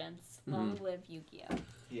intelligence. Long live Yu-Gi-Oh!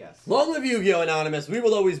 Yes. Long live Yu-Gi-Oh! Anonymous. We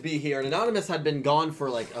will always be here. And Anonymous had been gone for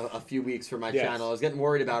like a few weeks from my Yes. channel. I was getting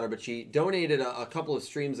worried about her, but she donated a couple of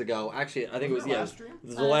streams ago. Actually, I think it was, the yeah. last stream? It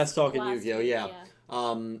was the last talk in Last Yu-Gi-Oh! week,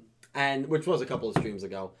 Yeah. And which was a couple of streams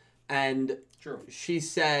ago. And True. she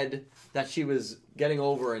said that she was getting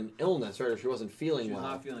over an illness, right? Or she wasn't feeling She's well.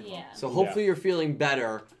 not feeling well. Yeah. So hopefully you're feeling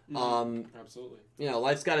better. Absolutely.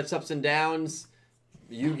 Life's got its ups and downs.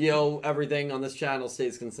 Yu-Gi-Oh! Everything on this channel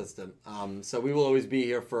stays consistent. So we will always be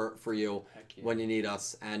here for you Heck yeah. when you need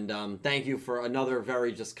us. And thank you for another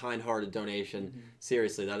very just kind-hearted donation.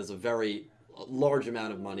 Seriously, that is a very large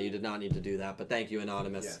amount of money. You did not need to do that, but thank you,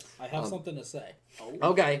 Anonymous. Yes. I have something to say.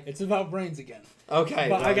 Okay. It's about brains again. Okay.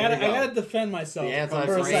 But well, I here we gotta go. defend myself The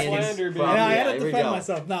for a second. anti-brains. Slander, baby. from- Yeah, I yeah, gotta here we defend go.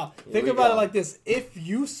 myself. Now, Here think we about go. it like this. If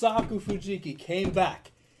Yusaku Fujiki came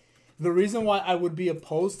back, the reason why I would be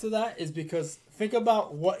opposed to that is because think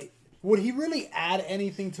about would he really add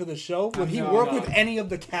anything to the show? Would he No, work no. with any of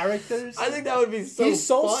the characters? I think that would be so He's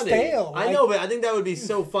so funny. stale. I know, but I think that would be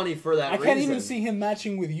so funny for that I can't even reason. see him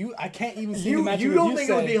matching with you. I can't even see him You matching don't with think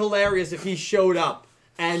it would be hilarious if he showed up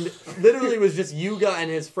and literally was just Yuga and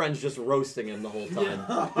his friends just roasting him the whole time?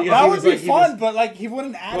 Because he That would was be like- he fun, was- but like he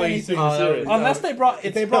wouldn't add Well, he's anything. being serious. Unless they brought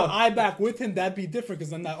It's they brought tough. I back with him, that'd be different because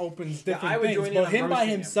then that opens different I would things. join in But on him by roasting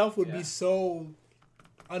him. himself would Yeah. be so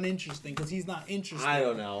uninteresting because he's not interesting. I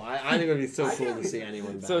don't know. I think it would be so cool to see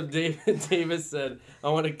anyone back. So Davis said, I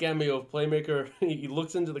want a cameo of Playmaker. He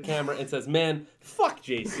looks into the camera and says, man, fuck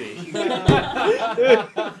JC.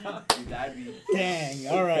 That'd be... Dang.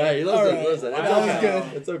 All right. Hey, all listen, right. listen. It's That was okay.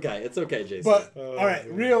 good. It's okay. It's okay, Jason. But all right,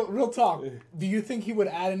 real talk. Do you think he would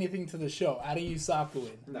add anything to the show? Adding Yusaku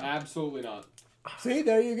in? No. Absolutely not. See,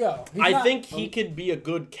 there you go. He's I not- think he could be a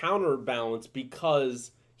good counterbalance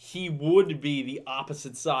because he would be the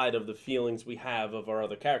opposite side of the feelings we have of our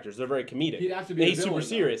other characters. They're very comedic. He'd have to be And a he's super villain, though.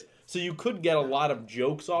 serious. So you could get a lot of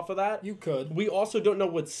jokes off of that. you could. We also don't know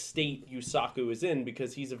what state Yusaku is in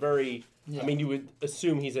because he's a very... Yeah. I mean, you would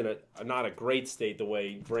assume he's in a not a great state the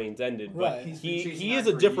way Brains ended, but Right. He's been he chasing is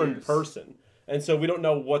that a for different years. person. And so we don't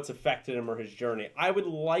know what's affected him or his journey. I would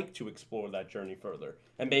like to explore that journey further.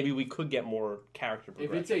 And maybe we could get more character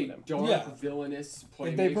progression If it's a with him. dark, villainous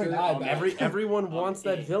If they bring playmaker, Everyone wants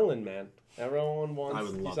that villain, man. Everyone wants. I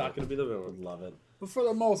would love he's not it. going to be the I villain. would love it. But for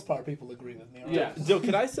the most part, people agree with me. Right? Yeah. So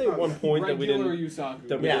can I say one point that we regular didn't Yusaku.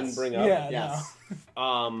 didn't bring up? Yeah, Yes.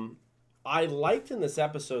 I liked in this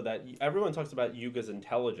episode that everyone talks about Yuga's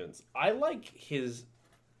intelligence. I like his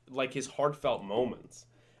heartfelt moments.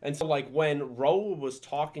 And so like when Ro was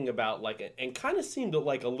talking about and kind of seemed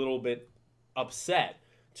like a little bit upset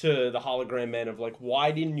to the hologram man of like,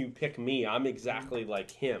 why didn't you pick me? I'm exactly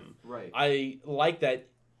like him. Right. I like that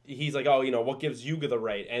he's like, oh, what gives Yuga the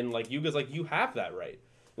right? And like Yuga's like, you have that right.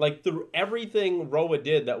 Like through everything Roa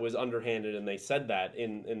did that was underhanded, and they said that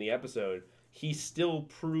in the episode, he still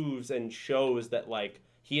proves and shows that like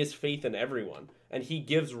he has faith in everyone. And he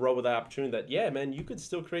gives Roa the opportunity that, yeah, man, you could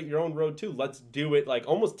still create your own road too. Let's do it like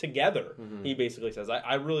almost together. Mm-hmm. He basically says.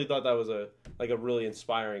 I really thought that was a really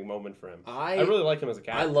inspiring moment for him. I really like him as a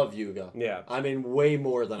character. I love Yuga. Yeah. I mean, way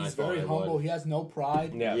more than He's I thought. very humble. Would. He has no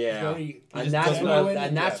pride. Yeah. Yeah. He's that's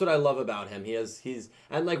what I love about him. He's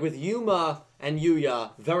and like with Yuma and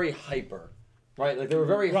Yuya, very hyper. Right, like they were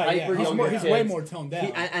very hyper. Yeah. He's way more toned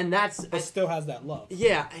down. But still has that love.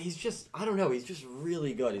 Yeah, he's just, I don't know, he's just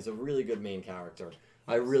really good. He's a really good main character.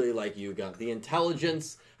 I really like Yuga. The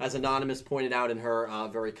intelligence, as Anonymous pointed out in her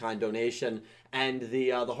very kind donation, and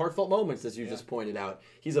the heartfelt moments, as you just pointed out.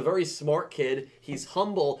 He's a very smart kid. He's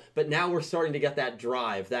humble, but now we're starting to get that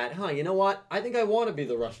drive. That, you know what? I think I want to be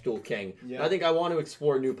the Rush Duel King. Yeah. I think I want to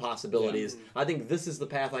explore new possibilities. Yeah. I think this is the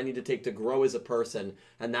path I need to take to grow as a person,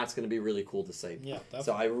 and that's going to be really cool to see. Yeah, definitely.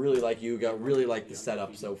 So I really like Yuga. Really like the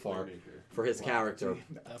setup so far for his character.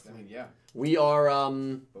 Definitely, yeah. We are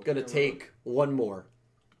going to take one more.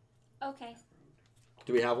 Okay.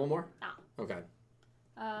 Do we have one more? No. Okay.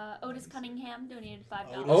 Otis Cunningham donated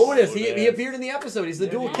 $5. Otis, he appeared in the episode. He's the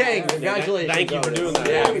Dual King. Congratulations. Thank you for doing that.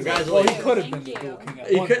 Yeah, congratulations. Well, he could have been Thank the you. Dual King at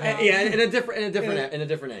He one could, time. yeah, in a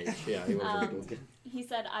different age. Yeah, he was a Dual King. He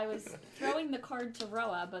said, I was throwing the card to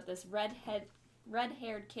Roa, but this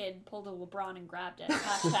red-haired kid pulled a LeBron and grabbed it.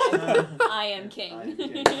 Hashtag, I am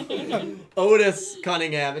king. Otis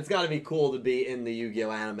Cunningham. It's got to be cool to be in the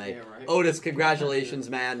Yu-Gi-Oh anime. Yeah, right. Otis, congratulations,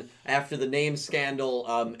 man. After the name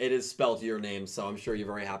scandal, it is spelled your name, so I'm sure you're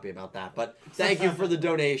very happy about that. But thank you for the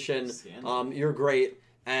donation. You're great.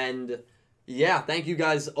 And yeah, thank you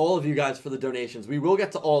guys, all of you guys, for the donations. We will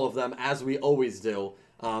get to all of them, as we always do.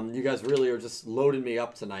 You guys really are just loading me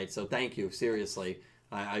up tonight, so thank you, seriously.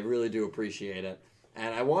 I really do appreciate it.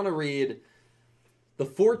 And I want to read the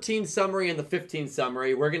 14 summary and the 15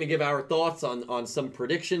 summary. We're going to give our thoughts on some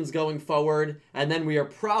predictions going forward. And then we are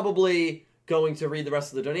probably going to read the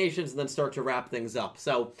rest of the donations and then start to wrap things up.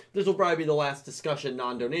 So this will probably be the last discussion,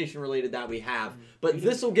 non-donation related, that we have. But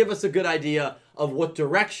this will give us a good idea of what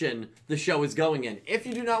direction the show is going in. If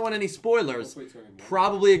you do not want any spoilers,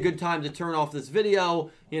 probably a good time to turn off this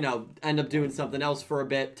video, end up doing something else for a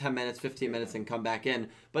bit, 10 minutes, 15 minutes, and come back in.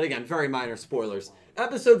 But again, very minor spoilers.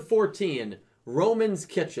 Episode 14, Roman's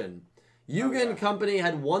Kitchen. Yuga and company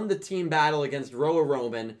had won the team battle against Roa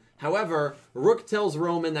Roman. However, Rook tells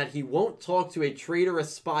Roman that he won't talk to a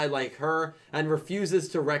traitorous spy like her and refuses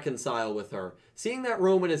to reconcile with her. Seeing that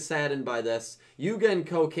Roman is saddened by this, Yuga and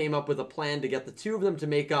Co. came up with a plan to get the two of them to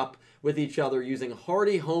make up with each other using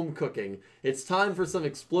hearty home cooking. It's time for some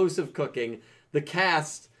explosive cooking. The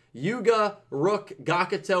cast: Yuga, Rook,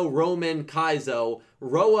 Gakuto, Roman, Kaizo,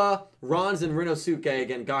 Roa, Rons, and Rinosuke,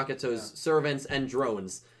 again, Gakuto's servants, and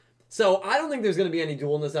drones. So I don't think there's going to be any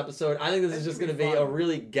duel in this episode. I think this is just going to be a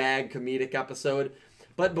really gag comedic episode.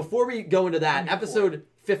 But before we go into that, episode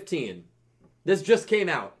 15. This just came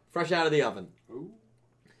out, fresh out of the oven. Ooh.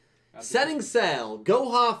 Setting sail,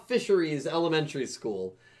 Goha Fisheries Elementary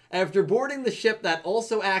School. After boarding the ship that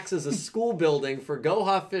also acts as a school building for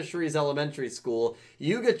Goha Fisheries Elementary School,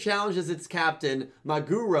 Yuga challenges its captain,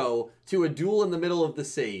 Maguro, to a duel in the middle of the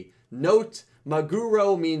sea. Note: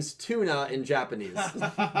 Maguro means tuna in Japanese.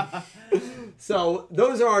 So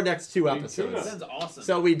those are our next two episodes. That's awesome.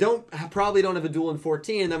 So we probably don't have a duel in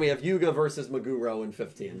 14, and then we have Yuga versus Maguro in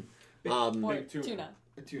 15. Or Big tuna.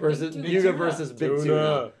 tuna. Versus Big Yuga tuna. versus Big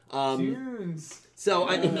Tuna. Tunes. So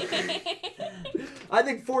I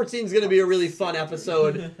think 14 is going to be a really fun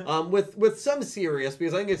episode with some serious,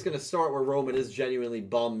 because I think it's going to start where Roman is genuinely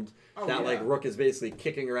bummed that Rook is basically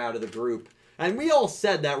kicking her out of the group. And we all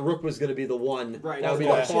said that Rook was going to be the one that would be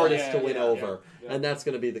the hardest to win over. Yeah. And that's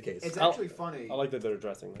going to be the case. It's actually funny. I like that they're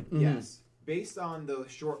addressing that. Yes. Based on the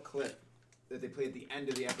short clip that they played at the end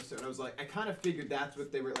of the episode, I kind of figured that's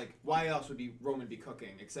what they were like. Why else would Roman be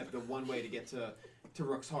cooking except the one way to get to to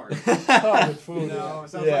Rook's heart. Oh, with food. You know,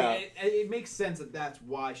 so I was Yeah. like, it makes sense that that's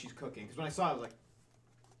why she's cooking. Because when I saw it, I was like,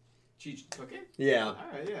 she's cooking? Yeah. All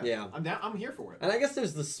right, yeah. Yeah. I'm down. I'm here for it. And I guess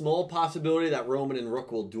there's the small possibility that Roman and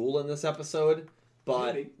Rook will duel in this episode.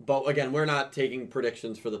 Maybe. But again, we're not taking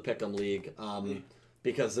predictions for the Pick'em League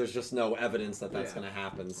because there's just no evidence that that's going to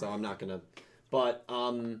happen. So I'm not going to. But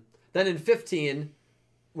then in 15,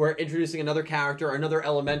 we're introducing another character, another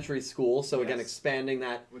elementary school. So again, expanding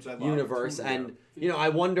that Which I love. universe. And, I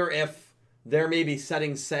wonder if they're maybe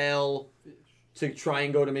setting sail to try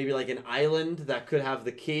and go to maybe like an island that could have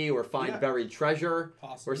the key or find buried treasure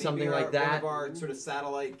or something like that. One of our sort of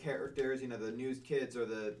satellite characters, the news kids or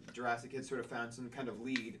the Jurassic kids sort of found some kind of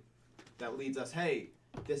lead that leads us, hey,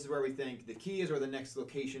 this is where we think the key is, or the next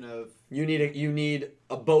location of... You need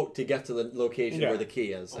a boat to get to the location where the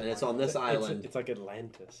key is, and it's on this island. It's like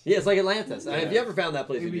Atlantis. Yeah, it's like Atlantis. And if you ever found that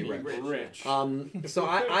place, you'd be Rich. So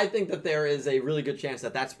I think that there is a really good chance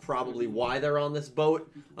that that's probably why they're on this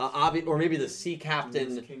boat. Or maybe the sea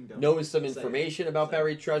captain knows some information about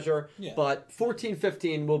buried treasure. Yeah. But 14,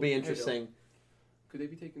 15 will be interesting. Could they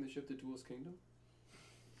be taking the ship to Duel's Kingdom?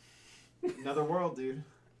 Another world, dude.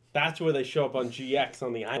 That's where they show up on GX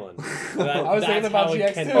on the island. I was thinking about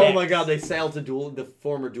GX too. Oh my god, they sailed to the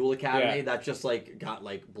former Duel Academy Yeah. that just got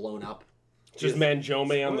blown up. Just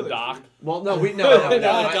Manjome on the dock. Well, no, no,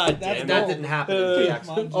 God that damn it. didn't happen in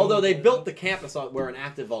GX. Although they built the campus where an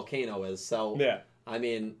active volcano is, so I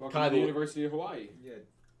mean, Welcome to the University of Hawaii. Yeah.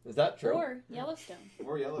 Is that true? Or Yellowstone.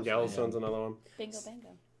 Or Yellowstone. Yellowstone's another one. Bingo, bango.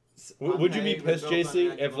 Would you be Pompeii was pissed, built on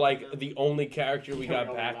JC, an if active the only character we got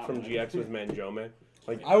Yeah, back well, from that GX was Manjome?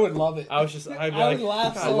 Like I would love it. I'd be I would like,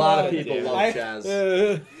 laugh A so lot of hard. people dude. love I- Chaz.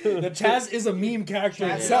 The Chaz is a meme character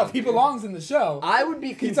Chaz himself. is. He belongs in the show. I would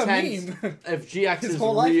be He's a content meme. if GX's His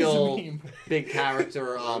whole life is a real meme. big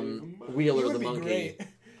character, He Wheeler would the be monkey. great.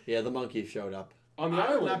 Yeah, the monkey showed up. On the I would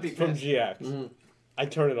island. not be from pissed. GX. Mhm. I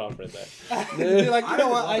turn it off right there. Be like, you I know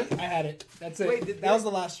would what? love I had it. That's it. Wait, that was the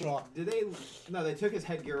last straw. Did they... No, they took his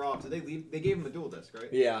headgear off. Did they leave? They gave him a dual disc, right?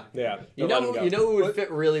 Yeah. Yeah. You don't let him know, go. you know who would fit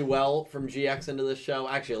really well from GX into this show?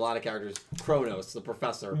 Actually, a lot of characters. Kronos, the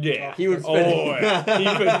professor. Yeah. He would fit. Oh, yeah. He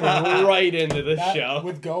fit right into the That, show.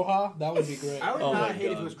 with Goha, that would be great. I would Oh my not hate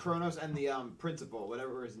if God. it was Kronos and the principal,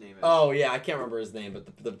 whatever his name is. Oh yeah, I can't remember his name, but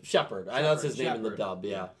the shepherd. I know that's his name in the Shepherd. dub.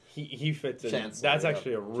 Yeah. He fits in. Chancellor, That's yeah.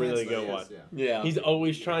 actually a really Chancellor, good yes, one. yeah. Yeah. He's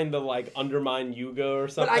always trying to like undermine Yuga or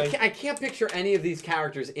But something. I can't picture any of these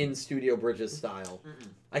characters in Studio Bridges style.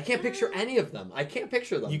 I can't picture any of them. I can't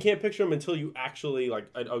picture them. You can't picture him until you actually like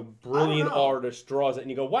a brilliant know. artist draws it and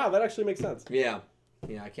you go, wow, that actually makes sense. Yeah.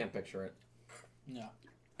 Yeah, I can't picture it. No.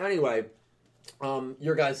 Anyway,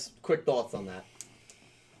 your guys' quick thoughts on that.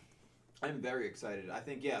 I'm very excited. I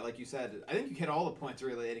think, yeah, like you said, I think you hit all the points,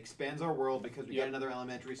 really. It expands our world because we get another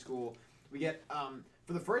elementary school. We get,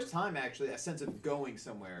 for the first time, actually, a sense of going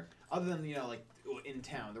somewhere. Other than, like, in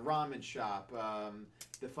town. The ramen shop,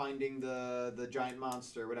 the finding the giant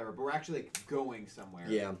monster, whatever. But we're actually, like, going somewhere.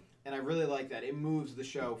 Yeah. And I really like that. It moves the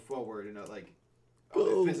show forward in a, like,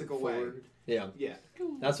 Go a physical forward. way. Yeah. Yeah.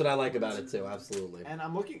 That's what I like about it, too. Absolutely. And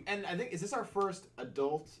I'm looking, and I think, is this our first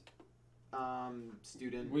adult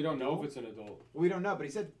student? We don't know if it's an adult. We don't know, but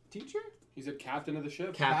he said teacher? He's a captain of the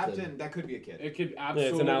ship. Captain. That could be a kid. It could Yeah,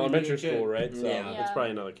 absolutely it's an elementary be a kid. school, right? So Yeah. it's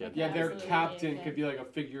probably another kid. Yeah, their Absolutely, captain yeah. could be like a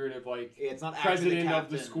figurative, like Yeah, it's not actually the president of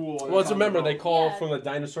captain. the school. Well, let's remember they call Yeah. from the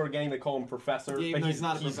dinosaur gang. They call him professor, Yeah, but no, he's he's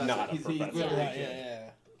not a professor. not a He's- he's professor. literally- Yeah, yeah.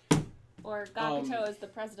 Or Gakuto is the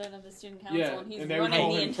president of the student council, Yeah, and he's and they would running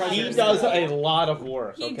call the him entire. He president. does a lot of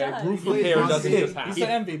work. He Okay, does. roof He repair plays doesn't hockey. just happen. He's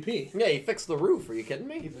the MVP. Yeah, he fixed the roof. Are you kidding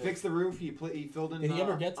He me? fixed the roof. He filled in. Did he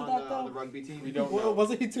ever get to on that, the, on though? the rugby team. We don't know.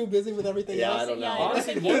 Wasn't he too busy with everything Yeah, else? I don't know. Yeah,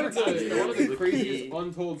 Honestly, think one he of was the too. craziest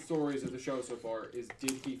untold stories of the show so far is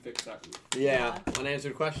did he fix that roof? Yeah.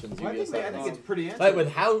 Unanswered questions. Well, I Yu-Gi-Oh! think Sevens. it's pretty answered. Like,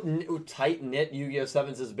 with how tight knit Yu-Gi-Oh!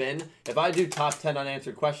 Sevens has been, if I do top 10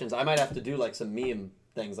 unanswered questions, I might have to do like some meme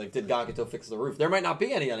things. Like, did Gakuto fix the roof? There might not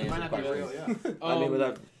be any It might unanswered not be questions. real, yeah. I mean,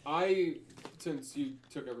 without. Since you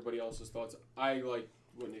took everybody else's thoughts, I like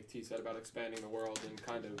what Nick T said about expanding the world and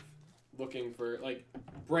kind of looking for, like,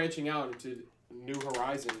 branching out into new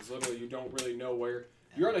horizons. Literally, you don't really know where.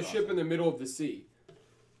 You're on a ship in the middle of the sea.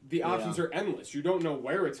 The options are endless. You don't know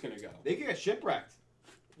where it's going to go. They could get shipwrecked.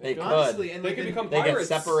 They could. Honestly, and They like, could become They get pirates.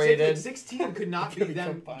 separated. 16 could not be Could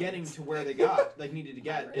them become getting pirates. to where they got, like needed to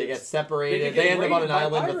get. They get It's- separated. They They, could get end up on an raided by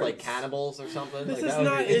island with like pirates. cannibals or something. This like, is that would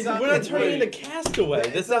not. be- It's not We're not good. turning into Castaway.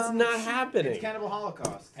 It's, That's not It's happening. Cannibal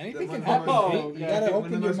Holocaust. Anything The can one of the happen. most- You yeah, gotta one of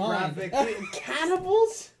the open your most mind. graphic-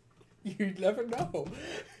 Cannibals? You never know.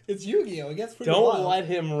 It's Yu-Gi-Oh! It gets pretty Don't wild. let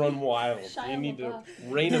him run wild. Shia You need to LaBeouf.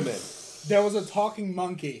 rein him in. There was a talking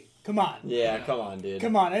monkey Come on. Yeah, come on, dude.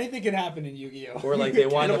 Come on, anything can happen in Yu-Gi-Oh. Or like they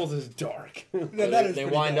wind up, Cannibals is dark. That is they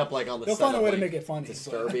pretty wind bad. up like on the They'll set find a of, way to like, make it funny.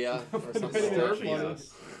 Disturbia or something.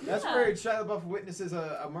 Jesus. That's Yeah. where Shia LaBeouf witnesses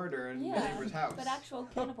a murder in Yeah, the neighbor's house. but actual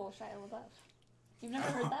cannibal Shia LaBeouf. You've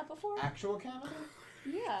never heard that before? Actual cannibal?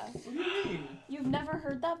 Yeah. What do you mean? You've never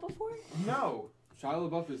heard that before? No. Shia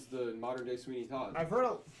LaBeouf is the modern day Sweeney Todd. I've heard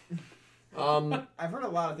I've heard a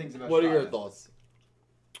lot of things about What are Shia. your thoughts?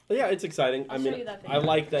 Yeah, it's exciting. I'll I show mean, you that I video.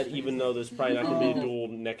 like that even though there's probably not going to be a duel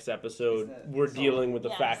next episode, we're dealing with the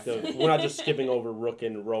Yes. fact of we're not just skipping over Rook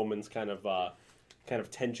and Roman's kind of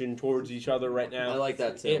tension towards each other right now. I like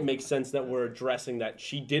that too. It makes sense that we're addressing that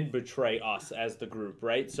she did betray us as the group,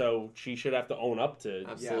 right? So she should have to own up to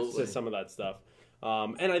Absolutely. some of that stuff.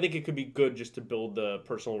 And I think it could be good just to build the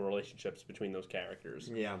personal relationships between those characters.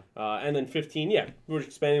 Yeah. And then 15, yeah, we're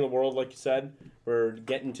expanding the world, like you said. We're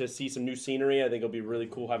getting to see some new scenery. I think it'll be really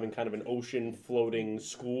cool having kind of an ocean floating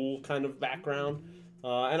school kind of background.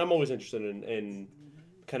 And I'm always interested in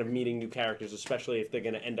kind of meeting new characters, especially if they're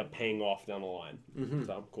going to end up paying off down the line. Mm-hmm.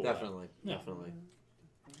 So I'm cool with that. Definitely. Yeah. Definitely.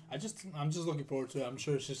 I'm just looking forward to it. I'm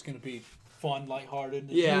sure it's just gonna be fun, lighthearted,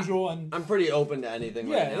 as Yeah. usual, and I'm pretty open to anything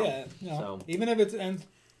right now. yeah. You know, So. even if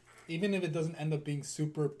it doesn't end up being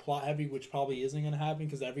super plot heavy, which probably isn't gonna happen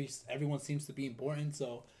because everyone seems to be important.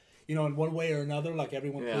 So, you know, in one way or another, like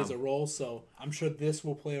everyone Yeah. plays a role. So I'm sure this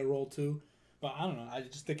will play a role too. But I don't know. I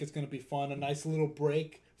just think it's gonna be fun. A nice little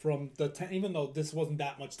break from even though this wasn't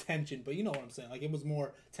that much tension, but you know what I'm saying. Like it was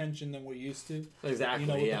more tension than we're used to. Exactly. You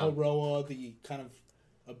know, with yeah. the whole Roa, the kind of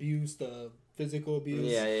abuse, the physical abuse.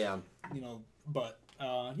 Yeah. You know, but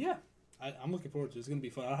yeah, I'm looking forward to it. It's gonna be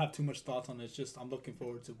fun. I don't have too much thoughts on it. It's just I'm looking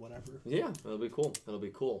forward to whatever. Yeah, it'll be cool. It'll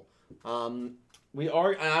be cool. And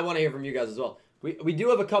I want to hear from you guys as well. We do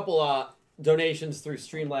have a couple donations through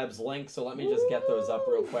Streamlabs link, so let me just get those up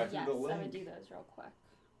real quick. Yes, the I would link. do those real quick.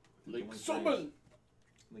 Link summon.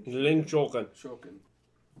 Link Joken. Shokin.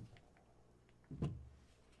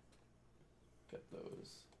 Get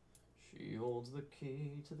those. She holds the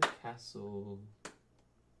key to the castle.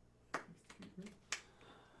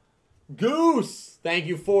 Goose! Thank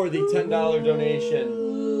you for the $10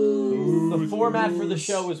 donation. The format for the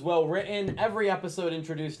show is well written. Every episode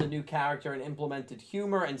introduced a new character and implemented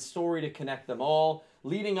humor and story to connect them all,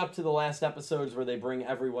 leading up to the last episodes where they bring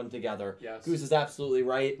everyone together. Yes. Goose is absolutely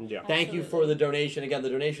right. Yeah. Thank you for the donation. Again, the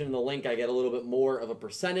donation in the link, I get a little bit more of a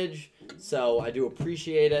percentage, so I do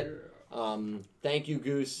appreciate it. Thank you,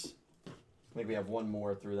 Goose. I think we have one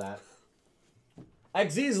more through that.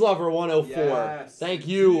 Xyz Lover 104. Yes. Thank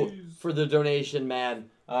you for the donation, man.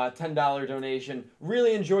 $10 donation.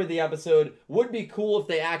 Really enjoyed the episode. Would be cool if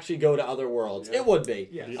they actually go to other worlds. Yeah. It would be.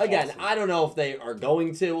 Yeah. Again, Awesome. I don't know if they are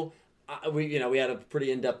going to. We had a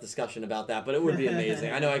pretty in-depth discussion about that, but it would be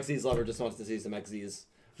amazing. I know Xyz Lover just wants to see some Xyz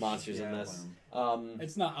monsters in this.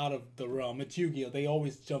 It's not out of the realm. It's Yu-Gi-Oh. They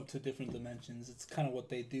always jump to different dimensions. It's kind of what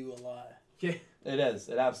they do a lot. Yeah. It is.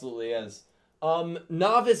 It absolutely is.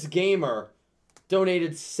 Novice Gamer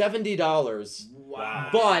donated $70. Wow.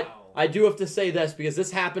 But I do have to say this because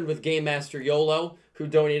this happened with Game Master YOLO, who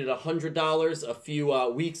donated $100 a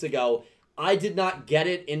few weeks ago. I did not get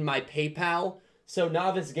it in my PayPal. So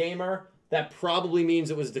Novice Gamer, that probably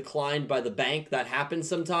means it was declined by the bank. That happens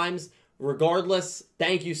sometimes. Regardless,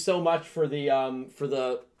 thank you so much for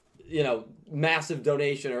the massive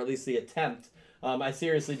donation, or at least the attempt. I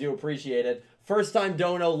seriously do appreciate it. First time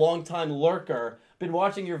dono, long time lurker. Been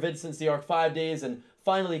watching your vids since the Arc 5 days and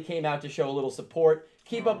finally came out to show a little support.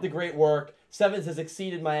 Keep up the great work. Sevens has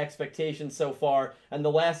exceeded my expectations so far, and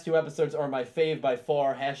the last two episodes are my fave by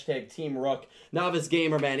far. # Team Rook. Novice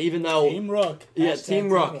Gamer, man, even though... Team Rook. Yeah, Hashtag Team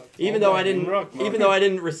Rook. Even though I didn't, Rook, man. even though I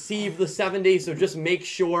didn't receive the 70, so just make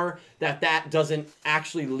sure that doesn't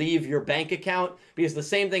actually leave your bank account, because the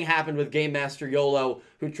same thing happened with Game Master YOLO,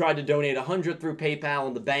 who tried to donate 100 through PayPal,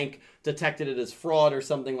 and the bank detected it as fraud or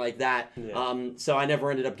something like that. Yeah. So I never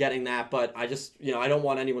ended up getting that, but I just, I don't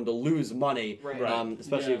want anyone to lose money, Right.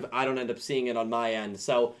 especially Yeah. if I don't end up seeing it on my end.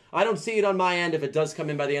 So I don't see it on my end. If it does come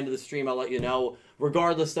in by the end of the stream, I'll let you know.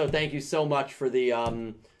 Regardless, though, thank you so much for the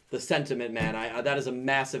sentiment, man. That is a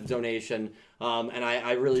massive donation, and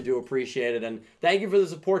I really do appreciate it. And thank you for the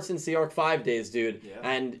support since the Arc 5 days, dude. Yeah.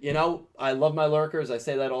 And, I love my lurkers. I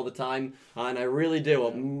say that all the time, and I really do.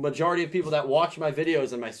 A majority of people that watch my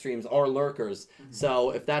videos and my streams are lurkers. So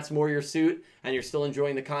if that's more your suit and you're still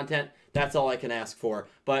enjoying the content, That's all I can ask for.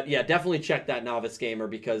 But yeah, definitely check that Novice Gamer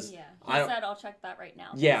because Yeah, I don't. said I'll check that right now.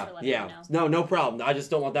 Thanks Yeah, for letting me yeah. know. No problem. I just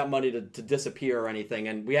don't want that money to disappear or anything.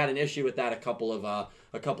 And we had an issue with that a couple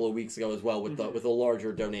of weeks ago as well with the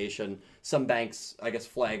larger donation. Some banks, I guess,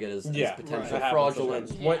 flag it as potential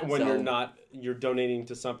fraudulent. Yeah. When you're donating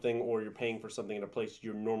to something or you're paying for something in a place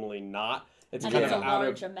you're normally not. It's And kind it's of a out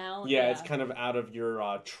large of amount. it's kind of out of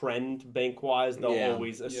your trend bank wise. They'll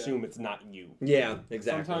always assume it's not you. Yeah,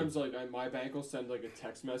 exactly. Sometimes my bank will send like a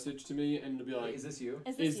text message to me and it'll be like, "Is this you?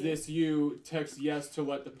 Is this you? Text yes to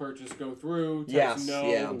let the purchase go through. Text Yes,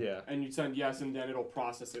 no. yeah. And you send yes, and then it'll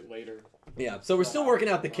process it later. Yeah, so we're still working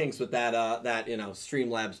out the kinks with that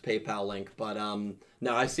Streamlabs PayPal link, but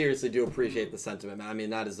no, I seriously do appreciate the sentiment, man. I mean,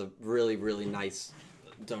 that is a really, really nice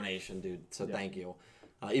donation, dude. So thank you.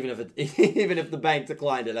 Even if the bank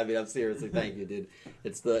declined it, I mean, I'm seriously thank you, dude.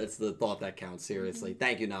 It's the thought that counts. Seriously,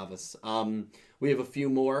 thank you, Novice. We have a few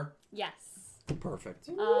more. Yes. Perfect.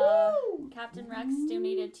 Captain Rex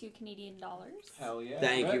donated $2 Hell yeah!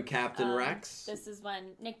 Thank you, Captain Rex. This is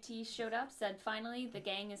when Nick T showed up, said, "Finally, the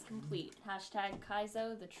gang is complete. Hashtag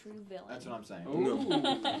Kaizo, the true villain." That's what I'm saying.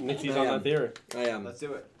 Ooh. Nikki's on that theory. I am. Let's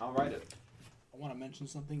do it. I'll write it. I want to mention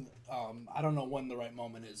something. I don't know when the right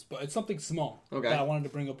moment is, but it's something small Okay. that I wanted to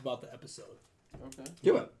bring up about the episode. Okay.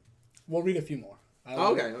 Do it. We'll read a few more.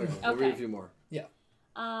 Okay. We'll read a few more.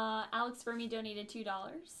 Alex Fermi donated $2.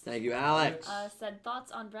 Thank you, Alex. Said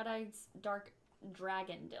thoughts on Red Eye's Dark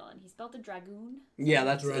Dragon, Dylan. He spelled it Dragoon. Yeah,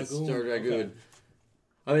 that's Dragoon. Dragoon. Okay.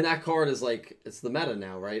 I mean, that card is like it's the meta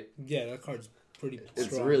now, right? Yeah, that card's pretty It's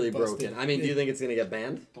strong, really busted. broken. I mean, do you think it's gonna get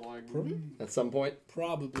banned at some point?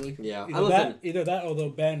 Probably. Yeah. Either that or they'll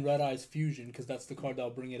ban Red Eye's Fusion because that's the card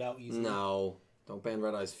that'll bring it out easily. No, don't ban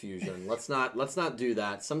Red Eye's Fusion. Let's not do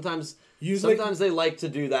that. Sometimes Usually- they like to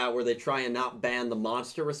do that where they try and not ban the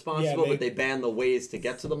monster responsible, Yeah, but they ban the ways to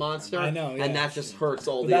get to the monster. I know, yeah. And that just hurts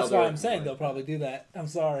all But the that's other. why I'm saying they'll probably do that. I'm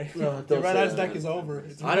sorry. No, the don't Red say Eye's that. deck is over.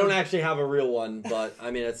 It's I don't actually have a real one, but I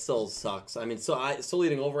mean it still sucks. I mean, still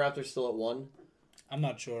leading Overraptor still at 1. I'm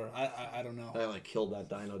not sure. I don't know. I like killed that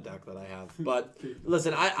Dino deck that I have. But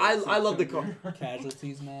listen, I love the card.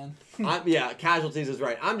 Casualties, man. Casualties is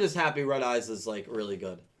right. I'm just happy Red Eyes is like really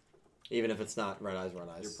good, even if it's not Red Eyes.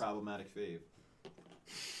 Your problematic fave.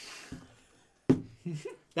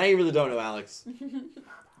 Thank you for the dono, Alex.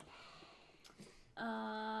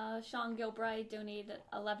 Sean Gilbride donated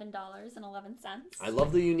 $11.11. I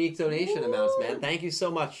love the unique donation amounts, man. Thank you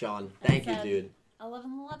so much, Sean. Thank you, said- dude.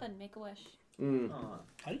 1111, make a wish.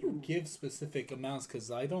 How do you give specific amounts?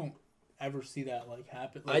 Because I don't ever see that like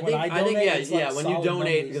happen. I Like, think, when donate, it's, like, when you solid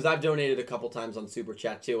donate, numbers. because I've donated a couple times on Super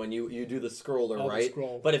Chat too, and you do the scroller, Oh, the right?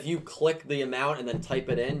 scroll. But if you click the amount and then type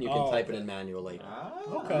it in, you can Oh, type it okay. in manually.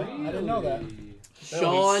 Okay, I didn't know that.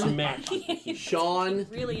 Sean,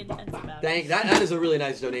 Really intense about it. that is a really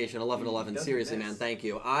nice donation, 1111. Seriously, man, thank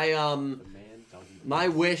you. My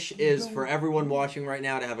wish is for everyone watching right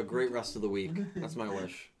now to have a great rest of the week. That's my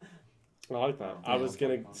wish. I like that. I was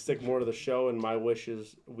gonna stick more to the show, and my wish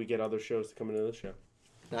is we get other shows to come into the show.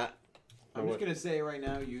 I'm just gonna say right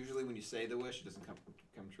now. Usually, when you say the wish, it doesn't come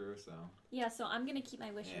true. So Yeah, so I'm going to keep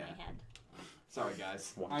my wish in my head. sorry,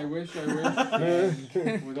 guys. I wish.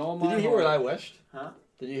 With all my Did you hear what I wished? Huh?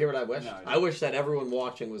 Did you hear what I wished? No, I didn't. I wish that everyone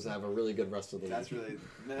watching was to have a really good rest of the week.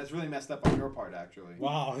 That's really messed up on your part, actually.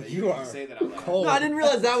 Wow, That you are say that out loud. cold. No, I didn't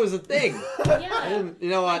realize that was a thing. Yeah. You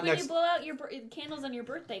know what? Like when Next you blow out your candles on your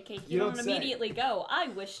birthday cake, you You don't don't say. immediately go, I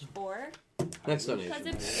wished for. next Because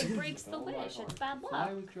donation. it breaks the wish. It's bad luck. Now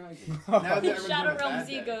that everyone's Shadow having a Realm bad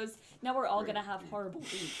Z day. goes, now we're all going to have horrible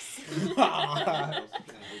weeks.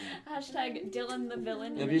 Hashtag Dylan the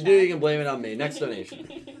villain. in If the you chat. do, you can blame it on me. Next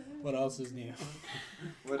donation. What else is new?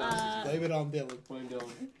 What else? Blame it on Dylan. Blame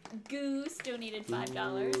Dylan. Goose donated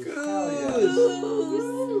 $5.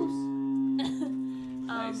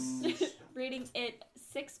 Nice. Rating it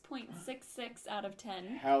 6.66 out of 10.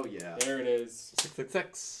 Hell yeah. There it is.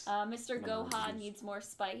 666. Mr. Goha needs more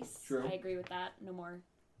spice. True. I agree with that. No more.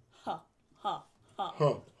 Ha ha ha.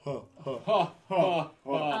 Huh, huh, huh. Ha ha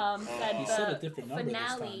ha. Said He the said a different number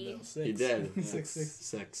finale. this time, though. He did. 6.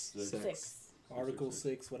 6. Article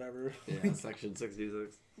 6, whatever. Yeah, section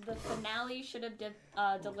 66. The finale should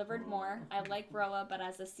have delivered more. I like Roa, but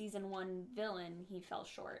as a season 1 villain, he fell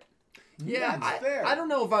short. Yeah, That's fair. I don't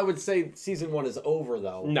know if I would say season 1 is over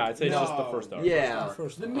though. No, I'd say it's just the No. first arc. Yeah.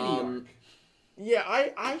 First The one. mini arc. Yeah,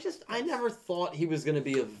 I never thought he was gonna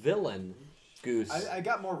be a villain, Goose. I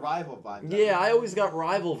got more rival vibes. Yeah, I always got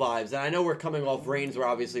rival vibes, and I know we're coming off reigns where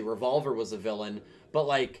obviously Revolver was a villain, but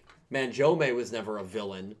like Manjome was never a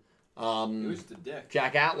villain. He was just a dick.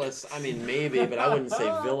 Jack Atlas, I mean, maybe, but I wouldn't say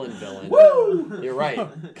villain. Woo! You're right.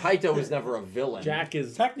 Kaito was never a villain. Jack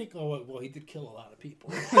is Technically, well, he did kill a lot of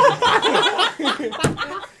people.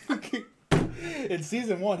 In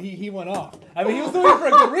season 1, he went off. I mean, he was doing it for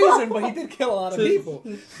a good reason, but he did kill a lot of people.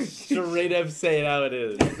 straight up saying how it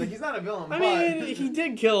is. Like, he's not a villain, I but... mean, he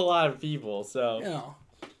did kill a lot of people, so. You know,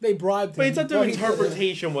 they bribed him. But it's up to but he did it.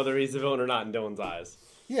 interpretation whether he's a villain or not in Dylan's eyes.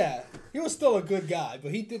 Yeah, he was still a good guy,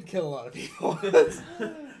 but he did kill a lot of people.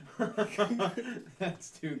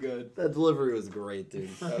 That's too good. That delivery was great, dude.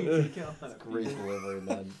 Great delivery,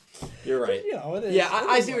 man. You're right. You know, it is. Yeah,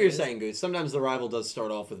 I It see is what you're it is. saying, Goose. Sometimes the rival does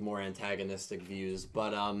start off with more antagonistic views,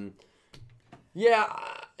 but yeah,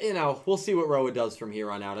 you know, we'll see what Roa does from here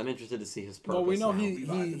on out. I'm interested to see his purpose. Well, we know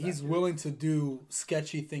now. he's willing to do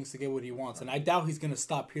sketchy things to get what he wants, and I doubt he's gonna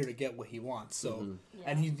stop here to get what he wants. So,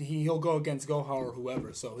 and he'll go against Goha or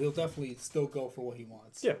whoever. So he'll definitely still go for what he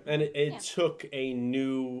wants. Yeah, and it took a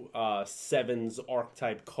new Sevens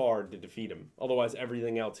archetype card to defeat him. Otherwise,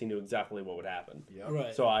 everything else he knew exactly what would happen. Yep.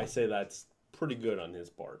 Right. So I say that's pretty good on his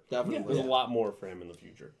part. Definitely. There's a lot more for him in the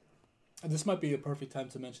future. And this might be a perfect time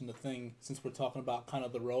to mention the thing, since we're talking about kind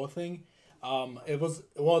of the Roa thing.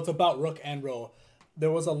 It's about Rook and Roa.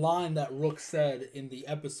 There was a line that Rook said in the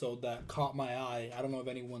episode that caught my eye. I don't know if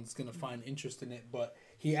anyone's gonna find interest in it, but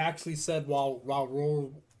he actually said while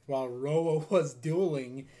Roa was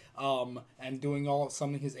dueling, and doing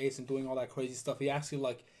summoning his ace and doing all that crazy stuff, he actually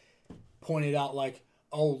like pointed out like,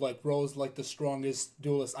 oh, like Roa's like the strongest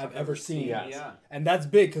duelist I've ever seen. Yes. Yeah. And that's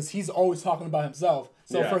big because he's always talking about himself.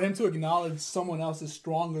 So Yeah. for him to acknowledge someone else is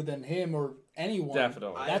stronger than him or anyone,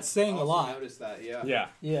 Definitely. that's saying a also lot. Noticed that, yeah. Yeah.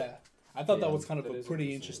 Yeah. I thought that Yeah, was kind of that a is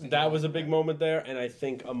pretty interesting. interesting. That line. was a big moment there, and I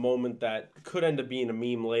think a moment that could end up being a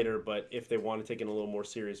meme later, but if they want to take it in a little more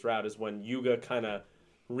serious route, is when Yuga kind of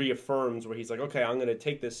reaffirms where he's like, okay, I'm going to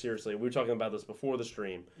take this seriously. We were talking about this before the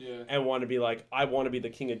stream. Yeah. And want to be like, I want to be the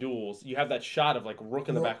king of duels. You have that shot of like Rook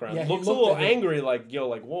in the Rook, background. yeah, he Looks a looked little at it. angry, like, yo,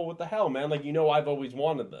 like, whoa, what the hell, man? Like, I've always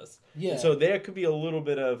wanted this. Yeah. And so there could be a little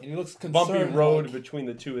bit of And he looks concerned. bumpy road like, between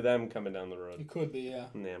the two of them coming down the road. It could be, yeah.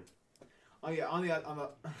 Yeah. Oh yeah, on the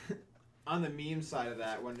on the meme side of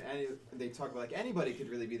that, when they talk about like anybody could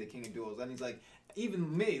really be the king of duels, and he's like,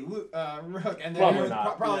 even me, Rook, and then Probably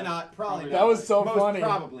not. probably not, probably That not. was so Most funny.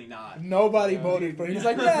 Probably not. Nobody voted for him. He's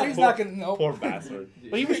like, yeah, he's not gonna. Nope. Poor bastard.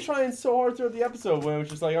 But he was trying so hard throughout the episode when it was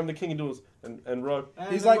just like, I'm the king of duels. And Rook.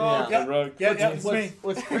 He's like, Rook, yeah, And Rook. yeah, it's me.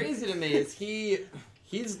 What's crazy to me is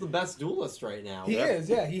he's the best duelist right now. He is,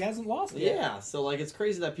 yeah. He hasn't lost yet. Yeah, so like it's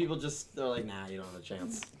crazy that people they're like, nah, you don't have a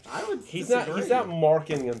chance. I would. He's disagree. not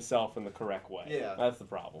marketing himself in the correct way. Yeah. That's the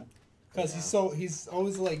problem. Because he's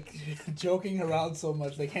always like joking around so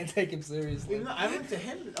much they can't take him seriously. Well, no, I think to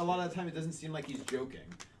him, a lot of the time it doesn't seem like he's joking.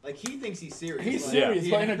 Like he thinks he's serious. He's like, serious,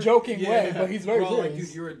 but in a joking way. But he's very Well, like, serious.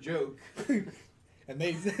 dude, you're a joke. And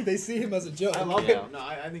they see him as a joke. I love Yeah. him. No,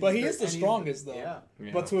 I think. But he's he is the and he's- strongest, though. Yeah.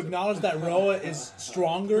 Yeah. But to acknowledge that Roa is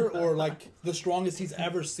stronger or like the strongest he's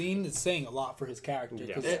ever seen is saying a lot for his character.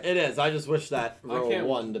 'Cause It is. I just wish that I Roa can't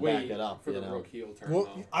won to back wait it up. for You the know, Rook heel turn. Well,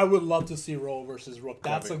 though. I would love to see Roa versus Rook.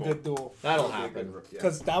 That's a That'd be good duel. that'll That'd be a good happen. Rook, yeah.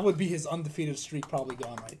 Because that would be his undefeated streak probably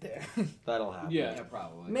gone right there. That'll happen. Yeah. Yeah,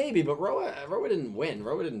 probably. Maybe, but Roa didn't win.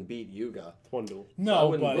 Roa didn't beat Yuga. It's one duel. I No,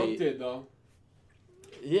 wouldn't but be- Rook did though.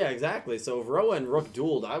 Yeah, exactly. So if Roa and Rook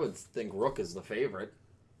dueled, I would think Rook is the favorite.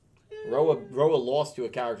 Roa lost to a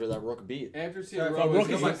character that Rook beat. After seeing So if Rook, I Rook look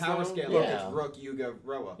is at my the- power scale, Yeah. it's Rook, Yuga,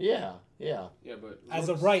 Roa. Yeah. yeah, but as Rook's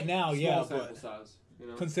of right now, small yeah. sample But size, you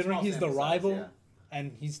know? considering Small he's the sample size, rival yeah.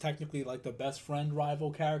 and he's technically like the best friend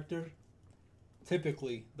rival character,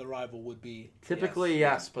 typically the rival would be. Typically,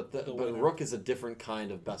 yes, but The but winner. Rook is a different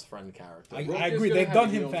kind of best friend character. I Rook is agree. gonna They've have done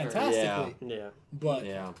a him heel turn. fantastically, Yeah. but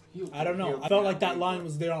Yeah. I don't know. Heel I felt turn, like that wait line for-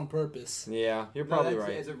 was there on purpose. Yeah, you're No, probably that's-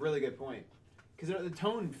 right. It's a really good point. Because the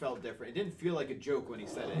tone felt different. It didn't feel like a joke when he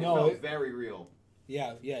said it. It No, felt it- very real.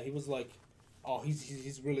 Yeah, he was like, oh,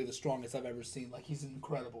 he's really the strongest I've ever seen. Like he's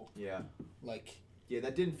incredible. Yeah. like, Yeah,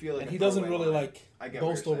 that didn't feel like and a he doesn't throwaway really line. like I get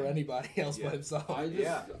what boast you're over saying. anybody else Yeah. but himself. I just,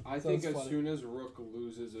 Yeah. I So think it's as funny. soon as Rook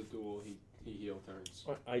loses a duel, he heel turns.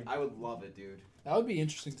 I would love it, dude. That would be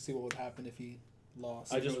interesting to see what would happen if he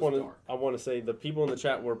lost. I just goes want to. dark. I want to say the people in the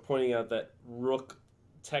chat were pointing out that Rook,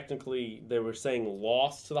 technically, they were saying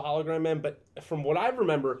lost to the hologram man, but from what I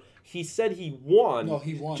remember, he said he won. No,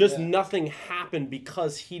 he won. Just yeah. nothing happened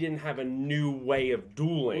because he didn't have a new way of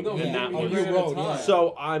dueling, Well, no, and yeah, that he was. ran out of road, time.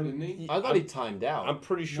 So Didn't he? I thought he timed out. I'm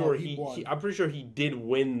pretty sure he won. I'm pretty sure he did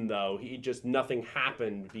win though. He just nothing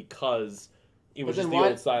happened because It was But just then the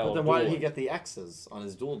old style. But then of why did he dueling. get the X's on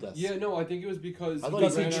his dual disc? Yeah, no, I think it was because I thought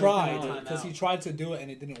Because he he ran tried. Because he tried to do it and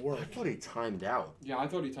it didn't work. I thought he timed out, Yeah, I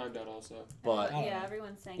thought he timed out also. but Yeah,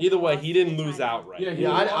 everyone's saying. Either way, lost he didn't the lose time. outright. Yeah, he yeah,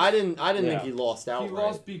 lost. I didn't think Yeah. he lost outright. He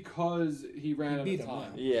lost because he ran out beat of him,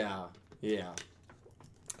 time. Yeah, yeah,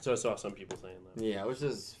 So I saw some people saying that. yeah, which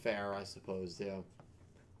is fair, I suppose. Yeah.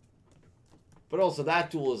 But also,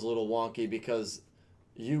 that duel is a little wonky because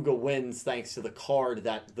Yuga wins thanks to the card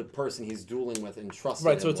that the person he's dueling with entrusted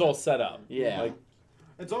Right, so him it's all with. set up. Yeah. Like,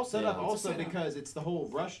 It's all set Yeah. up It's also set up. because it's the whole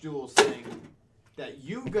Rush Duels thing that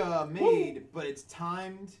Yuga made, but it's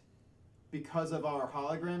timed because of our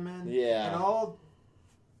hologram man. Yeah. And all.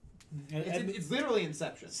 And It's literally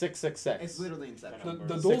Inception. 666. It's literally Inception.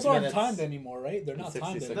 the 6 duels aren't minutes timed anymore, right? They're not and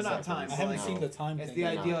timed 66 anymore. They're not timed. I haven't Like, seen the time It's thing. the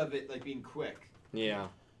They're idea not. of it like being quick. Yeah.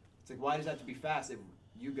 It's like, why does that have to be fast if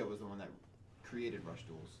Yuga was the one that created Rush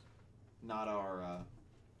Duels, not our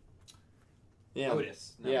Yeah.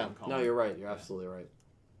 Otis? Yeah. we'll call No, him. you're right. You're absolutely right.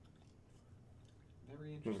 Very There's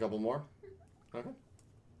a interesting. couple more. Okay.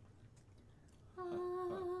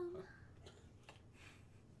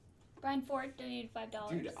 Brian Ford donated $5.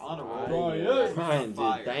 Dude, on a Right. roll. Right. Brian, dude,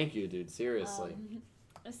 Fire. thank you, dude. Seriously.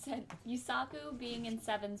 Said Yusaku being in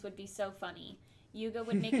Sevens would be so funny. Yuga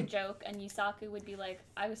would make a joke, and Yusaku would be like,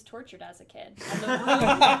 "I was tortured as a kid," and the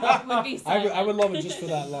room would be silent. I would love it just for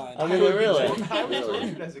that line. I mean, really. I was Really.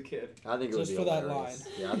 tortured as a kid. I think it would Just be for that hilarious.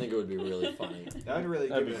 line. Yeah, I think it would be really funny. That would really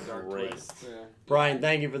That'd give be it a dark great. twist. Yeah. Brian,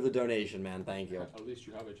 thank you for the donation, man. Thank you. At least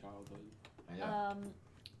you have a childhood. Yeah.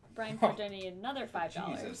 Brian Ford donated another $5.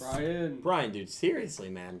 Jesus. Brian. Brian, dude, seriously,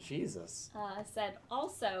 man. Jesus. Said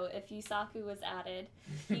also, if Yusaku was added,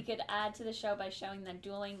 he could add to the show by showing that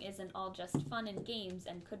dueling isn't all just fun and games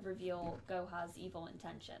and could reveal Goha's evil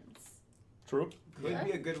intentions. true. Could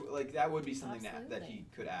be a good that would be something that Absolutely. he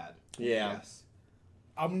could add. Yeah. Yes.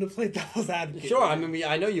 I'm gonna play devil's advocate. Sure, I mean,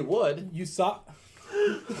 I know you would. You saw.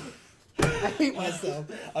 I hate myself.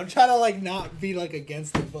 I'm trying to like not be like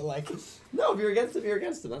against it, but like, No, if you're against it, you're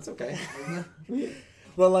against it. That's okay.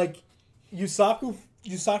 but like,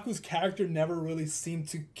 Yusaku's character never really seemed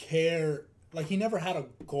to care. Like he never had a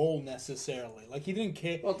goal necessarily. Like he didn't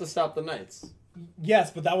care. Well, to stop the Knights.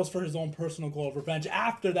 Yes, but that was for his own personal goal of revenge.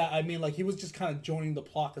 After that, I mean, like he was just kind of joining the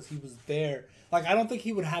plot because he was there. Like I don't think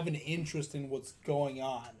he would have an interest in what's going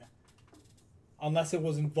on, unless it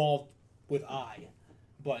was involved with I.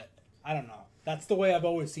 But I don't know. That's the way I've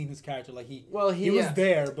always seen his character. Like he was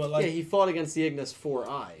there, but like Yeah, he fought against the Ignis for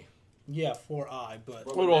I. for I. But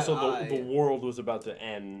Well, But also, that the world was about to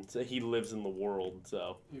end. So he lives in the world,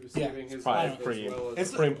 so He was Yeah, saving his probably life a pretty, as well as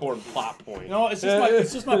it's a pretty important plot point. no, it's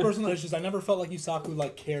just my personal issues. I never felt like Yusaku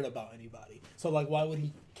like cared about anybody. So like, why would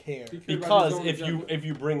he care? He cared about Because his own agenda. if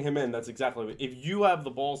you bring him in, that's exactly what, if you have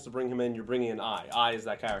the balls to bring him in, you're bringing in I. I is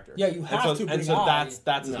that character. Yeah, you have and so, to and bring so I. that's his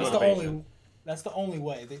That's the motivation. only. That's the only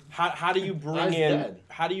way. How do you bring I's in? dead.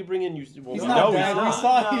 How do you bring in? Well, He's we not know dead. he's We not.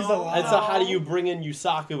 saw he's alive. And so how do you bring in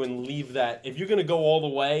Yusaku and leave that? If you're gonna go all the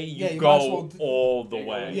way, you Yeah, you might go as well all the They go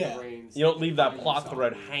way. in Yeah. the reins. You don't leave that Find plot Yusaku,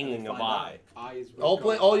 thread and hanging they of find I. Eyes All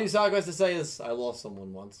Yusaku has to say is, I lost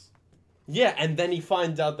someone once. Yeah, and then he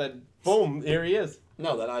finds out that boom, here he is.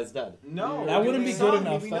 No, that I's dead. No, That wouldn't be we good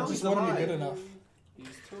know enough. he's That just wouldn't be alive. good enough.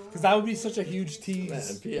 Because that would be such a huge Man,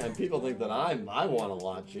 tease. and people think that I want a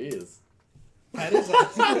lot. Jeez. That is.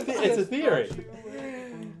 It's a theory.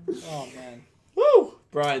 Oh man, Woo!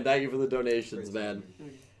 Brian, thank you for the donations, man.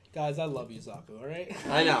 guys, I love Yusaku. All right.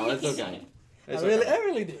 I know, it's okay. It's I okay.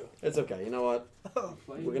 really do. It's okay. You know what?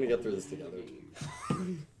 We're gonna get through this together. I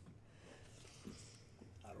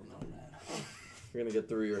don't know, man. We're gonna get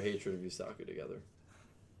through your hatred of Yusaku together.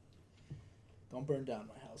 Don't burn down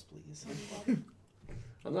my house, please.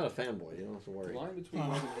 I'm not a fanboy. You don't have to worry. Line between Oh.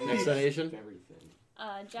 love and Next hate donation? is everything.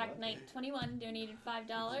 Jack Knight 21 donated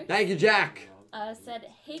 $5. Thank you, Jack. Said,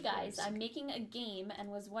 "Hey guys, I'm making a game and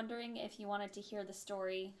was wondering if you wanted to hear the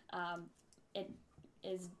story. It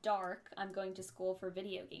is dark. I'm going to school for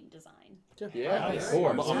video game design." Yeah, Nice. of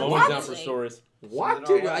course. I'm What? always down for stories. What,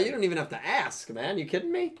 dude? You don't even have to ask, man. You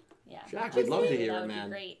kidding me? Yeah, Jack, we'd love to hear that it, would man.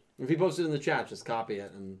 Be great. If he posts it in the chat, just copy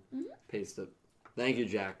it and paste it. Thank you,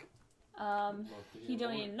 Jack. He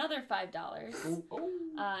donated another $5 Oh,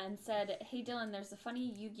 and said, "Hey Dylan, there's a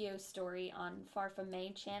funny Yu-Gi-Oh story on Farfa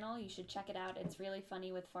May channel. You should check it out. It's really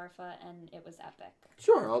funny with Farfa, and it was epic."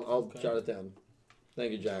 Sure, I'll Okay. jot it down.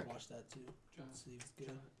 Thank you, Jack. Watch that too. See if it's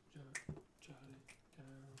good.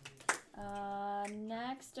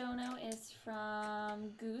 Next dono is from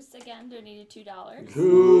Goose again, donated $2.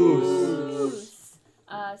 Goose.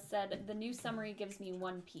 Said, "The new summary gives me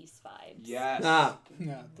One Piece vibes." Yes. Ah,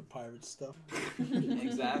 Yeah, the pirate stuff.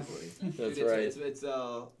 Exactly. That's Dude, right. It's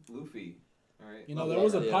Luffy. All right. You know, Love there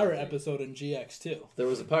was a that. pirate episode in GX too. There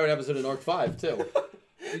was a pirate episode in Arc 5 too.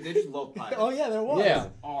 Dude, they just love pirates. Oh yeah, there was. Yeah.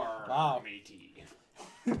 Wow.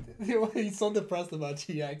 He's so depressed about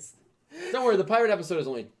GX. Don't worry, the pirate episode is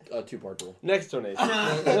only a 2-part duel. Next donation.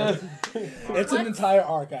 It's an entire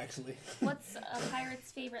arc actually. What's a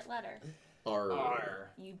pirate's favorite letter? R.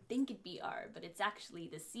 You'd think it'd be R, but it's actually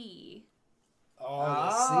the C.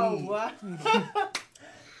 Oh, see. What?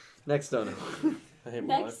 Next donor.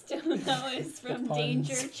 Next dono is from puns.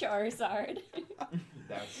 Danger Charizard.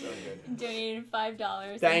 That's so good. Donated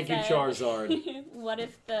 $5. Thank you, and said, Charizard. What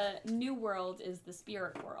if the new world is the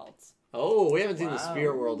spirit world? Oh, we haven't seen the Wow.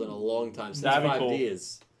 Spirit World in a long time. Since That'd be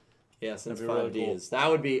 5Ds. Yeah, since That'd be really 5Ds. That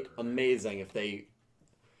would be amazing if they...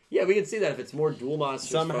 Yeah, we could see that if it's more Duel Monsters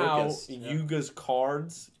Somehow, focused. Yuga's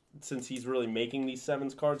cards, since he's really making these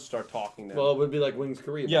Sevens cards, start talking now. Well, it would be like Wings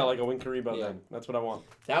Kariba. Yeah, like a Wing Karibo Yeah. thing. That's what I want.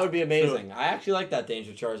 That would be amazing. I actually like that,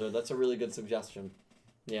 Danger Charizard. That's a really good suggestion.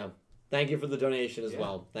 Yeah. Thank you for the donation as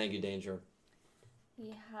well. Thank you, Danger.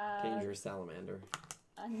 We have Danger Salamander.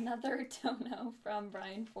 another dono from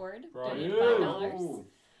Brian Ford. Brian. Donated $5.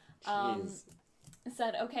 Jeez.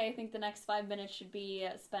 Said, okay, I think the next 5 minutes should be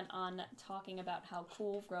spent on talking about how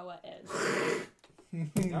cool Groa is.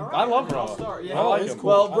 All right. I love I'll Roa. start. I Yeah. like it's him. cool.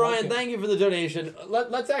 Well, I like Brian, it. thank you for the donation.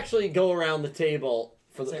 Let's actually go around the table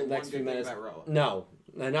for Say the one next good few thing minutes. about Roa. No,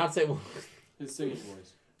 not say His singing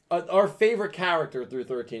voice. our favorite character through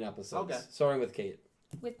 13 episodes. Okay. Starting with Kate.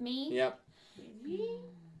 With me, Yep.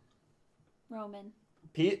 Roman.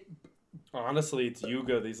 Pete. Honestly, it's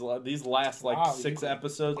Yuga. These last like Wow, 6 Yuga.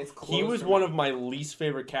 episodes. It's He close was for one me. of my least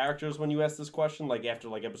favorite characters when you asked this question. Like after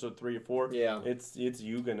like episode 3 or 4. Yeah. It's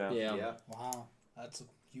Yuga now. Yeah. Yeah. Wow, that's a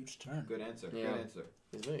huge turn. Good answer. Yeah. Good answer.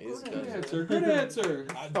 He's Good good. answer. Good answer.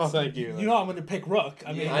 Oh, thank you. You know I'm gonna pick Rook.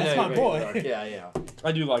 I mean, Yeah. I that's know my you're boy. making it dark. Yeah, yeah.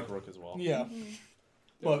 I do like Rook as well. Yeah,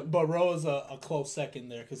 but Roa's a close second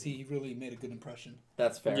there because he really made a good impression.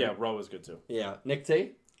 That's fair. Yeah, Ro is good too. Yeah. Nick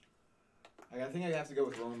T. I think I have to go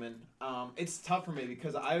with Roman. It's tough for me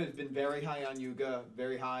because I've been very high on Yuga,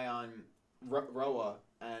 very high on Roa,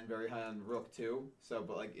 and very high on Rook too. So,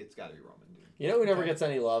 but like, it's got to be Roman, dude. You know who never gets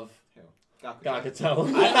any love? Gakuto.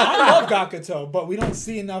 Gakuto. I love Gakuto, but we don't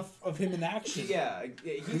see enough of him in action. Yeah,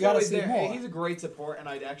 We he's gotta always see there. more. He's a great support, and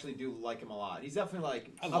I actually do like him a lot. He's definitely like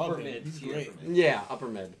I love upper him. mid He's tier great. for me. Yeah, upper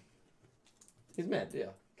mid. He's mid, yeah.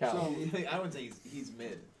 Cal. So, I wouldn't say he's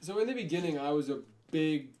mid. So in the beginning, I was a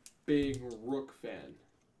big Rook fan.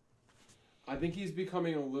 I think he's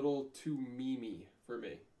becoming a little too memey for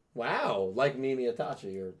me. Wow. Like Mimi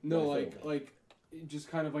Itachi or No, like just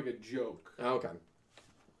kind of like a joke. Okay.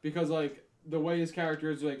 Because like the way his character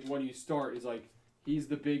is, like when you start, is like he's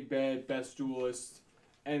the big bad best duelist,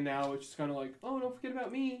 and now it's just kind of like, oh, don't forget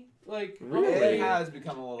about me. Like Really? It has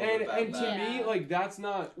become a little bit and bad. to me, Yeah. like that's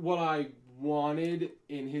not what I wanted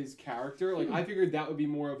in his character. Like I figured that would be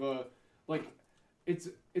more of a like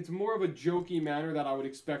it's more of a jokey manner that I would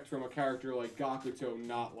expect from a character like Gakuto,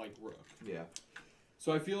 not like Rook. Yeah.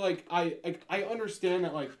 So I feel like I understand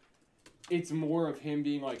that like it's more of him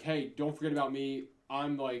being like, hey, don't forget about me.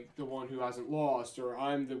 I'm like the one who hasn't lost, or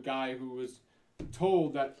I'm the guy who was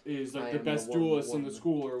told that is like I the am best the one duelist who in the won.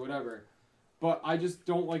 school or whatever. But I just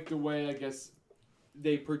don't like the way I guess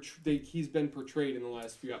he's been portrayed in the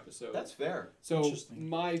last few episodes. That's fair. So Interesting.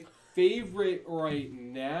 my favorite right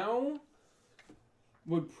now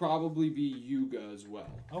would probably be Yuga as well.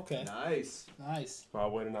 Okay, Nice. nice.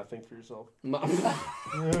 Wait and not think for yourself.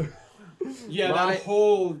 Yeah, My- that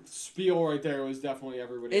whole spiel right there was definitely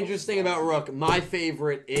everybody. Interesting else's. about Rook. My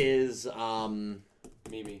favorite is Mimi.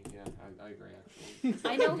 Yeah, I agree actually.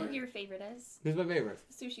 I know who your favorite is. who's my favorite?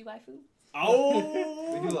 Sushi Waifu.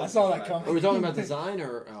 We do I love saw that Gakuto. coming. Are we talking about design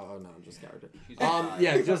or no, just character? She's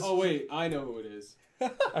Yeah, just Oh wait, I know who it is.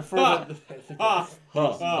 I forgot.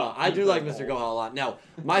 I do like Mr. Gohan a lot. Now,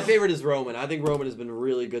 my favorite is Roman. I think Roman has been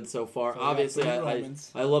really good so far. So we got Obviously, three I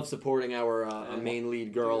Romans. love supporting our main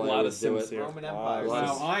lead girl. A I lot of always do it. sincere. Roman Empire.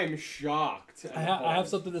 Wow. Wow, I am shocked. I have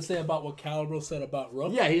something to say about what Calibro said about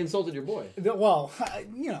Rook. Yeah, he insulted your boy. Well,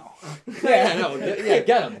 you know. Yeah, no, get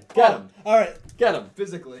him, get him, All right. get him.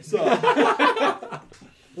 Physically.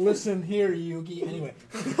 Listen here, Yugi. Anyway.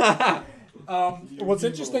 What's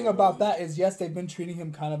interesting about that is, yes, they've been treating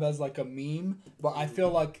him kind of as like a meme, but I feel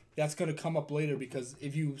like that's gonna come up later because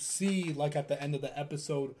if you see like at the end of the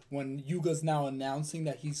episode when Yuga's now announcing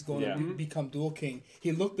that he's going to become Duel King,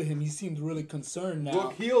 he looked at him. He seemed really concerned now.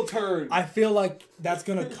 Look, heel turn. I feel like that's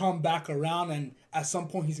gonna come back around, and at some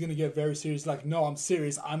point he's gonna get very serious. Like, no, I'm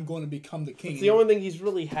serious. I'm going to become the king. It's the only thing he's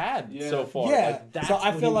really had so far. Yeah, Like, that's so I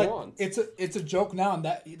what feel he like wants. it's a joke now, and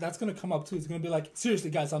that's gonna come up too. It's gonna be like, seriously,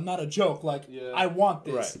 guys, I'm not a joke. Like, Yeah. I want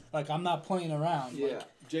this. Right. Like, I'm not playing around. Yeah. Like,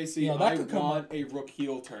 JC, You know, that I could come want a Rook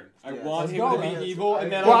heel turn. I Yeah. want Let's him go, to man. be evil, and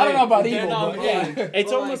then well, I don't know I'm about in. evil, Then I'm but yeah. in.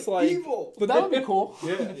 It's almost like evil. But that would be cool.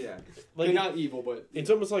 Yeah. Yeah. like Not evil, but it's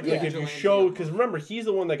almost like, Yeah. like if you Vigilante. show, because remember he's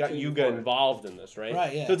the one that got Team Yuga part. involved in this, right?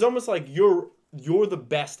 Right, yeah. So it's almost like you're the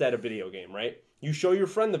best at a video game, right? You show your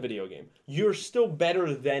friend the video game, you're still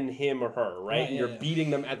better than him or her, right? Right, yeah, You're yeah. beating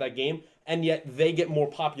them at that game, and yet they get more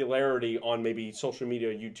popularity on maybe social media,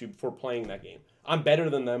 YouTube for playing that game. I'm better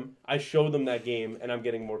than them. I show them that game, and I'm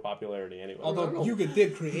getting more popularity anyway. Although Yuga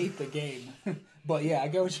did create the game, but yeah, I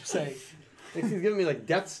get what you're saying. He's giving me like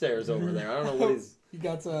death stares over there. I don't know what he's. You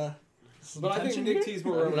got some But I think tension Nick here? T's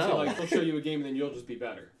more I don't referencing know. like he'll show you a game and then you'll just be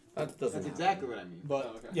better. That doesn't. That's exactly what I mean. But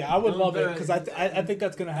Oh, okay. yeah, I would No, love it but- because I think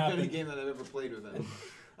that's gonna It's been a happen. game that I've ever played with him.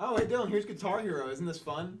 Oh, hey Dylan, here's Guitar Hero. Isn't this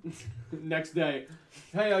fun? Next day,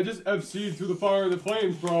 hey, I just FC'd through the fire and the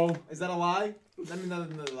flames, bro. Is that a lie? Let me know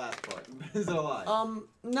the last part. Is that a lie?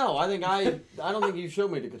 No, I don't think you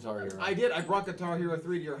showed me the Guitar Hero. I did. I brought Guitar Hero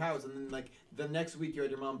 3 to your house, and then like the next week you had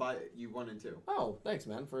your mom buy you 1 and 2. Oh, thanks,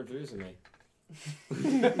 man, for introducing me.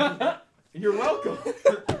 You're welcome.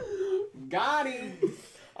 Got him.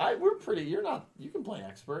 We're pretty. You're not. You can play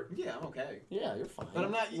expert. Yeah, I'm okay. Yeah, you're fine. But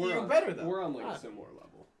I'm not. We're You're on- better though. We're on like a similar level.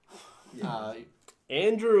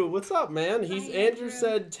 Andrew, what's up, man? He's Hi, Andrew Andrew.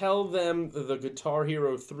 said tell them the Guitar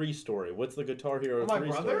Hero 3 story. What's the Guitar Hero My 3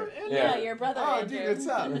 brother? story? Andrew? Yeah, your brother. Oh, Andrew. dude, what's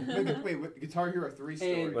up? Wait, Guitar Hero 3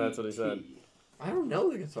 story. And That's what he said. I don't know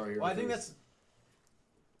the Guitar Hero. Well, I think thing. that's.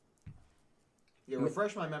 Yeah,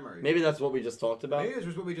 refresh my memory. Maybe that's what we just talked about. Maybe this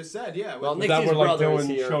was what we just said. Yeah. Well, Is Nick that T's where like brother is Dylan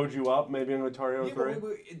here. showed you up maybe in Guitar Hero Yeah, 3?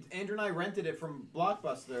 but Andrew and I rented it from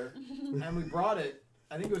Blockbuster, and we brought it.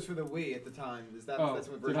 I think it was for the Wii at the time. Oh, That's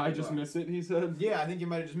what did I just miss it? He said. Yeah, I think you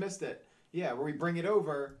might have just missed it. Yeah, where we bring it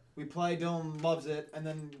over, we play, Dylan loves it, and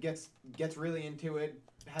then gets really into it,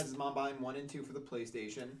 has his mom buy him 1 and 2 for the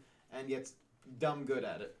PlayStation, and gets dumb good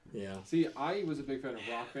at it. Yeah. See, I was a big fan of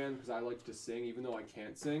Rock Band because I like to sing, even though I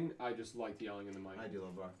can't sing. I just liked yelling in the mic. I do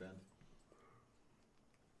love Rock Band.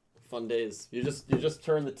 Fun days. You just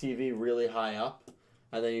turn the TV really high up,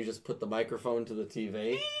 and then you just put the microphone to the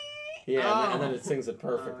TV. Yeah, and then it sings it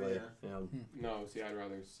perfectly. Oh, Yeah. No, see, I'd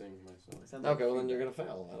rather sing myself. Sounds like Okay, well then you're feedback. gonna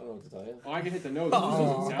fail. I don't know what to tell you. Oh, I can hit the notes. This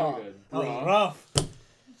doesn't sound good. That was Bruh. rough.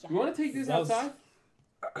 You want to take this That was- outside?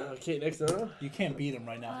 Okay, next now. You can't beat him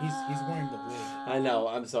right now. He's wearing the wig. I know.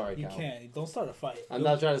 I'm sorry, You Cal. can't. Don't start a fight. I'm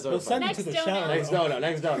not trying to start They'll a send fight. you to the Next shadow. donut. Next dono.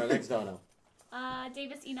 Next dono. Next dono.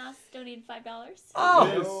 Davis Enos donated $5. Oh!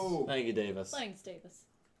 Yes. Oh. Thank you, Davis. Thanks, Davis.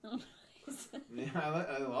 Yeah,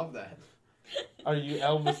 I love that. Are you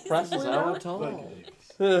Elvis Presley now? Tall. Thank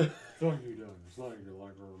you, Dennis. Thank you,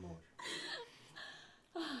 like very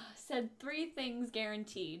much. Said 3 things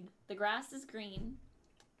guaranteed. The grass is green.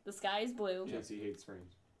 The sky is blue. Jesse hates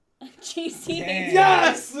frames. JC Damn. hates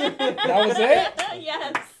Yes! That was it?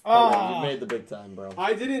 Yes. You made the big time, bro.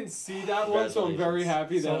 I didn't see that one, so I'm very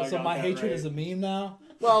happy that I So got my that hatred right. is a meme now.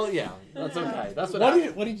 Well, yeah, that's okay. That's what What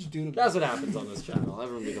happens. did you do to me? That's what happens on this channel.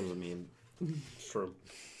 Everyone becomes a meme. It's true.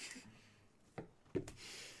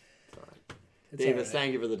 It's Davis, alright.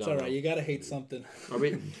 thank you for the It's dono. alright. You gotta hate something. Are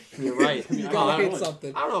we? You're right. You Well, gotta I, hate don't,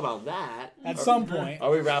 something. I don't know about that. At some point. Are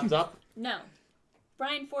we wrapped up? No.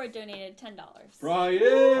 Brian Ford donated $10. Brian!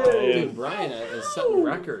 Dude, Brian is setting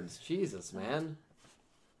records. Jesus, man.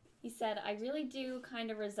 He said, I really do kind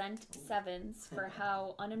of resent Sevens for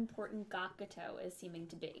how unimportant Gakuto is seeming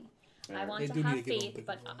to be. I want They to do need have to give him a faith, big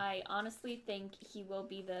but role. I honestly think he will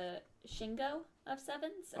be the Shingo of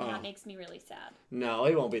Sevens, and Oh. that makes me really sad. No,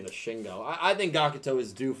 he won't be the Shingo. I think Gakuto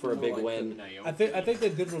is due for a big win. I think they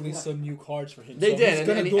did release some new cards for him. They so did, he's and,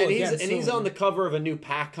 gonna and, go and again he's soon. on the cover of a new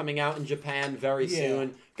pack coming out in Japan very Yeah.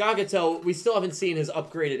 soon. Gakuto, we still haven't seen his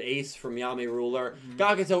upgraded ace from Yami Ruler.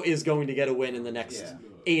 Gakuto is going to get a win in the next Yeah.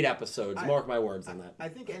 8 episodes. Mark my words on that. I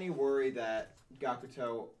think any worry that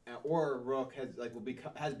Gakuto or Rook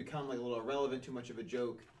has become like a little irrelevant, too much of a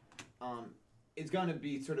joke, is going to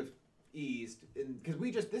be sort of eased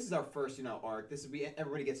because this is our first arc.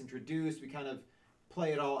 Everybody gets introduced. We kind of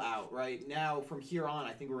play it all out right now. From here on,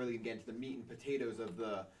 I think we're really getting to the meat and potatoes of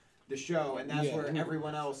the show, and that's where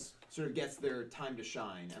everyone else sort of gets their time to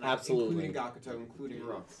shine. And Absolutely. including Gakuto, including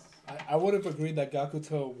Rook. I would have agreed that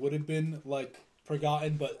Gakuto would have been like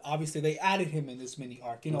forgotten, but obviously they added him in this mini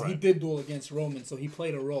arc. You know, he Right. did duel against Roman, so he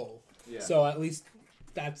played a role. Yeah. So at least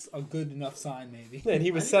that's a good enough sign, maybe. And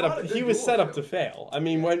he was And set he up. fought a good He was duel, set up too. to fail. I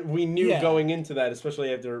mean, when we knew Yeah. going into that,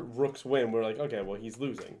 especially after Rook's win, we're like, okay, well, he's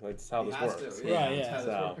losing. That's how He this has works. to, Right, that's yeah. how this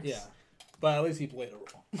So- works. Yeah, but at least he played a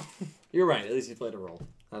role. You're right. At least he played a role.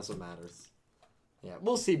 That's what matters. Yeah,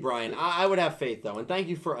 we'll see, Brian. I would have faith, though. And thank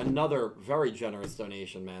you for another very generous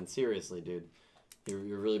donation, man. Seriously, dude.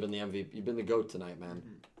 You've really been the MVP. You've been the GOAT tonight, man.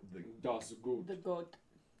 Das gut. The goat.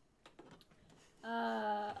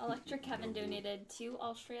 Electric Kevin donated $2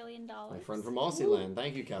 Australian. My friend from Aussie Land.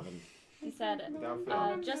 Thank you, Kevin. He said, Without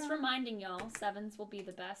fail. just reminding y'all, Sevens will be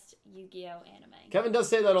the best Yu-Gi-Oh anime. Kevin does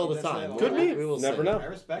say that all He the does say time. that all Could the be. time. We will Never see. know. I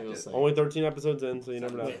respect We'll it. see. Only 13 episodes in, so you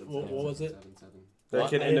never know. Wait, what was it? 7-7. That What?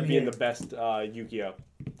 could I end up didn't being hear. the best Yu-Gi-Oh!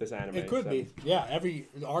 This anime. It could so. be. Yeah, every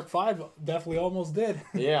Arc 5 definitely almost did.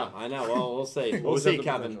 Yeah, I know. Well, we'll see. We'll Always have see, the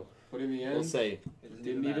Kevin. potential. But in the end, We'll see. it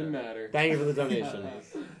didn't even matter. Thank you for the donation.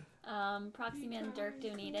 Proxyman Dirk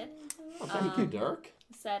donated. Oh, thank you, Dirk.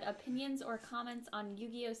 Said, opinions or comments on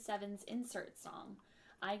Yu-Gi-Oh! 7's insert song.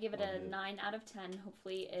 I give it a 9 out of 10.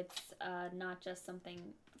 Hopefully it's not just something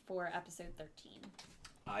for episode 13.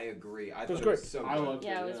 I agree. I was thought it great. was so I good. loved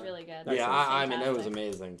Yeah, it it. was really good. Yeah, It was I mean, it was fantastic.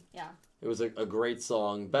 amazing. Yeah. It was a great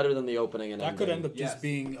song. Better than the opening and That ending. could end up Yes. just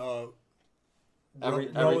being Every-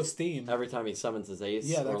 Roa's theme. Every time he summons his ace,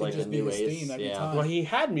 Yeah, that or could like a just be new his ace. theme every Yeah. time. Well, he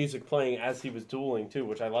had music playing as he was dueling too,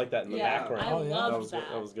 which I like that in the Yeah, background. I Oh, yeah. loved That was good.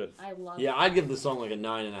 That was good. I loved Yeah, I'd give the song like a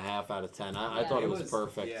 9.5 out of 10. I Yeah. thought it was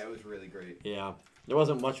perfect. Yeah, it was really great. Yeah. There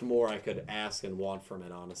wasn't much more I could ask and want from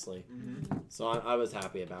it, honestly. Mm-hmm. So I was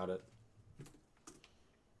happy about it.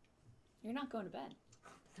 You're not going to bed.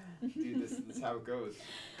 Dude, this is how it goes.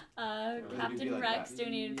 Really do Captain be like Rex that.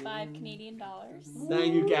 donated $5 Canadian.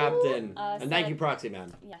 Thank you, Captain. And thank said- you, Proxy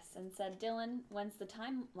Man. Yes, and said, Dylan, when's the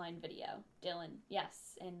timeline video? Dylan,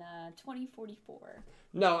 yes, in 2044.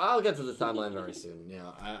 No, I'll get to the timeline very soon.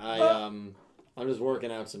 Yeah, I'm just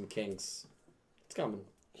working out some kinks. It's coming.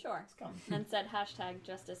 Sure. It's coming. And said, hashtag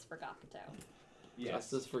justice for Gakuto. Yes.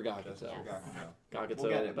 Justice for Gakuto. Justice for Yes. Gakuto. Gakuto, We'll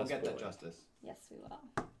get it. We'll best get that boy. justice. Yes, we will.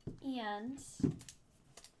 And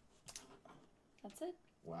that's it.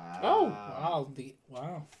 Wow. Oh,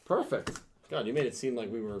 Wow. Perfect. God, you made it seem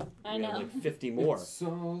like we I had know. like 50 more. So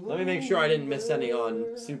Let me make sure I didn't miss any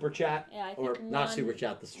on Super Chat. Yeah, I Or think not one- Super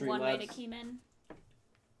Chat, the One way to Streamlabs. keep in.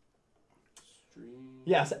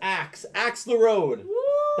 Yes, Axe. Axe the Road.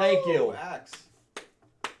 Thank you. Axe.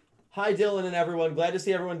 Hi, Dylan and everyone. Glad to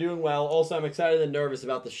see everyone doing well. Also, I'm excited and nervous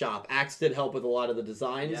about the shop. Axe did help with a lot of the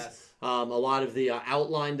designs. Yes. A lot of the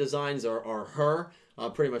outline designs are her.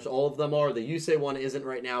 Pretty much all of them are. The Yusei one isn't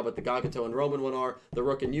right now, but the Gakuto and Roman one are. The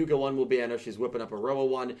Rook and Yuga one will be. I know she's whipping up a Roa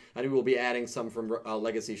one. And we will be adding some from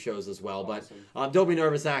Legacy shows as well. Awesome. But don't be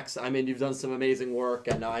nervous, Axe. I mean, you've done some amazing work.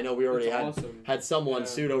 And I know we already It's awesome. had someone, Yeah.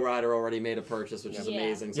 Pseudo Rider, already made a purchase, which is Yeah.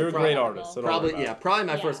 amazing. You're a probably, great artist. So don't worry Probably, about yeah, it. probably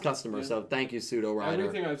my Yeah. first customer. Yeah. So thank you, Pseudo Rider.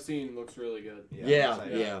 Everything I've seen looks really good. Yeah, I'm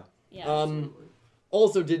excited. yeah. Yeah. Absolutely.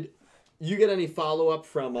 Also, did you get any follow up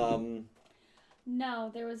from? No,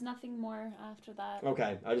 there was nothing more after that.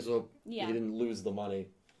 Okay, I just hope Yeah. you didn't lose the money.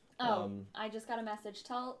 Oh, I just got a message.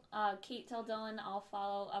 Tell Dylan I'll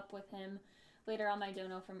follow up with him later on my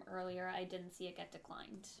dono from earlier. I didn't see it get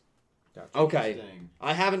declined. Okay, Interesting.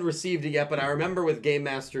 I haven't received it yet, but I remember with Game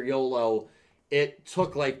Master YOLO, it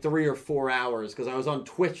took like 3 or 4 hours because I was on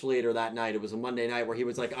Twitch later that night. It was a Monday night where he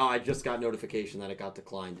was like, "Oh, I just got notification that it got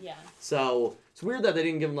declined." Yeah. So it's weird that they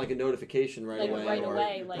didn't give him like a notification right Like away. right or-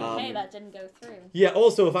 away, like, um, hey, that didn't go through. Yeah.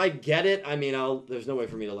 Also, if I get it, I mean, there's no way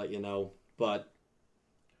for me to let you know, but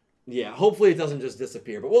yeah, hopefully it doesn't just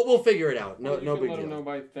disappear. But we'll figure it out. No, Well, you no can big let deal. him know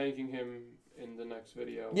by thanking him in the next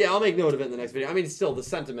video. Yeah, I'll make note of it in the next video. I mean, still, the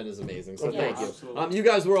sentiment is amazing, so Yeah. thank you. Absolutely. You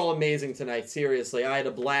guys were all amazing tonight, seriously. I had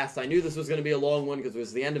a blast. I knew this was going to be a long one because it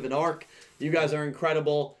was the end of an arc. You guys are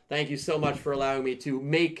incredible. Thank you so much for allowing me to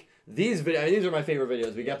make these videos. I mean, these are my favorite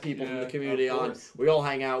videos. We get people from the Yeah, community of on. course. We all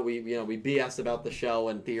hang out. We BS about the show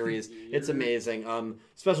and theories. It's amazing.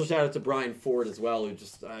 Special shout out to Brian Ford as well, who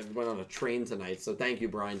just went on a train tonight. So thank you,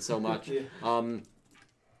 Brian, so much. Yeah.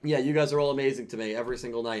 Yeah, you guys are all amazing to me every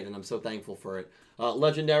single night, and I'm so thankful for it.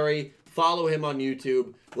 Legendary, follow him on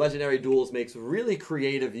YouTube. Legendary Duels makes really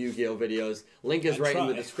creative Yu-Gi-Oh! Videos. Link is I right in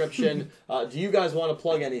the try. description. Do you guys want to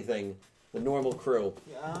plug anything? The normal crew.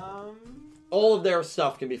 Um, All of their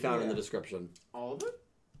stuff can be found in the Yeah. description. all of it?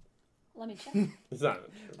 Let me check. It's not.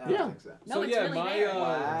 I don't Yeah. think so. No, So, it's yeah, really my, there.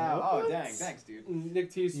 Wow. Oh, What? dang. Thanks, dude.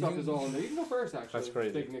 Nick T's stuff is all in there. You can go first, actually. That's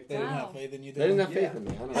crazy. Big Nick T. They didn't Wow. have faith in you. They didn't have faith Yeah. in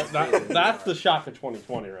me. I don't have faith in me. That's the shock of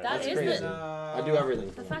 2020, right? That That's is crazy. the- I do everything.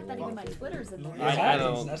 The for fact that them. even my Twitter's in It there. I happens.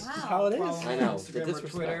 don't- That's just Wow. how it Follow is. me I know, on the Instagram or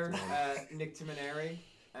disrespect, Twitter man. at Nick Timoneri,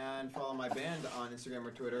 and follow my band on Instagram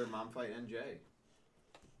or Twitter, MomFightNJ.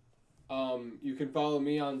 You can follow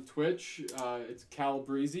me on Twitch. It's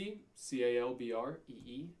Calbreezy,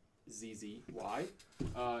 CalBreezy.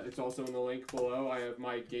 It's also in the link below. I have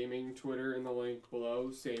my gaming Twitter in the link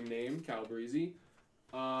below. Same name, Calbreezy.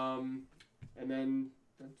 And then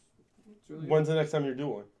that's really When's the next time you're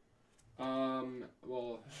dueling?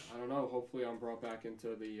 well, I don't know. Hopefully, I'm brought back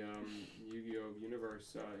into the Yu-Gi-Oh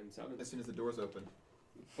universe in As SEVENS. soon as the doors open.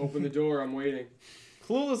 Open the door. I'm waiting.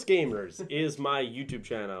 Clueless Gamers is my YouTube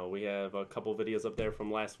channel. We have a couple videos up there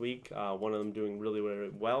from last week. One of them doing really, really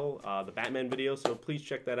well, the Batman video. So please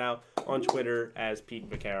check that out on Twitter as Pete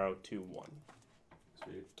Vaccaro21.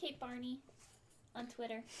 Kate Barney on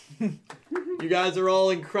Twitter. You guys are all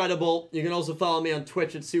incredible. You can also follow me on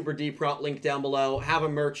Twitch at SuperDprot, link down below. Have a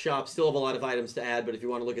merch shop. Still have a lot of items to add, but if you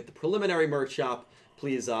want to look at the preliminary merch shop,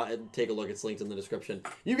 please take a look. It's linked in the description.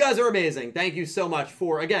 You guys are amazing. Thank you so much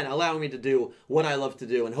for, again, allowing me to do what I love to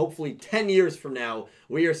do. And hopefully 10 years from now,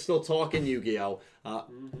 we are still talking Yu-Gi-Oh!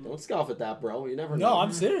 Don't scoff at that, bro. You never know. No,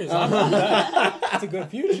 I'm serious. That's a good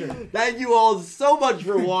future. Thank you all so much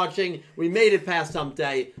for watching. We made it past Hump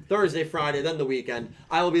Day, Thursday, Friday, then the weekend.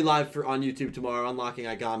 I will be live on YouTube tomorrow, unlocking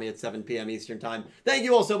Agami at 7 p.m. Eastern Time. Thank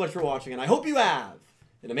you all so much for watching, and I hope you have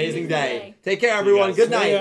an amazing day. Take care, everyone. guys. Good See ya. night.